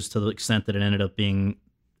reviews to the extent that it ended up being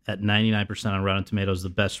at 99% on Rotten Tomatoes, the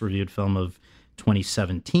best reviewed film of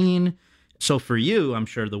 2017. So for you, I'm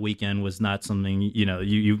sure the weekend was not something,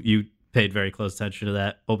 you paid very close attention to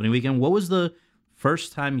that opening weekend. What was the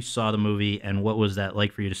first time you saw the movie, and what was that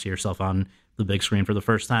like for you to see yourself on the big screen for the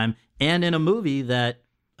first time, and in a movie that,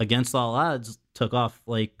 against all odds, took off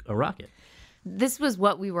like a rocket? This was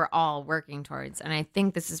what we were all working towards. And I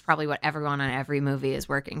think this is probably what everyone on every movie is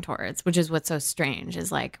working towards, which is what's so strange,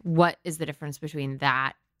 is what is the difference between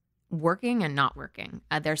that working and not working.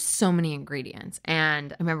 There's so many ingredients.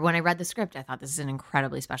 And I remember when I read the script, I thought this is an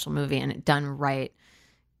incredibly special movie, and it done right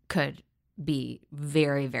could be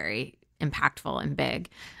very, very impactful and big.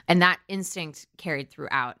 And that instinct carried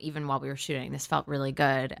throughout, even while we were shooting. This felt really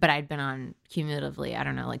good. But I'd been on cumulatively, I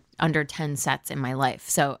don't know, like under 10 sets in my life.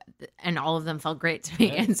 So, and all of them felt great to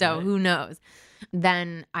me. Right, and so right. who knows?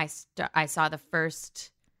 Then I saw the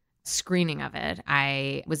first screening of it.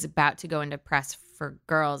 I was about to go into press for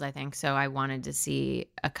Girls, I think. So I wanted to see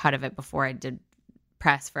a cut of it before I did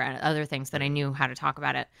press for other things that I knew how to talk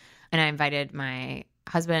about it. And I invited my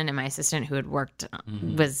husband and my assistant who had worked,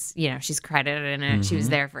 was, you know, she's credited in it. She was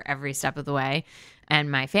there for every step of the way.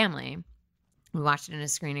 And my family. We watched it in a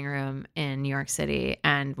screening room in New York City.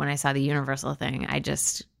 And when I saw the Universal thing,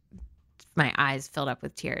 my eyes filled up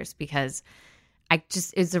with tears because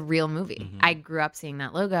it's a real movie. I grew up seeing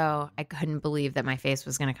that logo. I couldn't believe that my face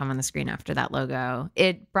was going to come on the screen after that logo.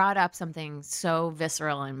 It brought up something so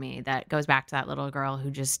visceral in me that goes back to that little girl who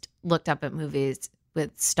just looked up at movies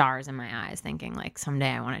with stars in my eyes thinking like,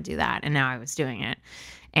 someday I want to do that. And now I was doing it.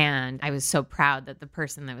 And I was so proud that the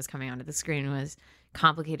person that was coming onto the screen was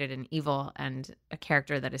complicated and evil and a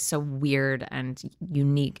character that is so weird and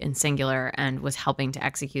unique and singular, and was helping to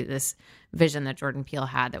execute this vision that Jordan Peele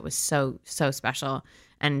had that was so, so special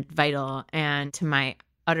and vital. And to my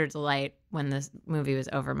utter delight, when this movie was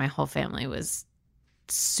over, my whole family was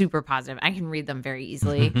super positive. I can read them very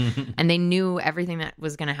easily. And they knew everything that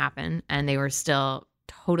was going to happen, and they were still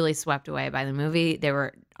totally swept away by the movie. They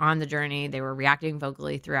were on the journey. They were reacting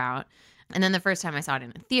vocally throughout. And then the first time I saw it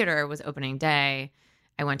in a theater was opening day.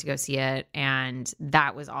 I went to go see it, and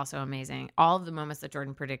that was also amazing. All of the moments that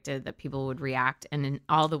Jordan predicted that people would react, and in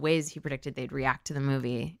all the ways he predicted they'd react to the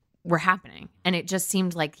movie, were happening. And it just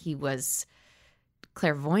seemed like he was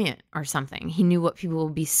clairvoyant or something. He knew what people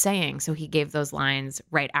would be saying, so he gave those lines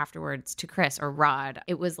right afterwards to Chris or Rod.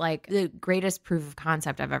 It was like the greatest proof of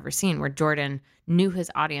concept I've ever seen, where Jordan knew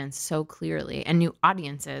his audience so clearly and knew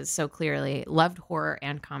audiences so clearly, loved horror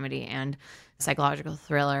and comedy and psychological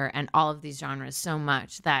thriller and all of these genres so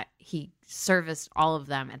much that he serviced all of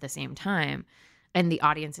them at the same time, and the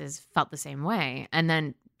audiences felt the same way. And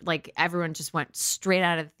then like everyone just went straight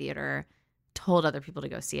out of the theater, told other people to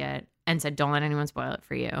go see it, and said, don't let anyone spoil it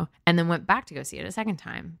for you. And then went back to go see it a second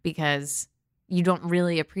time, because you don't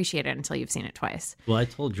really appreciate it until you've seen it twice. Well, I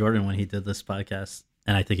told Jordan when he did this podcast,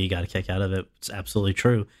 and I think he got a kick out of it. It's absolutely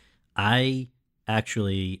true. I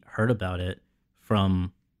actually heard about it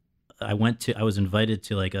from, I was invited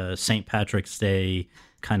to like a St. Patrick's Day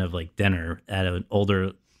kind of like dinner at an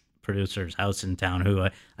older producer's house in town who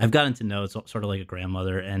I've gotten to know. It's sort of like a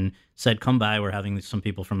grandmother, and said, come by. We're having some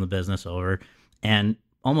people from the business over. And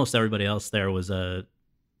almost everybody else there was a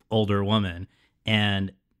older woman,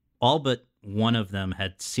 and all but one of them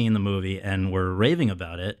had seen the movie and were raving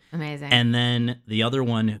about it. Amazing. And then the other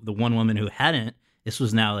one, the one woman who hadn't, this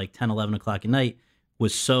was now like 10, 11 o'clock at night,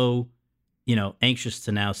 was so, anxious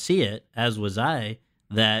to now see it, as was I,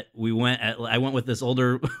 that I went with this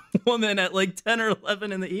older woman at like 10 or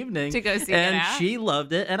 11 in the evening to go see and it out. she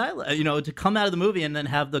loved it. And I, to come out of the movie and then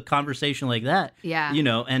have the conversation like that. Yeah.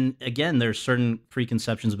 And again, there's certain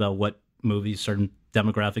preconceptions about what movies certain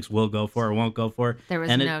demographics will go for or won't go for. There was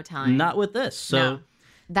and no telling. Not with this. So No.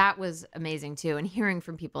 That was amazing too. And hearing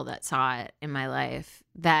from people that saw it in my life,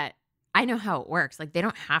 that I know how it works. Like, they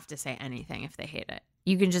don't have to say anything if they hate it.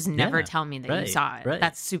 You can just never Yeah, tell me that right, you saw it. right.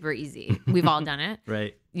 That's super easy. We've all done it.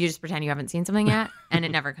 right. You just pretend you haven't seen something yet, and it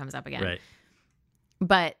never comes up again. Right.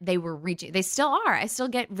 But they were reaching. They still are. I still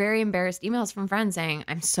get very embarrassed emails from friends saying,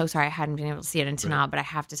 I'm so sorry I hadn't been able to see it until now, but I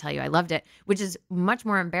have to tell you I loved it, which is much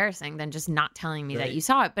more embarrassing than just not telling me that you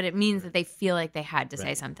saw it. But it means that they feel like they had to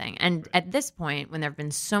say something. And at this point, when there have been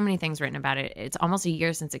so many things written about it, it's almost a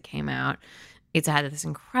year since it came out. It's had this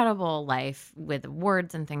incredible life with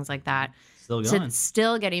awards and things like that. Still going. To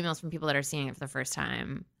still get emails from people that are seeing it for the first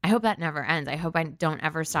time. I hope that never ends. I hope I don't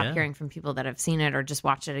ever stop hearing from people that have seen it or just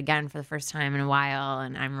watched it again for the first time in a while.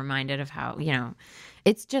 And I'm reminded of how,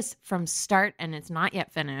 it's just from start, and it's not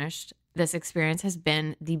yet finished. This experience has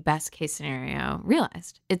been the best case scenario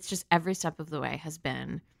realized. It's just every step of the way has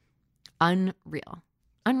been unreal.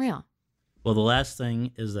 Unreal. Well, the last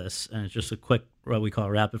thing is this, and it's just a quick, what we call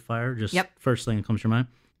rapid fire. Just first thing that comes to your mind.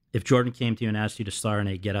 If Jordan came to you and asked you to star in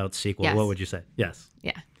a Get Out sequel, Yes. what would you say? Yes.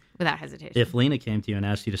 Yeah, without hesitation. If Lena came to you and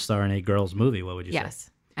asked you to star in a girls movie, what would you say? Yes,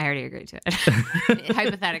 I already agreed to it.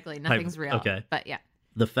 Hypothetically, nothing's real. Okay. But yeah.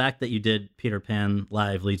 The fact that you did Peter Pan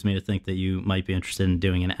live leads me to think that you might be interested in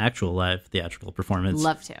doing an actual live theatrical performance.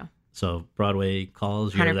 Love to. So Broadway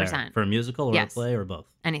calls, you're there 100%. for a musical or a play or both.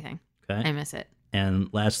 Anything. Okay. I miss it. And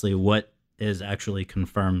lastly, what is actually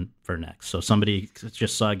confirmed for next? So somebody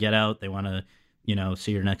just saw Get Out, they want to,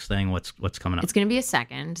 see your next thing. What's coming up? It's going to be a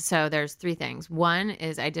second. So there's 3 things. One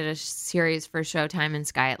is I did a series for Showtime and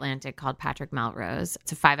Sky Atlantic called Patrick Melrose.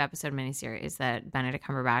 It's a 5-episode miniseries that Benedict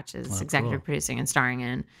Cumberbatch is executive producing and starring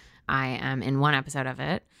in. I am in 1 episode of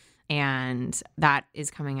it, and that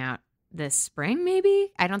is coming out this spring,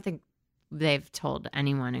 maybe? I don't think they've told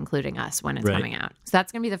anyone, including us, when it's coming out. So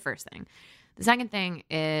that's going to be the first thing. The second thing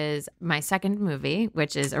is my second movie,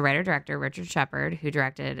 which is a writer-director, Richard Shepard, who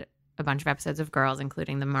directed a bunch of episodes of Girls,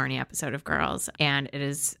 including the Marnie episode of Girls. And it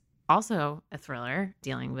is also a thriller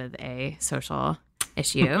dealing with a social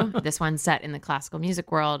issue. This one's set in the classical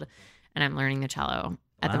music world, and I'm learning the cello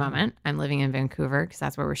at the moment. I'm living in Vancouver because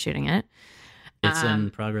that's where we're shooting it. It's in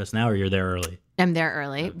progress now, or you're there early? I'm there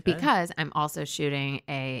early because I'm also shooting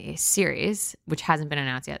a series, which hasn't been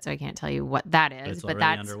announced yet, so I can't tell you what that is. But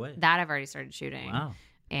that's underway. That I've already started shooting. Wow.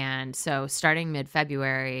 And so starting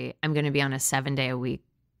mid-February, I'm going to be on a 7-day-a-week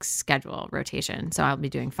schedule rotation. So I'll be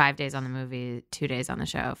doing 5 days on the movie, 2 days on the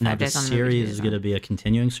show, 5 days on the movie. The series is going to be a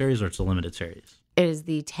continuing series, or it's a limited series? It is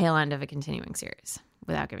the tail end of a continuing series,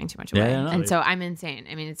 without giving too much away. And so I'm insane.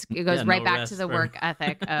 I mean, it goes right back to the work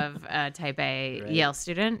ethic of a type A Yale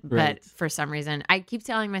student. But for some reason, I keep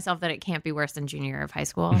telling myself that it can't be worse than junior year of high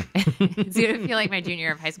school. It's going to feel like my junior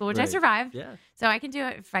year of high school, which I survived. Yeah. So I can do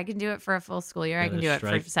it. If I can do it for a full school year, I can do it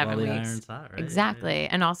for 7 weeks. Hot, right? Exactly.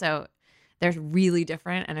 And also, they're really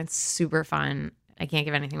different, and it's super fun. I can't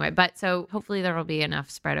give anything away. But so hopefully there will be enough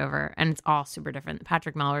spread over, and it's all super different. The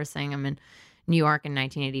Patrick Melrose thing, I'm in New York in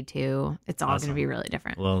 1982. It's all going to be really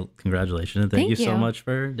different. Well, congratulations. And thank you so much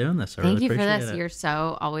for doing this. I really appreciate it. Thank you for this.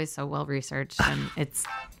 You're always so well researched, and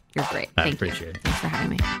you're great. I appreciate it. Thanks for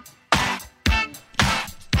having me.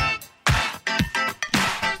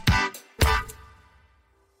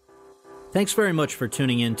 Thanks very much for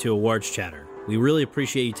tuning in to Awards Chatter. We really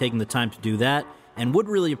appreciate you taking the time to do that, and would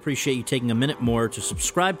really appreciate you taking a minute more to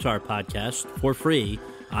subscribe to our podcast for free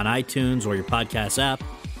on iTunes or your podcast app,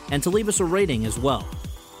 and to leave us a rating as well.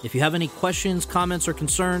 If you have any questions, comments, or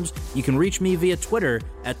concerns, you can reach me via Twitter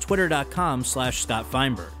at twitter.com/Scott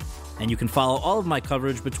Feinberg. And you can follow all of my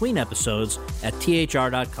coverage between episodes at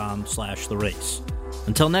thr.com/The Race.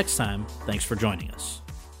 Until next time, thanks for joining us.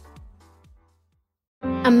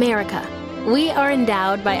 America. We are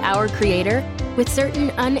endowed by our Creator with certain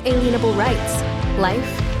unalienable rights: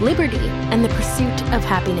 life, liberty, and the pursuit of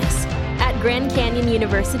happiness. At Grand Canyon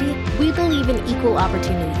University, we believe in equal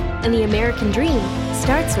opportunity, and the American dream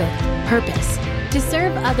starts with purpose. To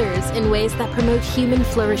serve others in ways that promote human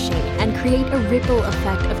flourishing and create a ripple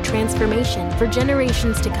effect of transformation for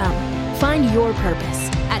generations to come. Find your purpose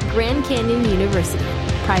at Grand Canyon University.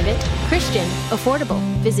 Private, Christian, affordable.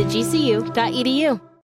 Visit gcu.edu.